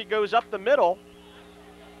 Carry goes up the middle.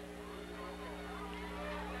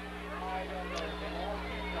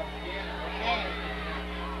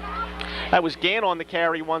 That was Gant on the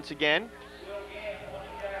carry once again.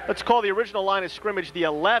 Let's call the original line of scrimmage the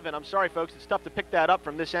 11. I'm sorry, folks, it's tough to pick that up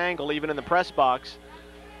from this angle, even in the press box.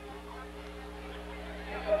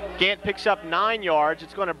 Gant picks up 9 yards.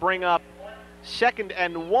 It's going to bring up 2nd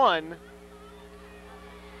and 1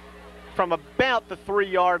 from about the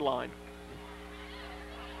 3-yard line.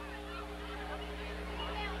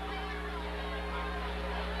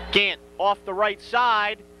 Gant off the right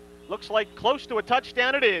side. Looks like close to a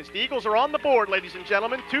touchdown it is. The Eagles are on the board, ladies and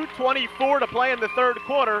gentlemen. 2:24 to play in the third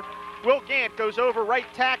quarter. Will Gant goes over right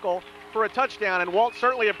tackle for a touchdown, and Walt,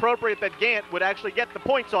 certainly appropriate that Gant would actually get the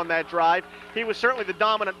points on that drive. He was certainly the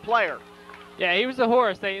dominant player. Yeah, he was the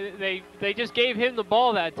horse. They just gave him the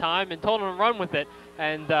ball that time and told him to run with it,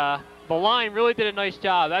 and the line really did a nice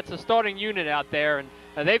job. That's a starting unit out there,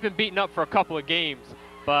 and they've been beaten up for a couple of games,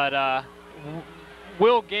 but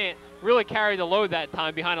Will Gant really carried the load that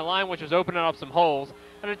time behind a line which was opening up some holes,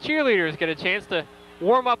 and the cheerleaders get a chance to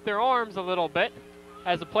warm up their arms a little bit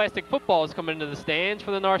as the plastic football is coming into the stands for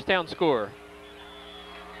the Norristown score.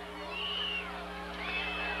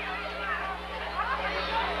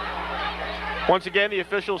 Once again, the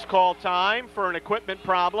officials call time for an equipment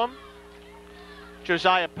problem.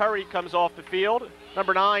 Josiah Perry comes off the field.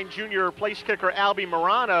 Number 9, junior place kicker Albie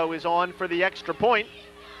Morano is on for the extra point.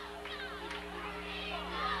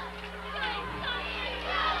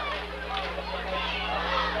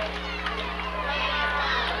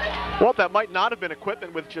 Well, that might not have been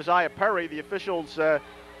equipment with Josiah Perry. The officials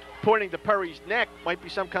pointing to Perry's neck. Might be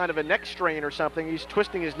some kind of a neck strain or something. He's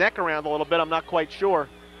twisting his neck around a little bit. I'm not quite sure.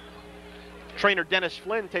 Trainer Dennis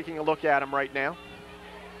Flynn taking a look at him right now.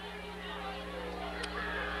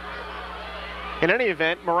 In any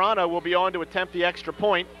event, Morano will be on to attempt the extra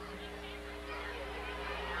point.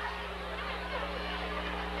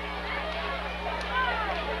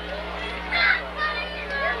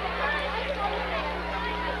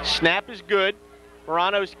 Snap is good.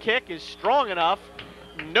 Morano's kick is strong enough.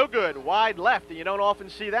 No good. Wide left, and you don't often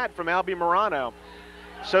see that from Albie Morano.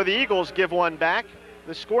 So the Eagles give one back.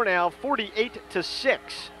 The score now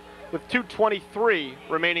 48-6 with 2:23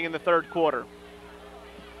 remaining in the third quarter.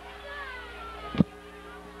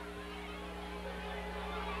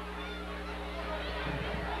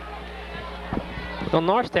 Well,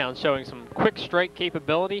 Norristown showing some quick strike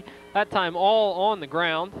capability, that time all on the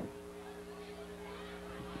ground.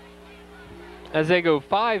 As they go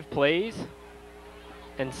 5 plays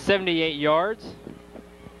and 78 yards.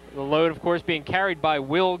 The load, of course, being carried by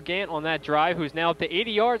Will Gant on that drive, who's now up to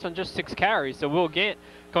 80 yards on just 6 carries. So Will Gant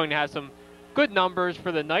going to have some good numbers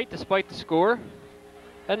for the night despite the score.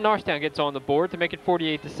 And Norristown gets on the board to make it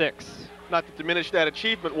 48-6. Not to diminish that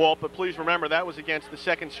achievement, Walt, but please remember that was against the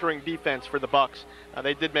second-string defense for the Bucks.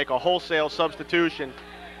 They did make a wholesale substitution,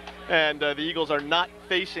 and the Eagles are not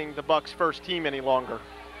facing the Bucks' first team any longer.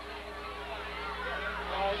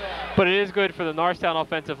 But it is good for the Norristown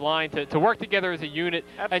offensive line to work together as a unit.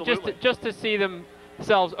 Absolutely. And just to see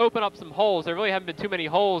themselves open up some holes. There really haven't been too many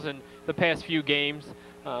holes in the past few games.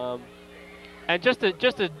 And just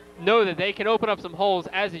to know that they can open up some holes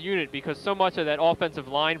as a unit, because so much of that offensive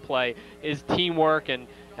line play is teamwork and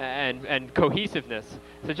cohesiveness.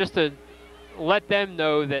 So just to let them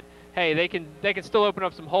know that hey, they can still open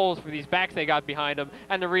up some holes for these backs they got behind them,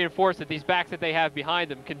 and to reinforce that these backs that they have behind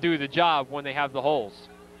them can do the job when they have the holes.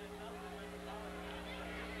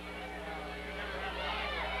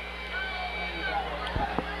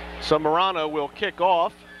 So Morano will kick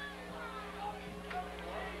off.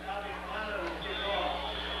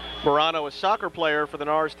 Morano, a soccer player for the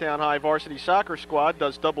Norristown High varsity soccer squad,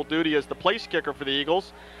 does double duty as the place kicker for the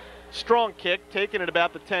Eagles. Strong kick, taken at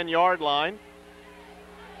about the 10-yard line.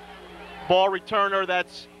 Ball returner,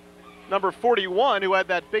 that's number 41, who had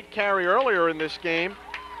that big carry earlier in this game.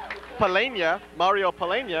 Palena, Mario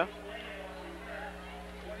Palena.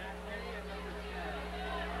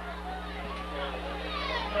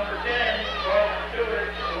 Number 10, Robert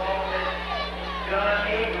Stewart, along with John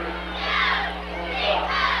Avery.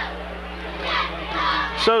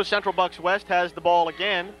 So Central Bucks West has the ball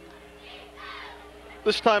again.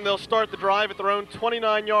 This time they'll start the drive at their own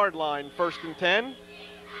 29-yard line, 1st and 10.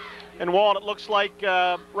 And Walt, it looks like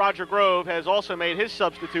Roger Grove has also made his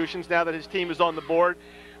substitutions now that his team is on the board.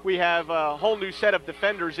 We have a whole new set of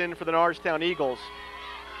defenders in for the Norristown Eagles.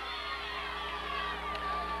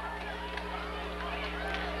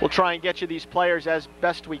 We'll try and get you these players as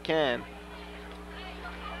best we can.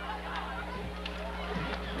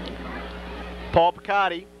 Paul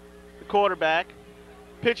Picotti, the quarterback,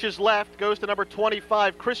 pitches left, goes to number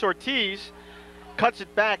 25, Chris Ortiz, cuts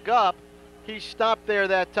it back up. He's stopped there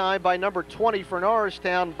that time by number 20 for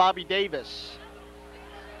Norristown, Bobby Davis.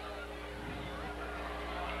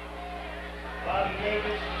 Bobby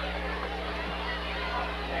Davis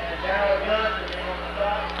and Darryl Johnson on the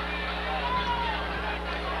stop.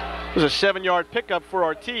 It was a 7-yard pickup for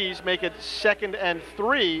Ortiz, make it 2nd and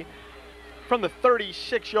 3 from the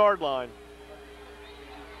 36-yard line.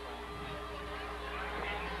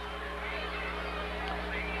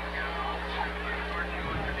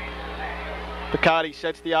 Picotti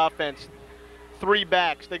sets the offense. 3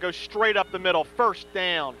 backs. They go straight up the middle. 1st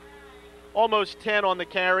down. Almost 10 on the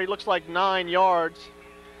carry. Looks like 9 yards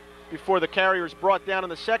before the carrier is brought down in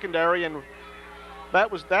the secondary. And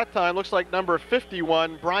that time looks like number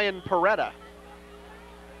 51, Brian Peretta.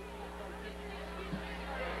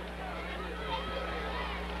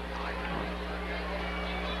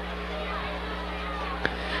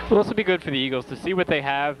 Well, this will be good for the Eagles to see what they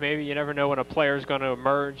have. Maybe you never know when a player is going to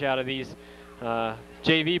emerge out of these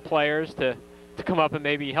JV players to come up and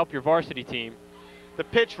maybe help your varsity team. The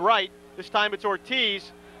pitch right. This time it's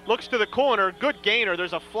Ortiz. Looks to the corner. Good gainer.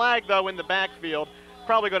 There's a flag, though, in the backfield.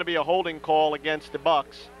 Probably going to be a holding call against the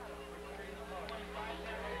Bucks.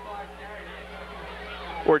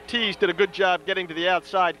 Ortiz did a good job getting to the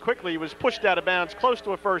outside quickly. He was pushed out of bounds close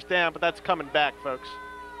to a 1st down, but that's coming back, folks.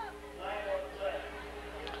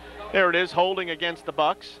 There it is, holding against the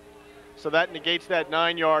Bucks. So that negates that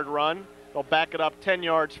 9-yard run. They'll back it up 10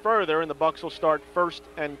 yards further, and the Bucks will start 1st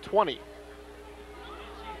and 20.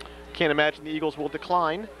 Can't imagine the Eagles will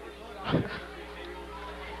decline.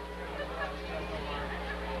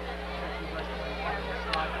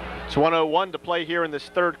 It's 1:01 to play here in this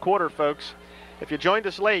 3rd quarter, folks. If you joined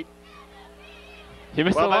us late, you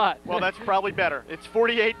missed a lot. Well, that's probably better. It's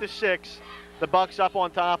 48-6. The Bucks up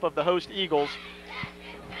on top of the host Eagles.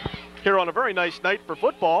 Here on a very nice night for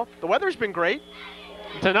football. The weather's been great.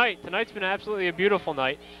 Tonight's been absolutely a beautiful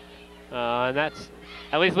night. And that's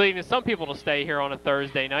at least leading some people to stay here on a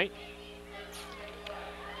Thursday night.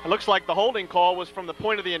 It looks like the holding call was from the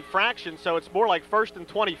point of the infraction, so it's more like 1st and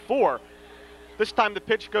 24. This time the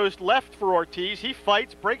pitch goes left for Ortiz. He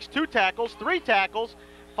fights, breaks 2 tackles, 3 tackles,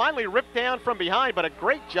 finally ripped down from behind, but a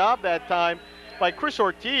great job that time by Chris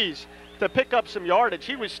Ortiz to pick up some yardage.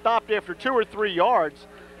 He was stopped after 2 or 3 yards,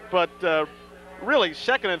 but really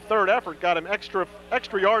 2nd and 3rd effort got him extra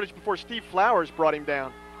yardage before Steve Flowers brought him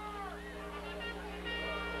down.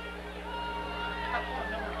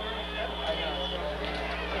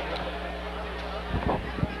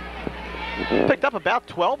 Picked up about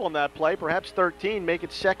 12 on that play, perhaps 13, make it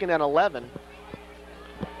 2nd and 11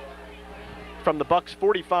 from the Bucks'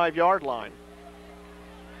 45-yard line.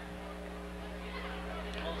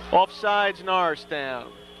 Offsides,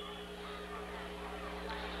 Norristown.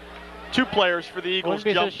 2 players for the Eagles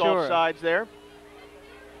jumped offsides there.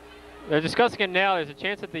 They're discussing it now. There's a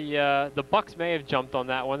chance that the Bucks may have jumped on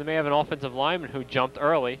that one. They may have an offensive lineman who jumped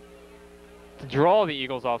early to draw the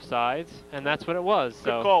Eagles offsides, and that's what it was.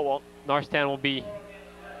 Good call, Walt. Norristown will be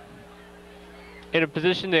in a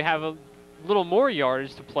position to have a little more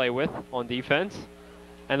yardage to play with on defense.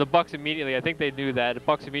 And the Bucks immediately, I think they knew that, the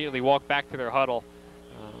Bucks immediately walked back to their huddle.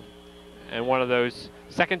 And one of those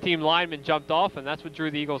second-team linemen jumped off, and that's what drew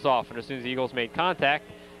the Eagles off. And as soon as the Eagles made contact,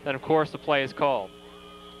 then, of course, the play is called.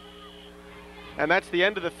 And that's the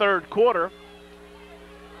end of the third quarter.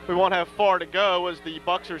 We won't have far to go as the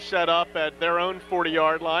Bucks are set up at their own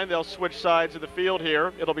 40-yard line. They'll switch sides of the field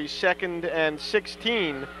here. It'll be 2nd and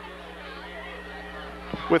 16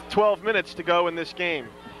 with 12 minutes to go in this game.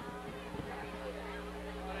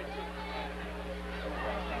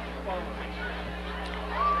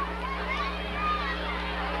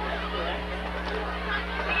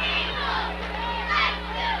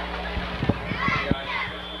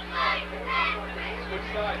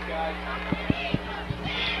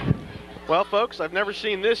 Well, folks, I've never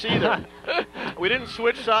seen this either. We didn't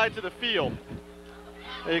switch sides of the field.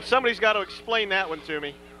 Somebody's got to explain that one to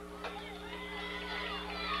me.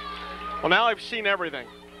 Well, now I've seen everything.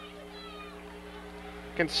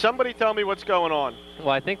 Can somebody tell me what's going on?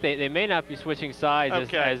 Well, I think they may not be switching sides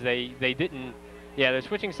Okay. as they didn't. Yeah, they're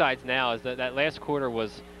switching sides now as that last quarter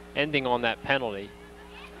was ending on that penalty.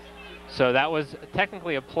 So that was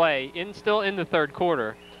technically a play still in the third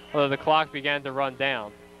quarter, although the clock began to run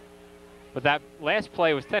down. But that last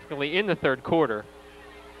play was technically in the third quarter,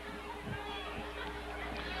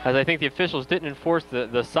 as I think the officials didn't enforce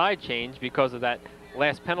the side change because of that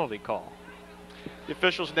last penalty call. The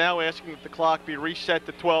officials now asking that the clock be reset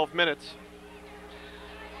to 12 minutes.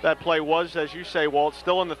 That play was, as you say, Walt,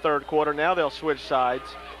 still in the third quarter. Now they'll switch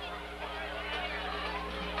sides.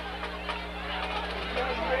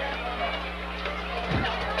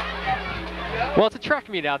 Well, it's a track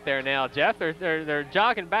meet out there now, Jeff. They're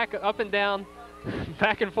jogging back up and down,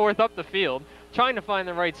 back and forth up the field, trying to find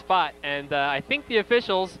the right spot. And I think the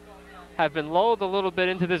officials have been lulled a little bit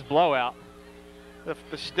into this blowout.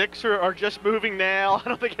 The sticks are just moving now. I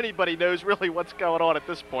don't think anybody knows really what's going on at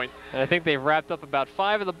this point. And I think they've wrapped up about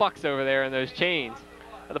 5 of the Bucks over there in those chains.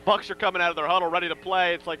 And the Bucks are coming out of their huddle ready to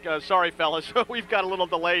play. It's like, sorry, fellas, we've got a little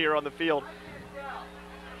delay here on the field.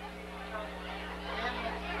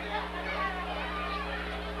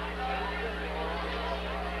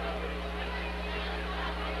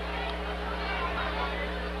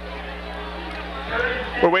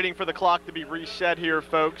 We're waiting for the clock to be reset here,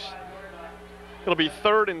 folks. It'll be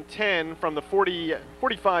 3rd and 10 from the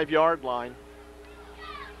 45-yard line.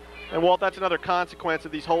 And Walt, that's another consequence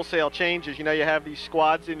of these wholesale changes. You know, you have these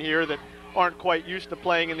squads in here that aren't quite used to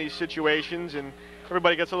playing in these situations, and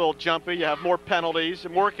everybody gets a little jumpy. You have more penalties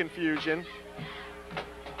and more confusion.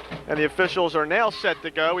 And the officials are now set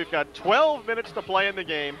to go. We've got 12 minutes to play in the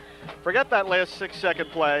game. Forget that last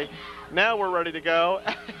 6-second play. Now we're ready to go.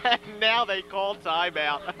 And now they call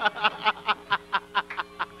timeout.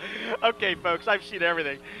 Okay, folks, I've seen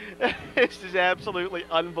everything. This is absolutely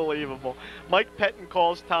unbelievable. Mike Pettin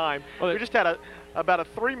calls time. We just had about a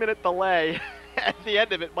 3-minute delay. At the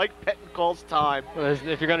end of it, Mike Pettin calls time. Well,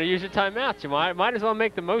 if you're going to use your timeouts, you might as well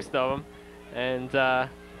make the most of them. And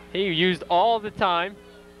he used all the time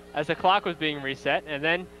as the clock was being reset, and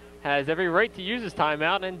then has every right to use his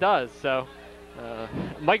timeout and does. So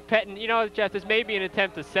Mike Pettin, you know, Jeff, this may be an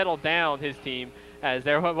attempt to settle down his team, as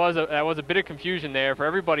there was a bit of confusion there for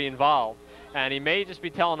everybody involved. And he may just be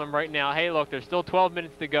telling them right now, hey, look, there's still 12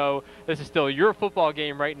 minutes to go. This is still your football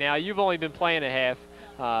game right now. You've only been playing a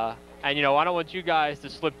half. And, you know, I don't want you guys to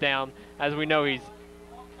slip down. As we know, he's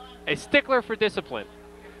a stickler for discipline.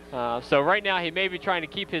 So right now he may be trying to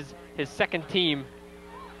keep his second team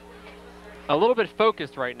a little bit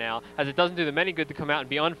focused right now, as it doesn't do them any good to come out and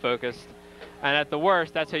be unfocused. And at the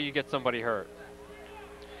worst, that's how you get somebody hurt.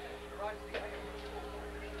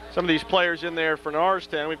 Some of these players in there for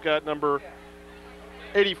Norristown. We've got number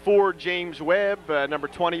 84, James Webb, number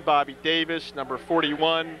 20, Bobby Davis, number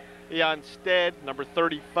 41, Eon Stead, number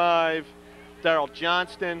 35, Darrell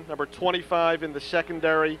Johnston, number 25 in the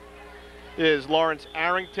secondary is Lawrence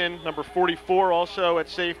Arrington, number 44 also at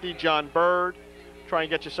safety, John Bird. Try and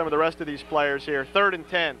get you some of the rest of these players here. 3rd and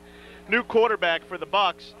 10. New quarterback for the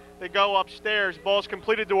Bucks. They go upstairs. Ball's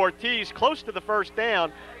completed to Ortiz, close to the first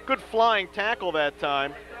down. Good flying tackle that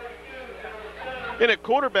time. In at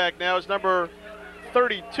quarterback now is number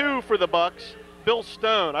 32 for the Bucks, Bill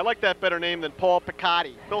Stone. I like that better name than Paul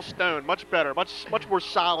Picotti. Bill Stone, much better, much more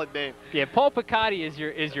solid name. Yeah, Paul Picotti is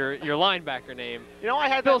your linebacker name. You know, I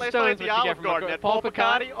had Bill that last night at Stone's the what you Olive get from Garden. a- That Paul Paul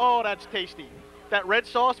Picotti, oh, that's tasty. That red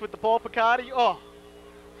sauce with the Paul Picotti, oh.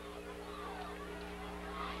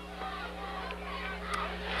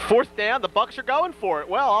 4th down, the Bucks are going for it.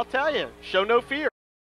 Well, I'll tell you, show no fear.